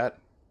to the chat?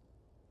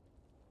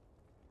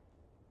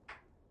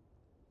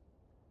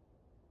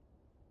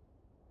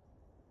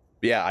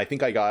 Yeah, I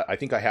think I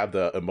have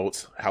the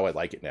emotes how I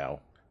like it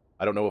now.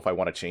 I don't know if I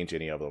want to change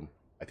any of them.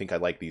 I think I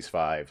like these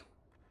 5.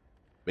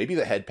 Maybe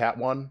the head pat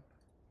one,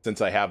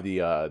 since I have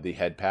the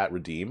head pat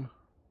redeem.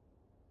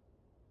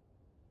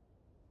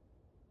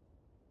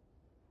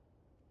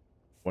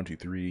 1, 2,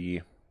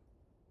 3.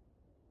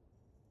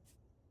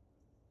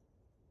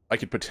 I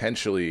could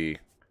potentially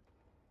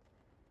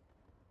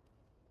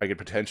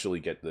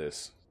get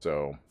this.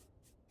 So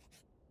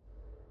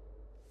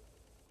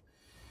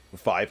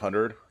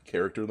 500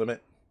 character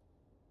limit.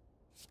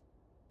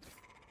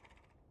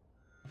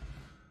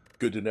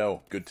 Good to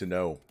know. Good to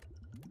know.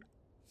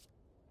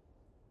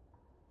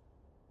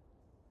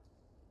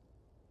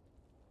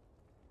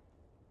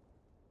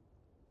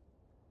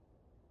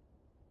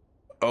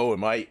 Oh,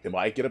 am I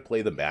gonna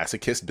play the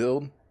masochist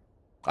build?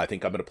 I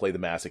think I'm gonna play the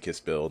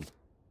masochist build.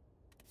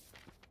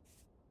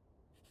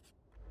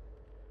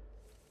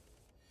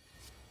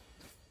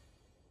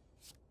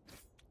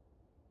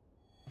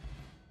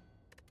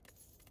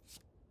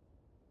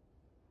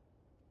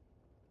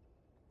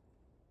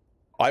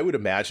 I would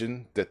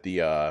imagine that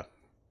the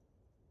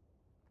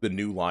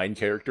new line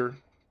character,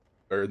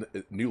 or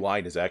the new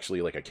line is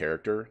actually like a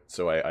character,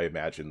 so I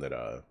imagine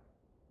that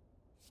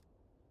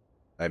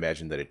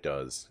it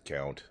does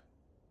count.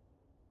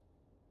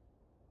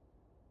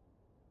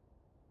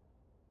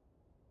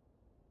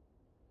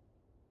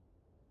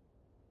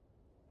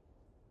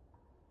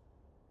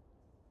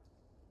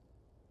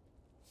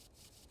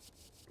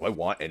 Do I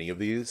want any of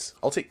these?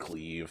 I'll take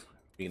cleave.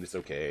 I mean, it's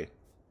okay.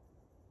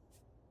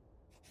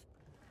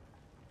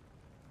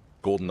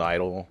 Golden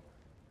Idol.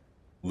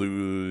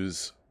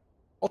 Lose.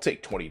 I'll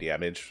take 20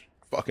 damage.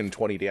 Fucking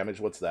 20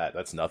 damage, what's that?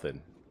 That's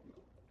nothing.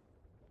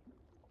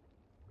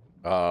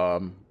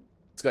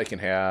 This guy can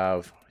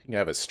have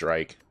a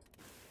strike.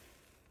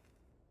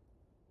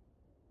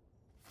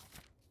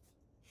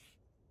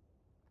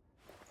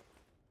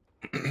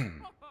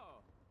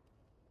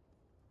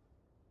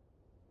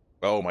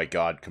 Oh my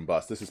god,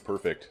 combust. This is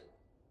perfect.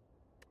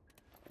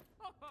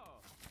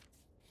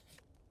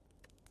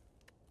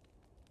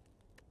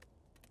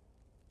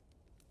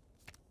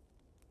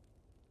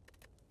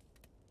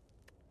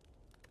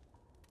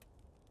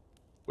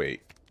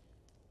 Wait.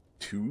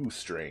 2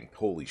 strength.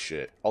 Holy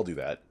shit. I'll do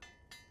that.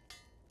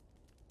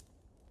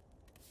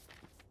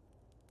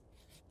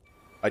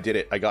 I did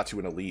it. I got to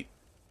an elite.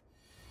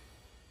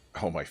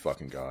 Oh my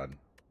fucking god.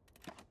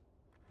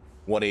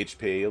 1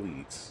 HP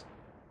elites.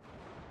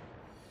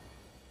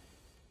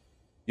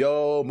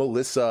 Yo,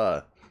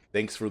 Melissa.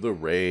 Thanks for the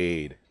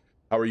raid.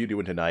 How are you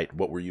doing tonight?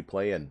 What were you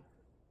playing?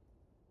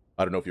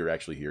 I don't know if you're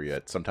actually here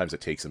yet. Sometimes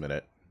it takes a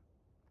minute.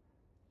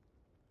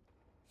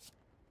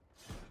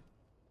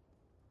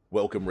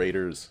 Welcome,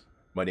 raiders.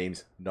 My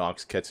name's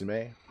Nox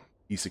Ketsume,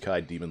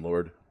 isekai'd demon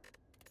lord.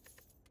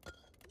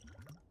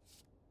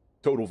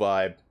 Total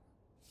vibe.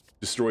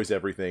 Destroys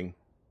everything.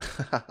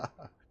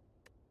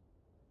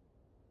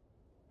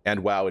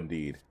 And wow,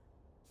 indeed.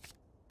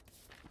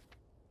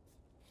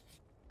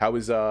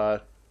 How'd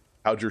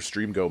your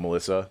stream go,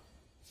 Melissa?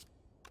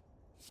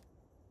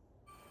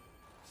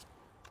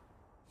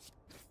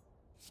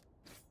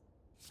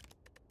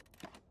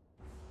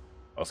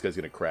 Oh, this guy's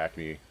gonna crack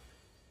me.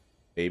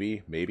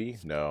 Maybe? Maybe?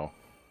 No.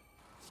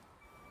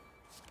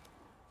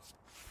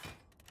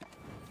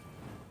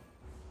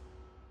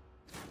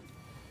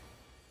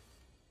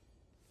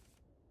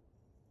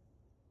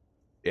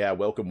 Yeah,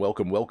 welcome,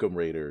 welcome, welcome,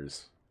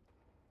 Raiders.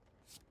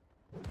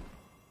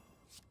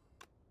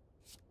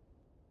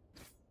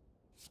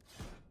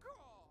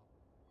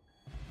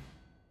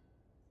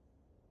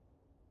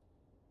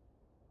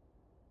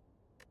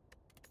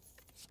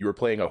 You were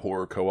playing a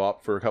horror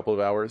co-op for a couple of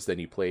hours, then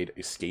you played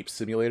Escape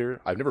Simulator.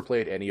 I've never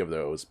played any of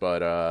those,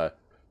 but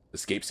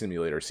Escape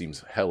Simulator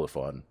seems hella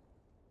fun.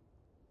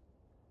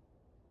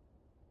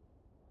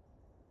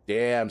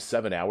 Damn,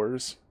 7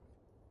 hours?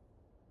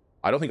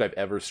 I don't think I've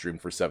ever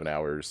streamed for 7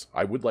 hours.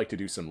 I would like to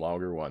do some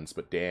longer ones,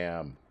 but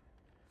damn.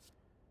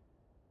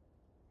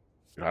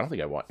 I don't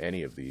think I want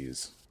any of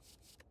these.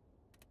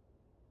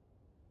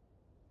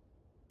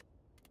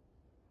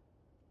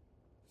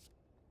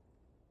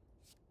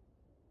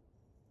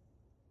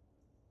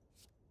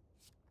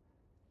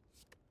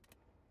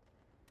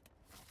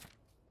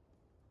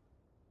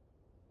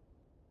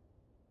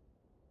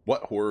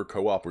 What horror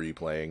co-op were you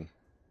playing?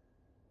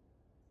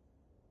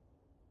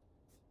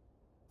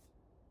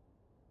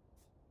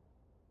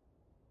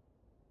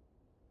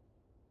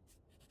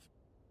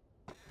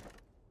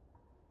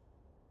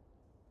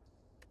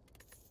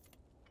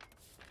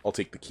 I'll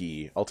take the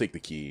key. I'll take the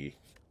key.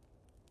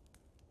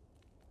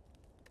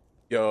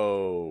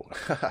 Yo.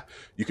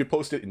 You could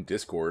post it in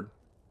Discord.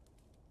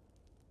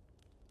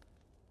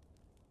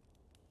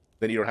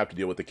 Then you don't have to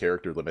deal with the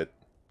character limit.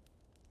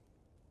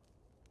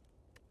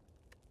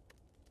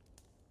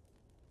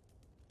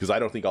 Because I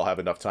don't think I'll have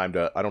enough time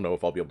to... I don't know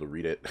if I'll be able to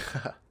read it.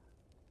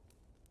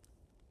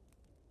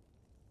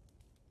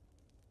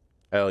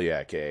 Hell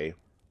yeah, Kay.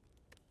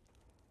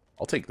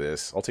 I'll take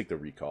this. I'll take the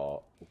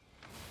recall.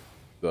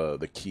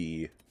 The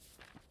key.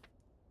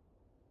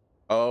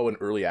 Oh, an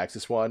early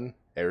access one?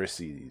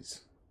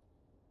 Heresies.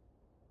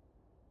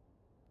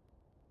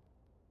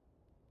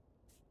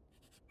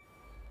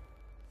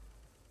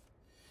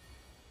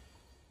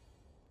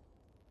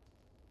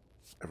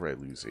 Whenever I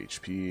lose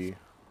HP...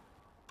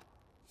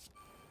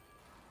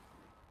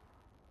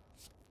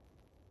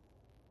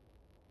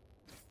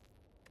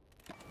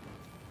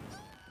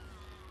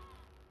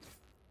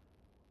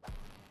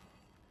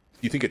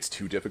 Do you think it's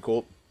too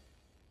difficult?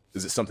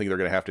 Is it something they're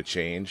going to have to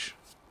change?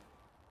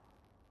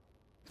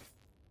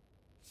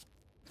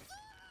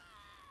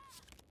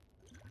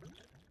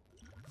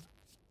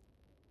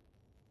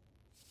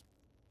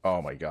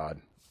 Oh my god.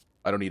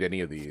 I don't need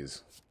any of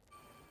these.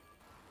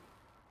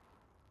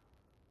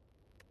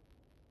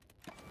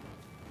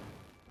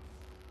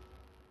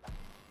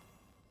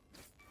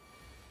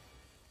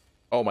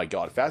 Oh my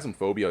god,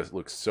 Phasmophobia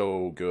looks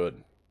so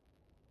good.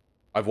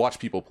 I've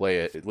watched people play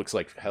it. It looks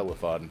like hella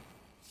fun.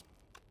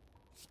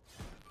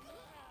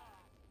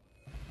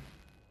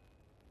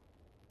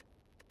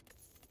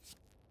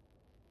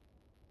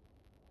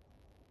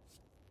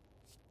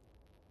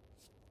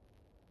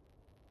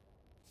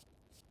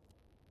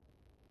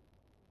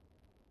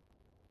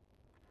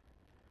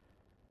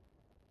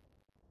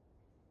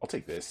 I'll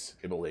take this.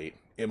 Immolate.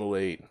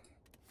 Immolate.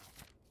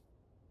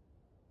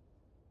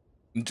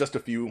 Just a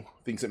few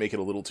things that make it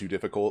a little too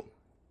difficult.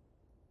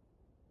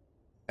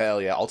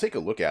 Hell yeah, I'll take a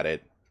look at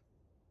it.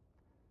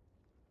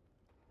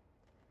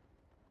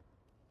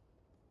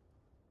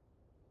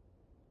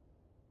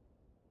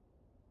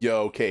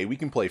 Yo, okay, we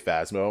can play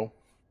Phasmo.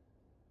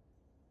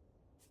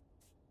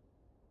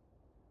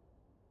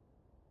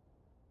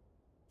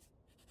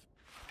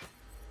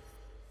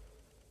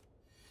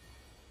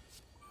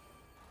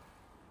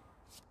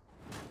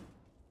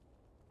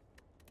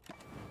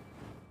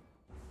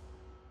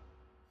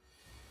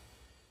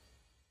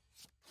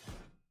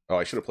 Oh,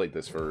 I should have played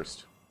this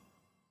first.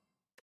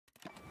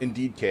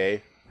 Indeed,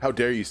 Kay. How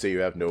dare you say you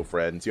have no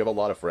friends? You have a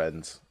lot of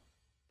friends.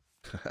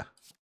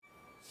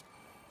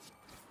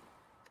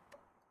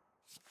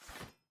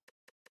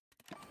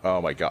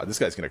 Oh my god, this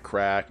guy's gonna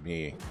crack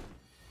me.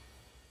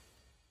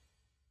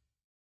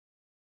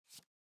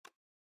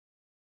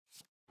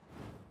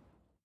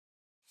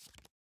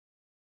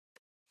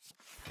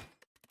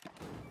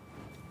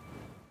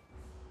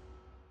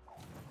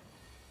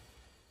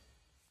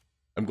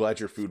 I'm glad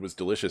your food was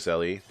delicious,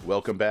 Ellie.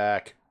 Welcome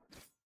back.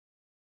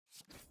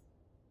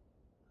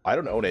 I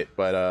don't own it,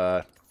 but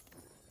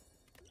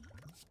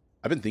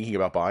I've been thinking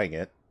about buying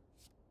it.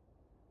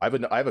 I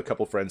have a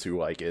couple friends who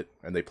like it,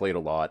 and they play it a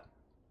lot.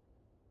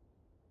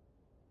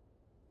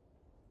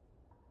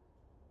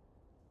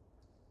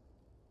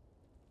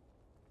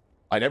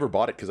 I never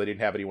bought it because I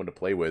didn't have anyone to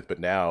play with, but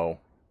now...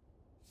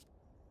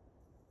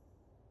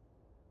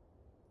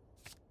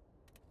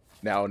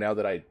 Now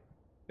that I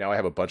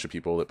have a bunch of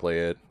people that play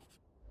it.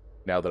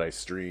 Now that I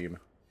stream.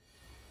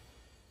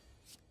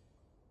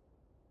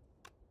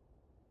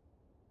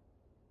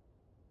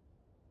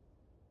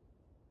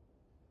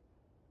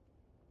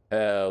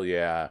 Hell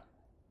yeah.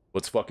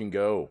 Let's fucking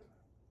go.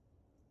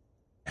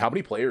 How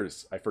many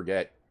players? I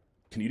forget.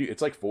 Can you do...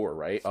 It's like 4,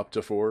 right? Up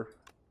to 4?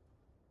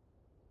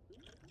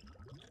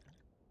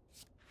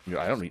 You know,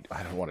 I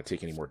don't want to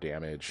take any more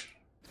damage.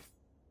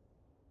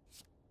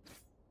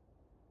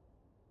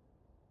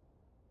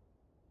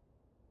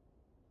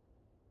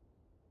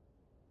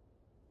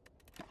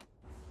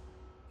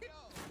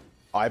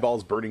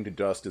 Eyeballs burning to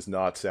dust does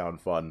not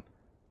sound fun.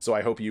 So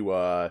I hope you,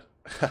 I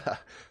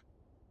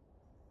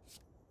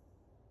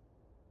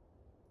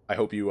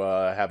hope you,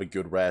 have a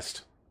good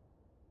rest.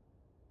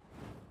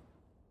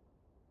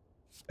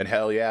 And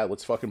hell yeah,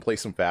 let's fucking play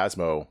some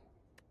Phasmo.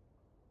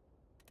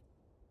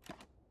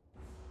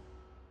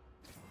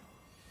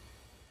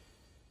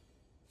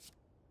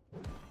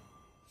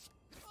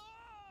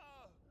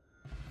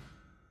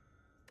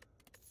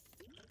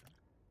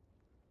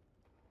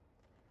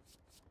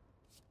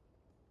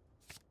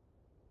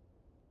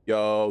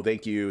 Yo,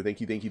 thank you,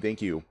 thank you, thank you,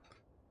 thank you.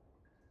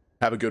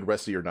 Have a good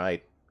rest of your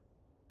night.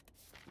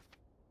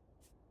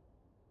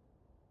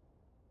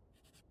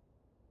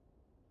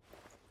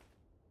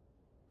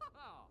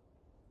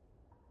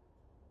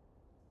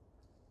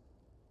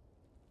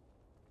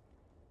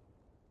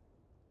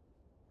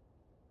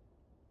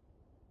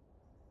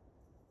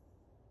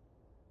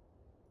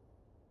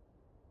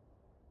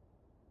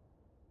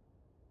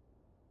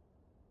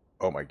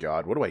 Oh my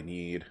god, what do I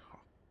need?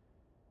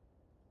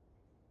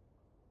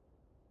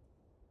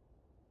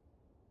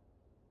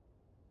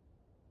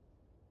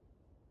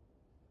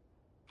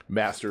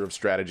 Master of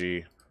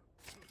strategy.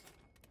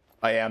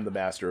 I am the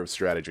master of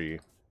strategy.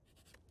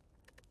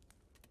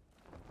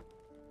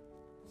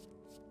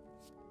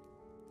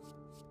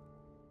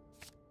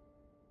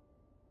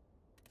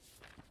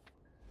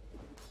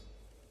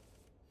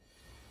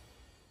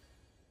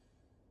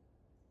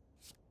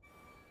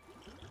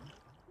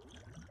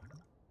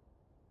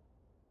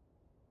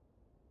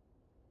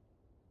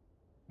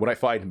 When I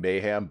find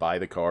Mayhem, buy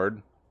the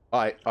card.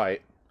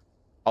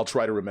 I'll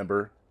try to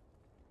remember.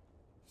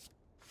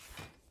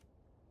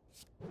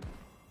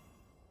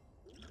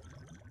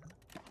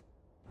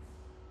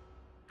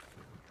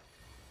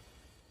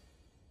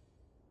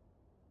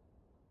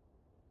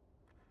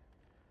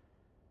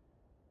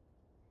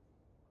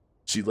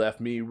 She left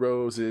me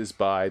roses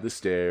by the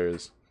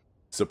stairs.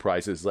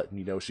 Surprises letting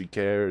me know she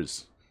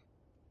cares.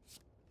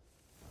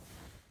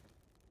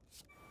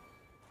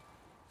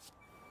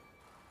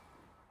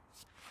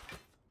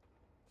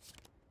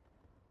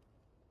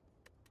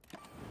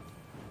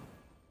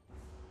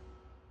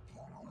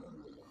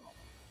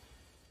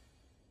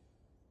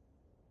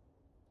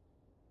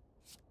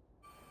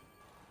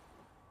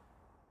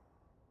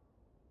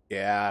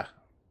 Yeah.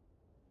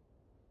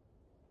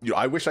 You know,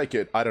 I wish I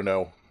could, I don't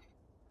know.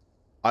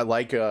 I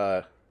like,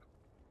 I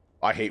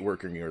hate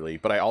working early,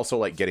 but I also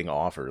like getting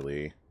off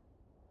early.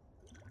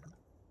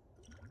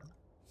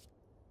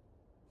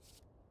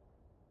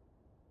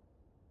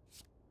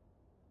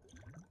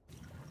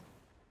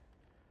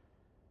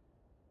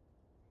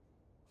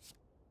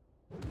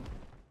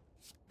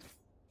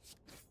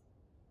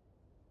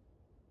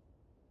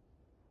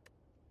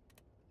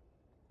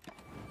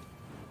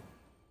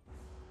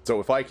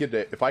 So if I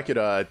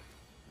could,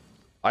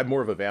 I'm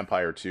more of a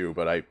vampire too,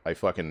 but I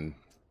fucking,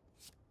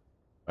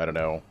 I don't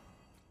know.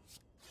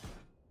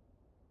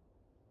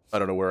 I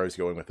don't know where I was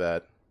going with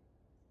that.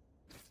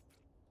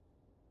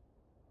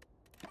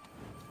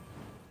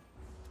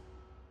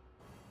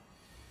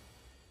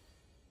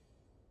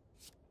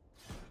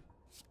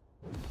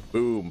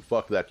 Boom,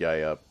 fuck that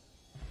guy up.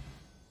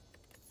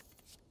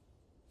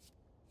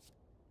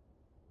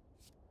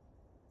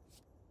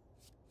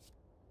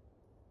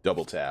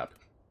 Double tap.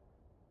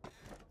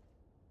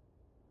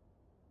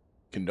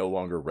 Can no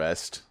longer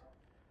rest.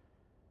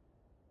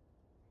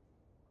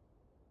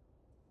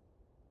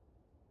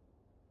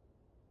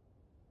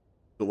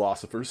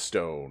 Philosopher's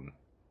Stone.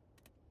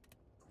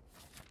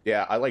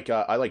 Yeah, I like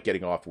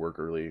getting off work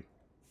early.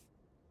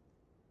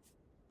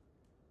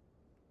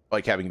 I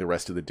like having the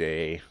rest of the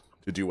day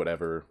to do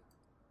whatever.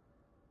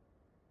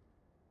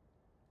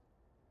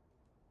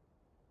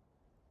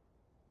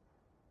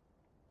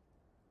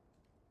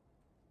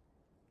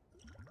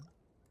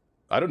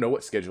 I don't know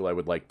what schedule I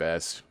would like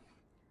best.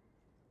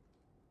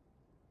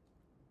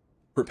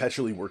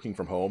 Perpetually working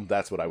from home,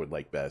 that's what I would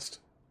like best.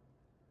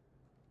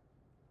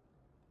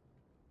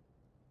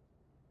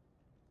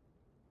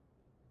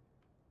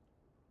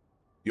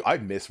 I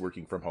miss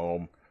working from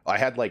home. I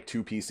had like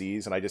 2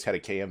 PCs and I just had a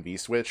KMV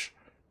switch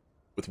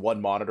with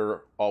one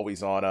monitor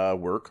always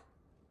on work.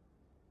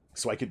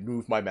 So I could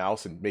move my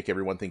mouse and make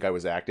everyone think I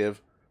was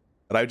active.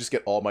 And I would just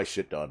get all my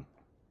shit done.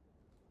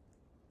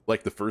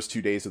 Like the first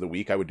 2 days of the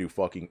week, I would do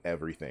fucking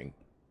everything.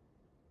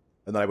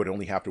 And then I would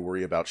only have to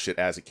worry about shit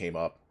as it came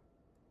up.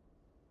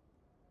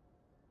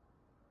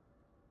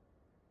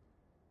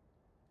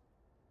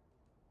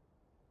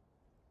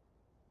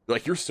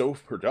 Like, you're so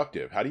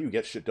productive. How do you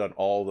get shit done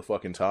all the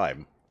fucking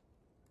time?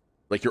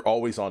 Like, you're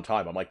always on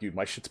time. I'm like, dude,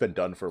 my shit's been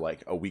done for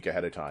like a week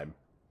ahead of time.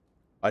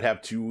 I'd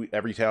have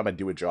every time I'd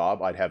do a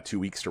job, I'd have 2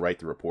 weeks to write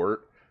the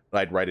report, and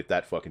I'd write it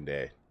that fucking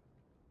day.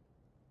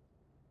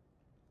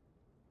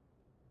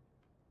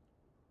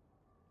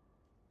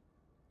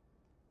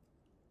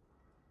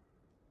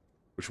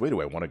 Which way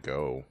do I want to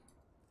go?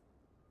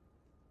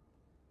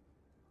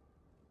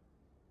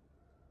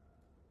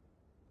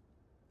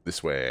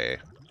 This way.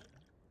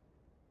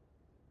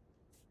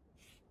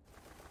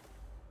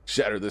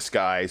 Shatter the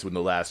skies when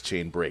the last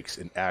chain breaks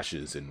in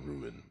ashes and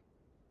ruin.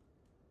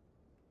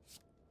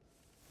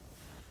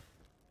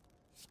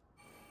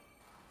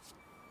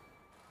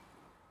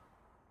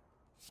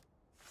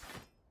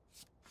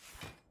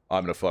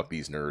 I'm gonna fuck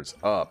these nerds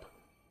up.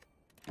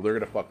 Well, they're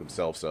gonna fuck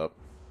themselves up.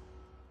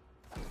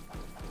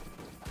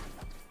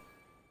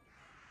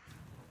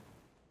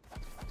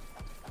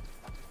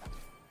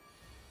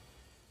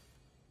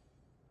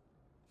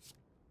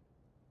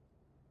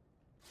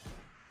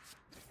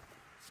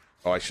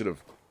 Oh,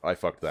 I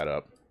fucked that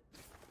up.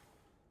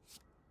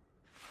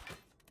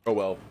 Oh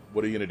well,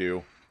 what are you gonna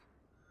do?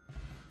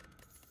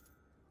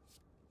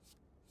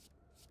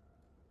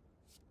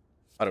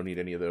 I don't need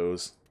any of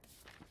those.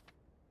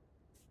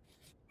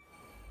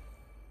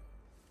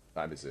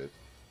 Time is it?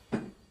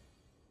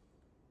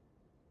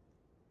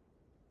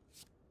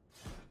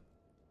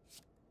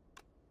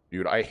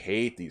 Dude, I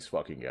hate these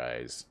fucking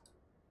guys.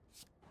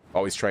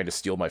 Always trying to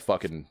steal my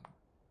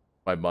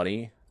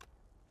money.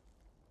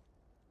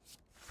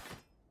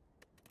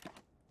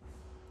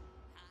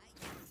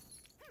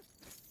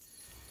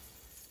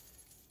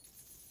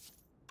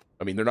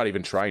 I mean, they're not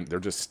even trying, they're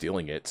just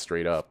stealing it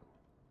straight up.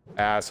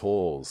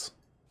 Assholes.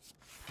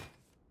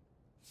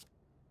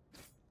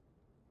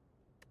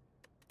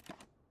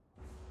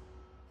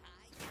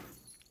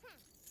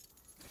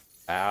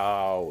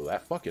 Ow,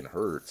 that fucking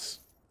hurts.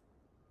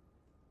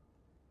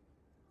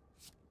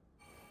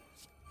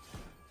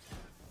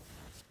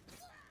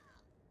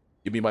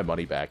 Give me my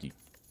money back, you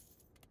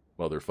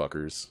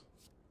motherfuckers.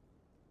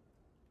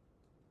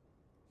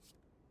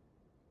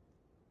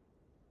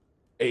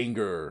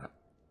 Anger.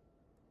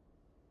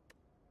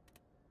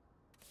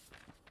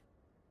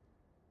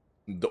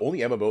 The only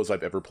MMOs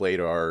I've ever played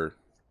are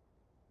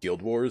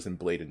Guild Wars and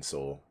Blade and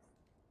Soul.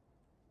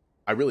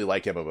 I really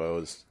like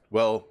MMOs.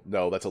 Well,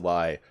 no, that's a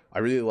lie. I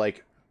really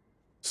like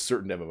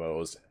certain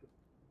MMOs.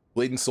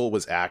 Blade and Soul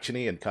was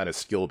actiony and kind of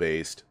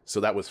skill-based,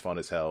 so that was fun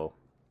as hell.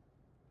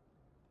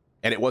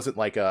 And it wasn't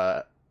like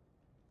the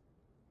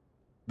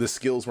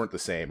skills weren't the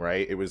same,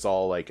 right? It was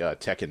all like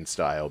Tekken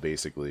style,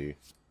 basically.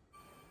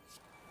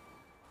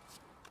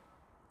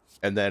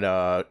 And then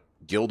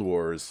Guild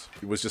Wars,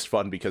 it was just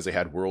fun because they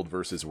had world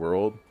versus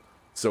world.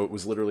 So it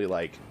was literally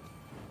like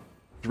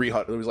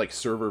 300, it was like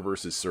server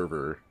versus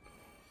server.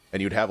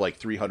 And you'd have like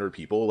 300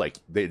 people, like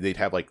they'd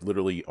have like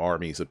literally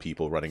armies of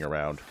people running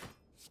around.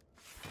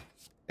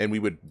 And we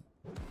would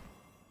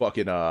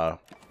fucking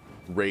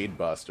raid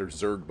bust, or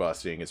Zerg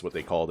busting is what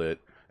they called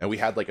it. And we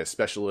had like a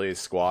specialized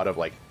squad of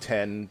like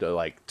 10 to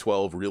like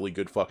 12 really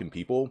good fucking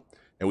people.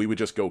 And we would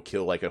just go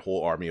kill like a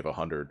whole army of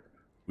 100.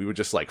 We would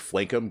just like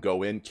flank them,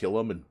 go in, kill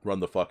them, and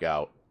run the fuck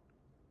out.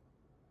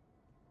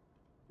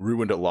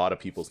 Ruined a lot of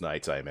people's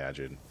nights, I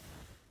imagine.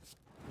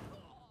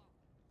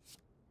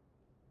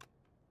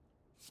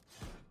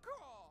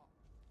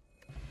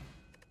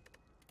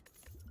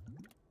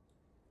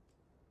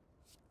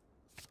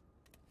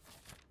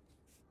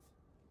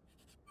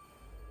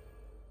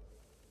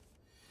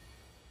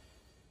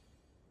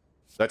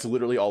 That's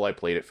literally all I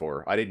played it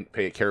for. I didn't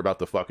care about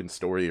the fucking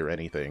story or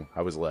anything.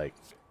 I was like,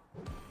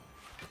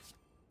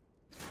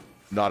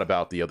 not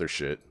about the other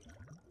shit.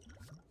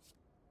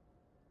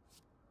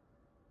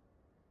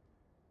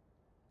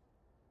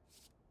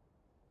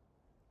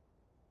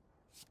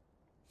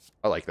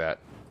 I like that.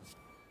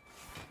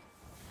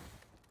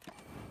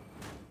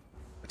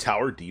 A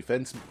tower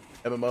defense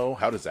MMO?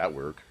 How does that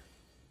work?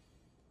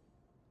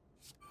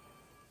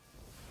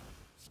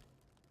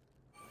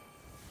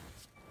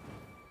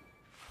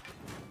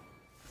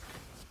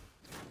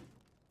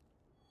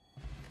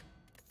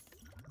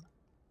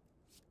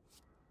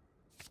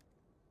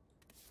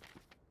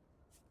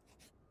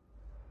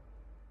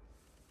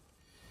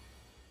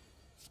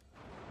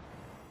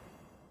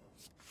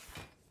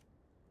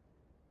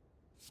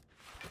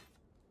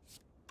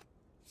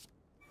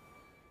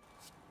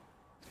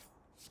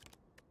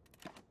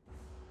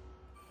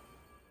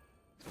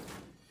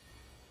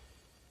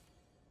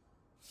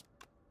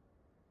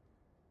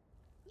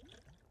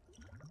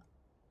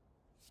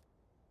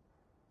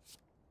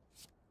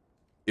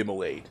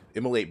 Immolate.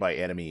 Immolate my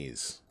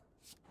enemies.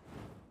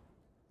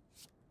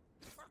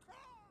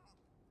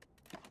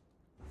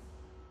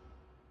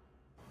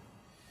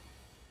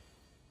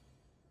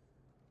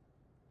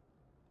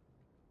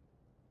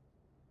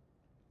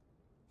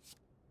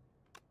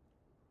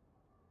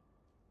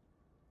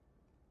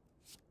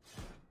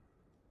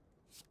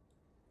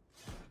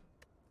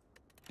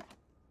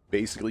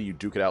 Basically, you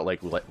duke it out like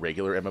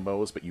regular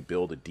MMOs, but you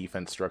build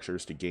defense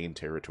structures to gain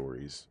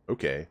territories.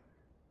 Okay.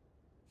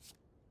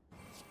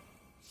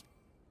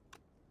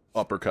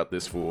 Uppercut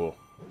this fool.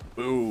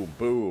 Boom,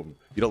 boom.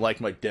 You don't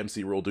like my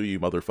Dempsey roll, do you,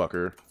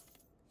 motherfucker?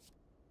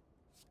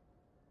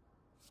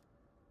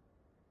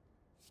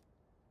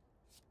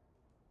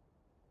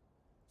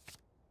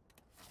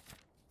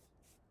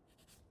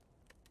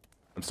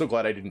 I'm so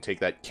glad I didn't take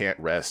that can't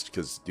rest,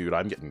 because, dude,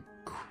 I'm getting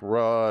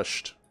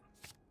crushed.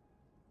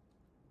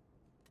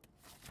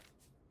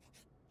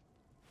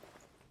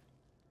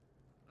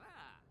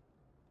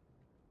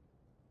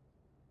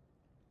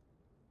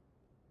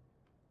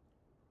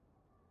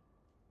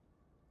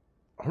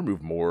 I'll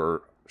remove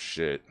more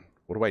shit.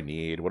 What do I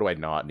need? What do I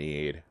not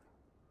need?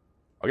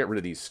 I'll get rid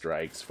of these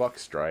strikes. Fuck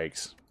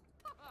strikes.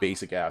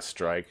 Basic ass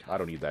strike. I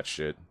don't need that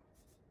shit.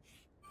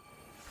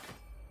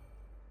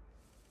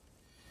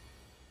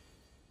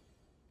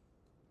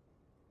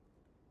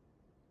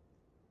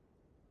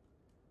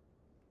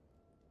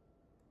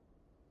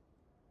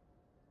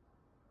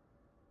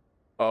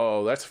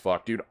 Oh, that's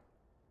fucked, dude.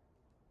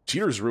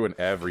 Cheaters ruin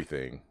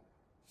everything.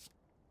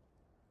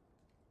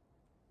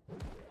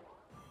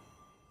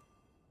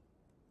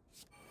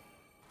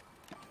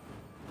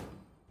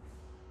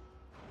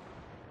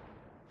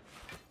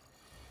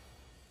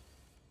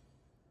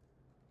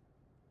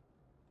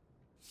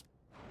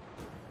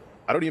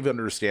 I don't even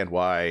understand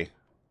why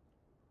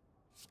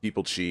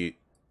people cheat.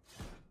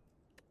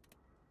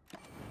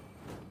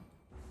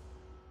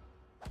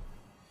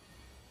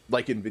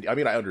 Like in video, I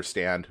mean, I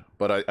understand,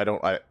 but I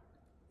don't,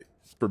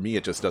 for me,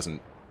 it just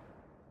doesn't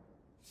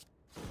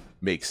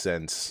make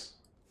sense.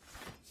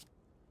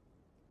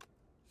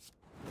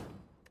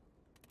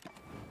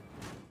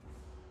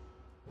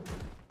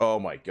 Oh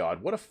my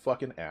god, what a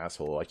fucking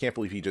asshole. I can't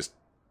believe he just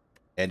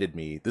ended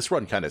me. This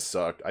run kind of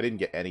sucked. I didn't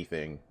get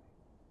anything.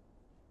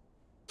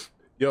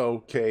 Yo,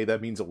 okay,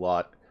 that means a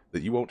lot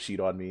that you won't cheat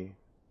on me.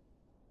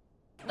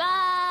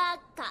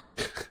 Baka.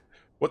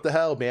 What the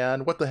hell,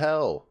 man? What the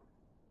hell?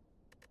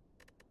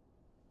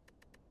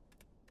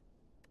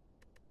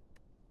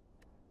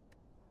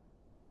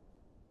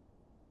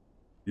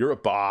 You're a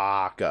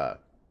baka.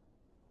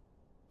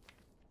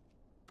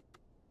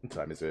 What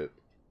time is it?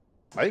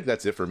 I think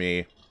that's it for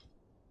me.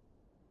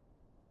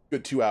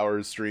 Good 2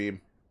 hours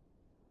stream.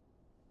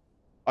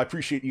 I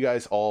appreciate you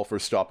guys all for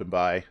stopping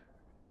by.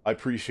 I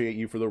appreciate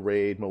you for the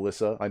raid,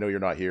 Melissa. I know you're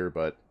not here,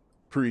 but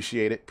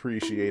appreciate it,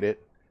 appreciate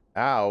it.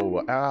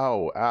 Ow,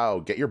 ow, ow.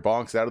 Get your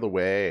bonks out of the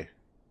way.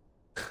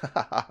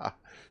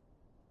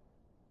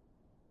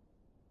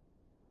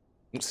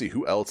 Let's see,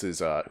 who else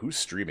is, who's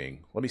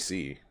streaming? Let me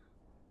see.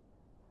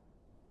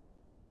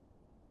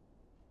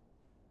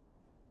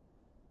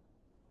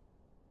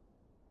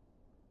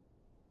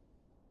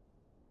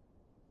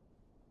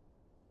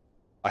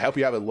 I hope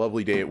you have a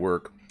lovely day at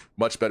work.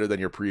 Much better than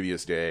your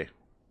previous day.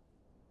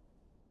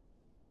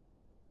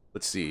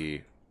 Let's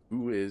see.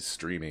 Who is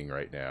streaming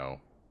right now?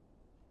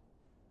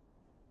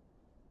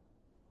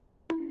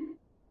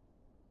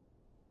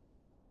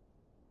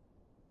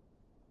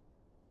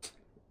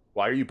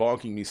 Why are you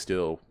bonking me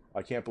still?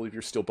 I can't believe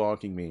you're still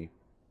bonking me.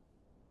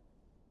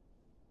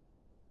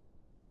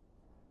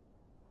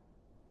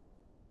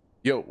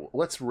 Yo,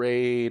 let's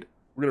raid.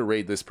 We're gonna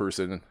raid this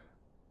person.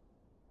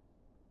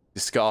 The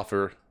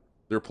Scoffer.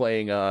 They're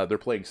playing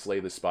Slay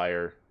the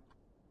Spire.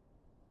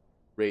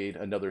 Raid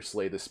another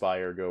Slay the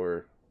Spire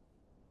goer.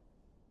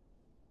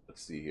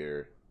 Let's see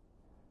here.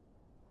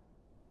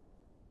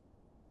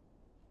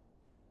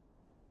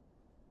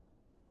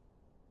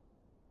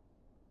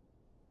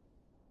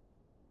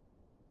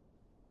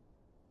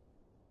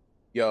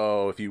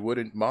 Yo, if you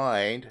wouldn't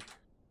mind,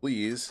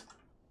 please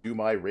do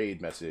my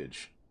raid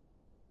message.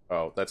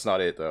 Oh, that's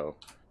not it though.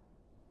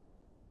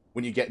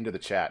 When you get into the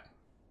chat,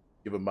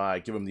 give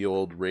him the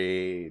old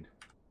raid.